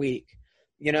loads per week.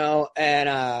 And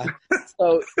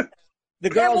so the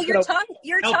girls. Your tongue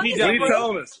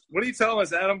is What are you telling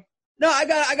us, Adam? No, I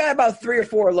got about 3 or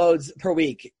 4 loads per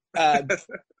week.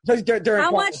 During how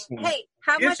much? Hey,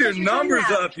 how Get much? Get your numbers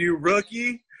up, you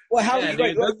rookie. Well, how?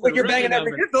 Like you're banging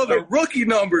every. Get those are rookie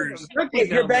numbers.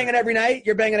 You're banging every night.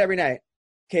 You're banging every night.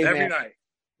 Okay, every night.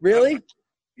 Really?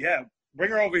 Yeah. Bring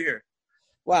her over here.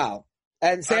 Wow.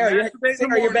 And Sarah, you're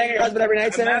banging your husband every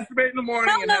night, Sarah? I masturbate in the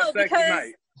morning and have sex at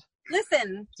night.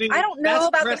 Listen, I don't know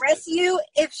about the rest of you.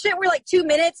 If shit were like 2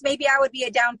 minutes, maybe I would be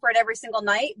down for it every single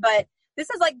night. But this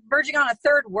is like verging on a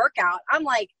third workout. I'm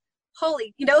like,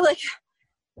 holy, like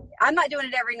I'm not doing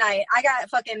it every night. I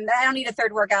don't need a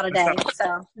third workout a day.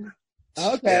 So.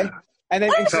 Okay. Yeah. And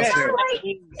then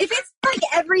if it's like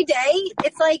every day,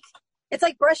 it's like It's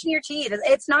like brushing your teeth.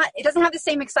 It's not. It doesn't have the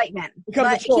same excitement.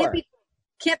 But it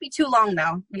can't be too long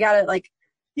though. You gotta like.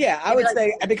 Yeah, I would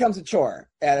say it becomes a chore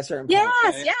at a certain point.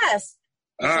 Yes.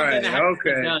 All right.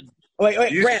 Okay.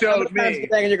 Wait, You Grant, how showed many times me. you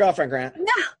banging your girlfriend, Grant?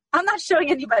 No, I'm not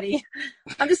showing anybody.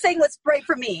 I'm just saying what's right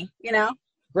for me. You know.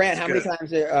 Grant, how many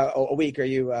times a week are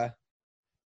you? I'm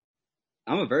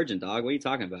a virgin, dog. What are you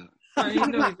talking about? You know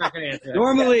he's not gonna answer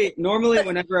that. Normally,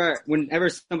 whenever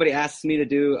somebody asks me to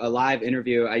do a live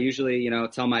interview, I usually,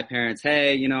 tell my parents,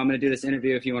 hey, I'm going to do this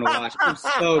interview if you want to watch. I'm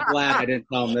so glad I didn't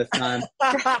tell them this time.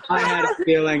 I had a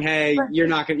feeling, hey, you're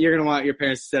going to want your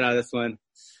parents to sit out of this one.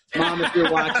 Mom, if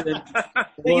you're watching.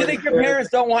 You think your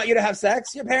parents don't want you to have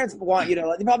sex? Your parents want you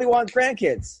to. They probably want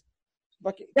grandkids.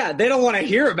 Yeah, they don't want to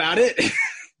hear about it.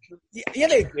 Yeah,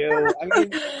 they do. I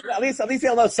mean, at least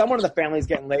they'll know someone in the family's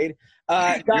getting laid.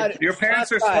 Your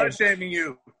parents are slut shaming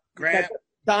you, Grant.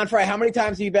 Don Frye, how many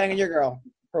times are you banging your girl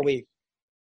per week?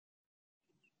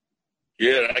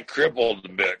 Yeah, I crippled the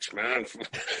bitch, man.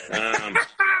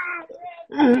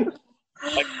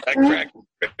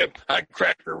 I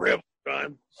cracked her rib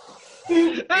time.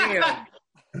 Damn.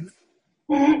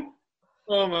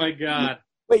 Oh my God.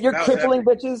 Wait, you're crippling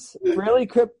bitches? Really?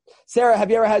 Sarah, have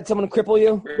you ever had someone cripple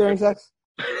you during sex?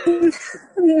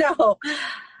 No.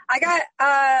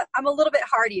 I'm a little bit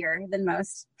hardier than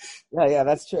most. Yeah,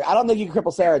 that's true. I don't think you can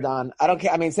cripple Sarah, Don. I don't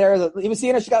care. I mean, you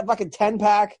seen her? She got a fucking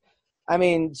 10-pack. I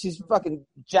mean, she's fucking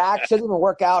jacked. She doesn't even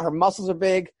work out. Her muscles are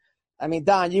big. I mean,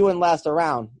 Don, you wouldn't last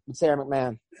around with Sarah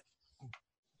McMann.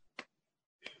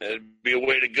 That'd be a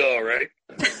way to go, right?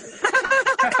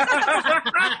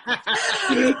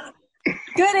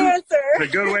 Good answer. It's a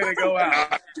good way to go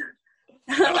out.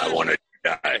 I want to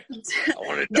die.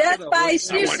 Death by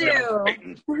shoo-shoo.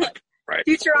 Right.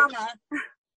 Futurama.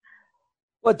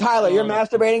 Well, Tyler, you're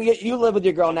masturbating. You live with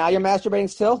your girl now. You're masturbating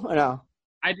still, or no?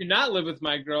 I do not live with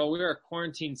my girl. We are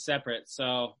quarantined separate,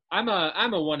 so I'm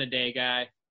a one-a-day guy.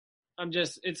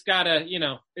 It's gotta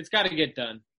get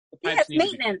done. Yeah, it's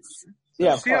maintenance.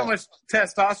 Yeah. See how much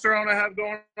testosterone I have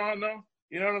going on, though?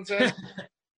 You know what I'm saying?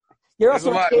 You're There's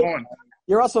also a lot going.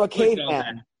 You're also a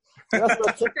caveman.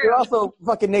 You're also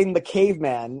fucking named the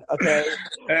caveman, okay?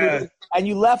 And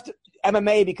you left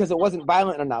MMA because it wasn't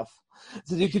violent enough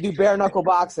to do bare knuckle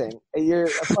boxing. You're a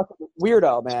fucking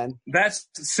weirdo, man. That's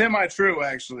semi-true,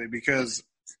 actually, because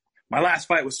my last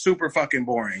fight was super fucking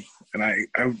boring, and I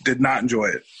did not enjoy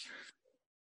it.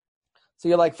 So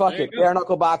you're like, fuck it. Bare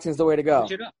knuckle boxing is the way to go.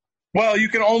 Well, you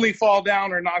can only fall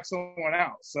down or knock someone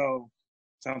out, so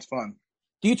sounds fun.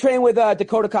 Do you train with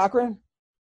Dakota Cochran?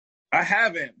 I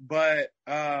haven't, but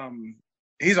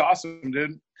he's awesome,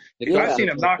 dude. Yeah. I've seen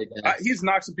him he's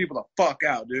knocked some people the fuck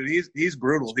out, dude. He's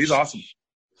brutal. He's awesome.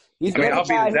 I'll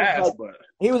beat his ass, but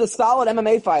he was a solid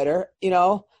MMA fighter,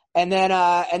 and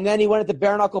then he went into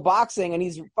bare knuckle boxing, and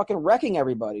he's fucking wrecking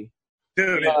everybody.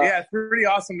 Dude, yeah, it's pretty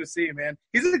awesome to see, man.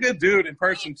 He's a good dude in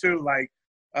person too. Like,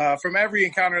 from every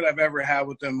encounter that I've ever had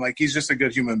with him, like he's just a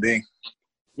good human being.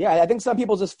 Yeah, I think some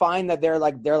people just find that they're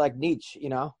like niche,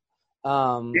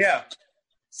 Yeah.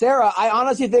 Sarah, I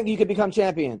honestly think you could become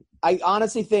champion. I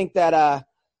honestly think that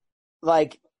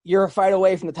you're a fight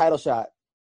away from the title shot.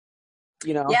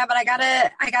 Yeah, but I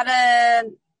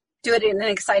gotta do it in an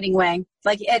exciting way.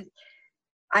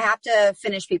 I have to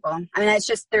finish people. I mean, it's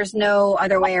just there's no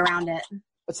other way around it.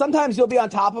 But sometimes you'll be on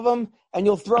top of them and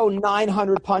you'll throw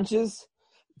 900 punches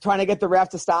trying to get the ref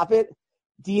to stop it.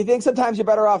 Do you think sometimes you're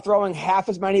better off throwing half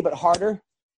as many but harder?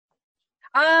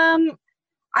 I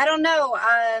don't know.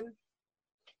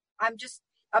 I'm just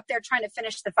up there trying to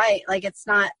finish the fight. Like, it's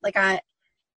not like I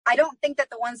don't think that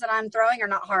the ones that I'm throwing are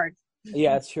not hard.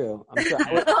 Yeah, that's true. I'm sure.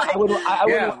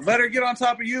 Let her get on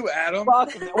top of you, Adam. Well,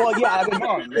 yeah. Come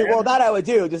on, man. Well, that I would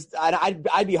do. Just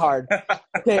I'd be hard.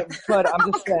 Okay, but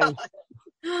I'm just saying.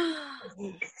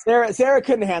 Sarah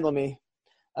couldn't handle me.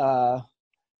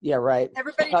 Yeah, right.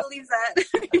 Everybody believes that.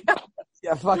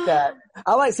 Yeah, fuck that.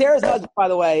 I like Sarah's husband, by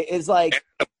the way, is like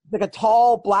a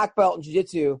tall black belt in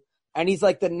jiu-jitsu, and he's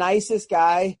like the nicest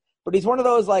guy, but he's one of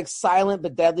those like silent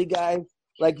but deadly guys,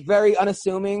 like very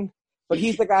unassuming. But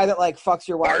he's the guy that like fucks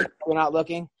your wife if you're not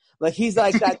looking. Like he's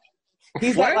like that.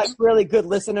 He's that like really good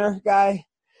listener guy.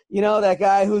 That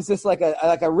guy who's just like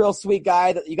a real sweet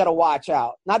guy that you got to watch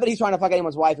out. Not that he's trying to fuck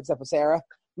anyone's wife except for Sarah.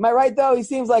 Am I right though? He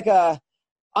seems like a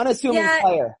unassuming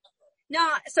player. No,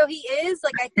 so he is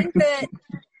like, I think that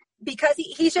because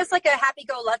he's just like a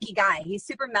happy-go-lucky guy. He's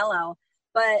super mellow,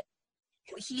 but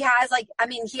he has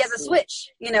he has a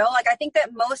switch. Like I think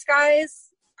that most guys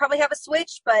probably have a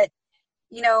switch, but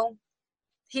he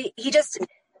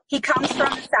comes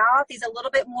from the South. He's a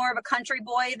little bit more of a country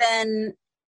boy than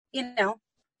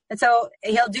And so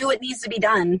he'll do what needs to be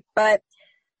done. But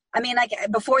I mean, like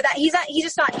before that, he's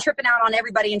just not tripping out on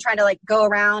everybody and trying to like go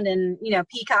around and, you know,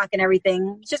 peacock and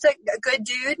everything. He's just a good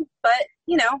dude. But,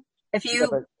 you know, if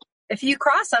you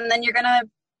cross him, then you're gonna,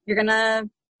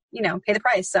 you know, pay the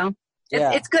price. So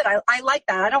it's good. I like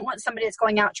that. I don't want somebody that's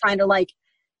going out trying to like,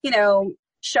 you know,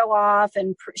 show off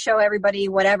and show everybody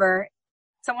whatever.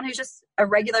 Someone who's just a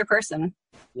regular person.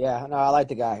 Yeah, no, I like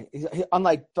the guy. He,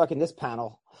 unlike fucking this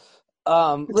panel.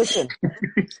 Listen.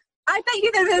 I bet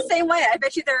you they're the same way. I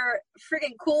bet you they're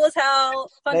freaking cool as hell,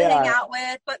 fun to hang out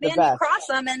with. But man, you cross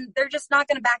them and they're just not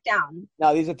going to back down.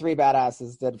 No, these are three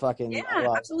badasses that fucking.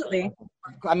 Yeah, absolutely.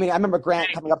 I mean, I remember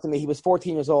Grant coming up to me. He was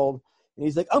 14 years old, and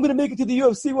he's like, "I'm going to make it to the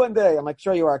UFC one day." I'm like,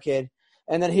 "Sure you are, kid."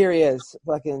 And then here he is.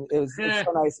 Fucking, it's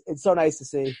so nice. It's so nice to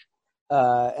see.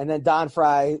 And then Don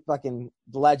Frye, fucking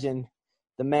the legend,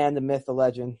 the man, the myth, the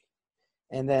legend.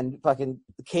 And then fucking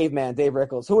the caveman, Dave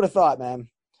Rickels. Who would have thought, man?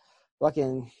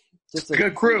 Fucking. Just a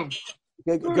good crew.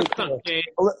 Good crew.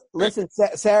 Listen,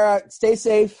 Sara, stay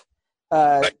safe.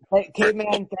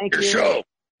 Caveman, thank you. Show.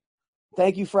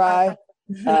 Thank you, Frye.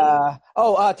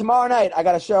 Tomorrow night I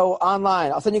got a show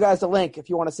online. I'll send you guys the link if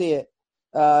you want to see it.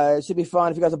 It should be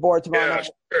fun if you guys are bored tomorrow night.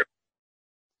 Sure.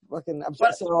 Fucking, it's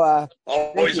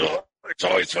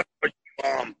always fun.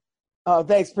 Oh,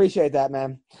 thanks. Appreciate that,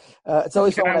 man. It's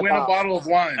always fun. Can I win a bottle of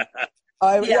wine?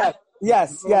 Yeah.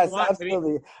 Yes,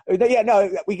 absolutely. Yeah, no,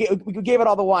 we gave it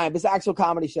all the wine. This is an actual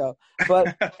comedy show.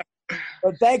 But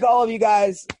thank all of you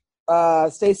guys.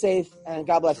 Stay safe, and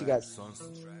God bless you guys.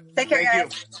 Take care,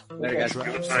 guys.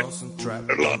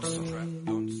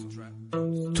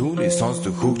 Tous les sens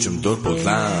de hook, tu me donnes pas de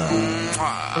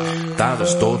l'âme. Dans le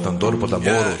store, t'en donnes pas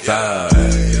d'amour au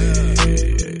cœur.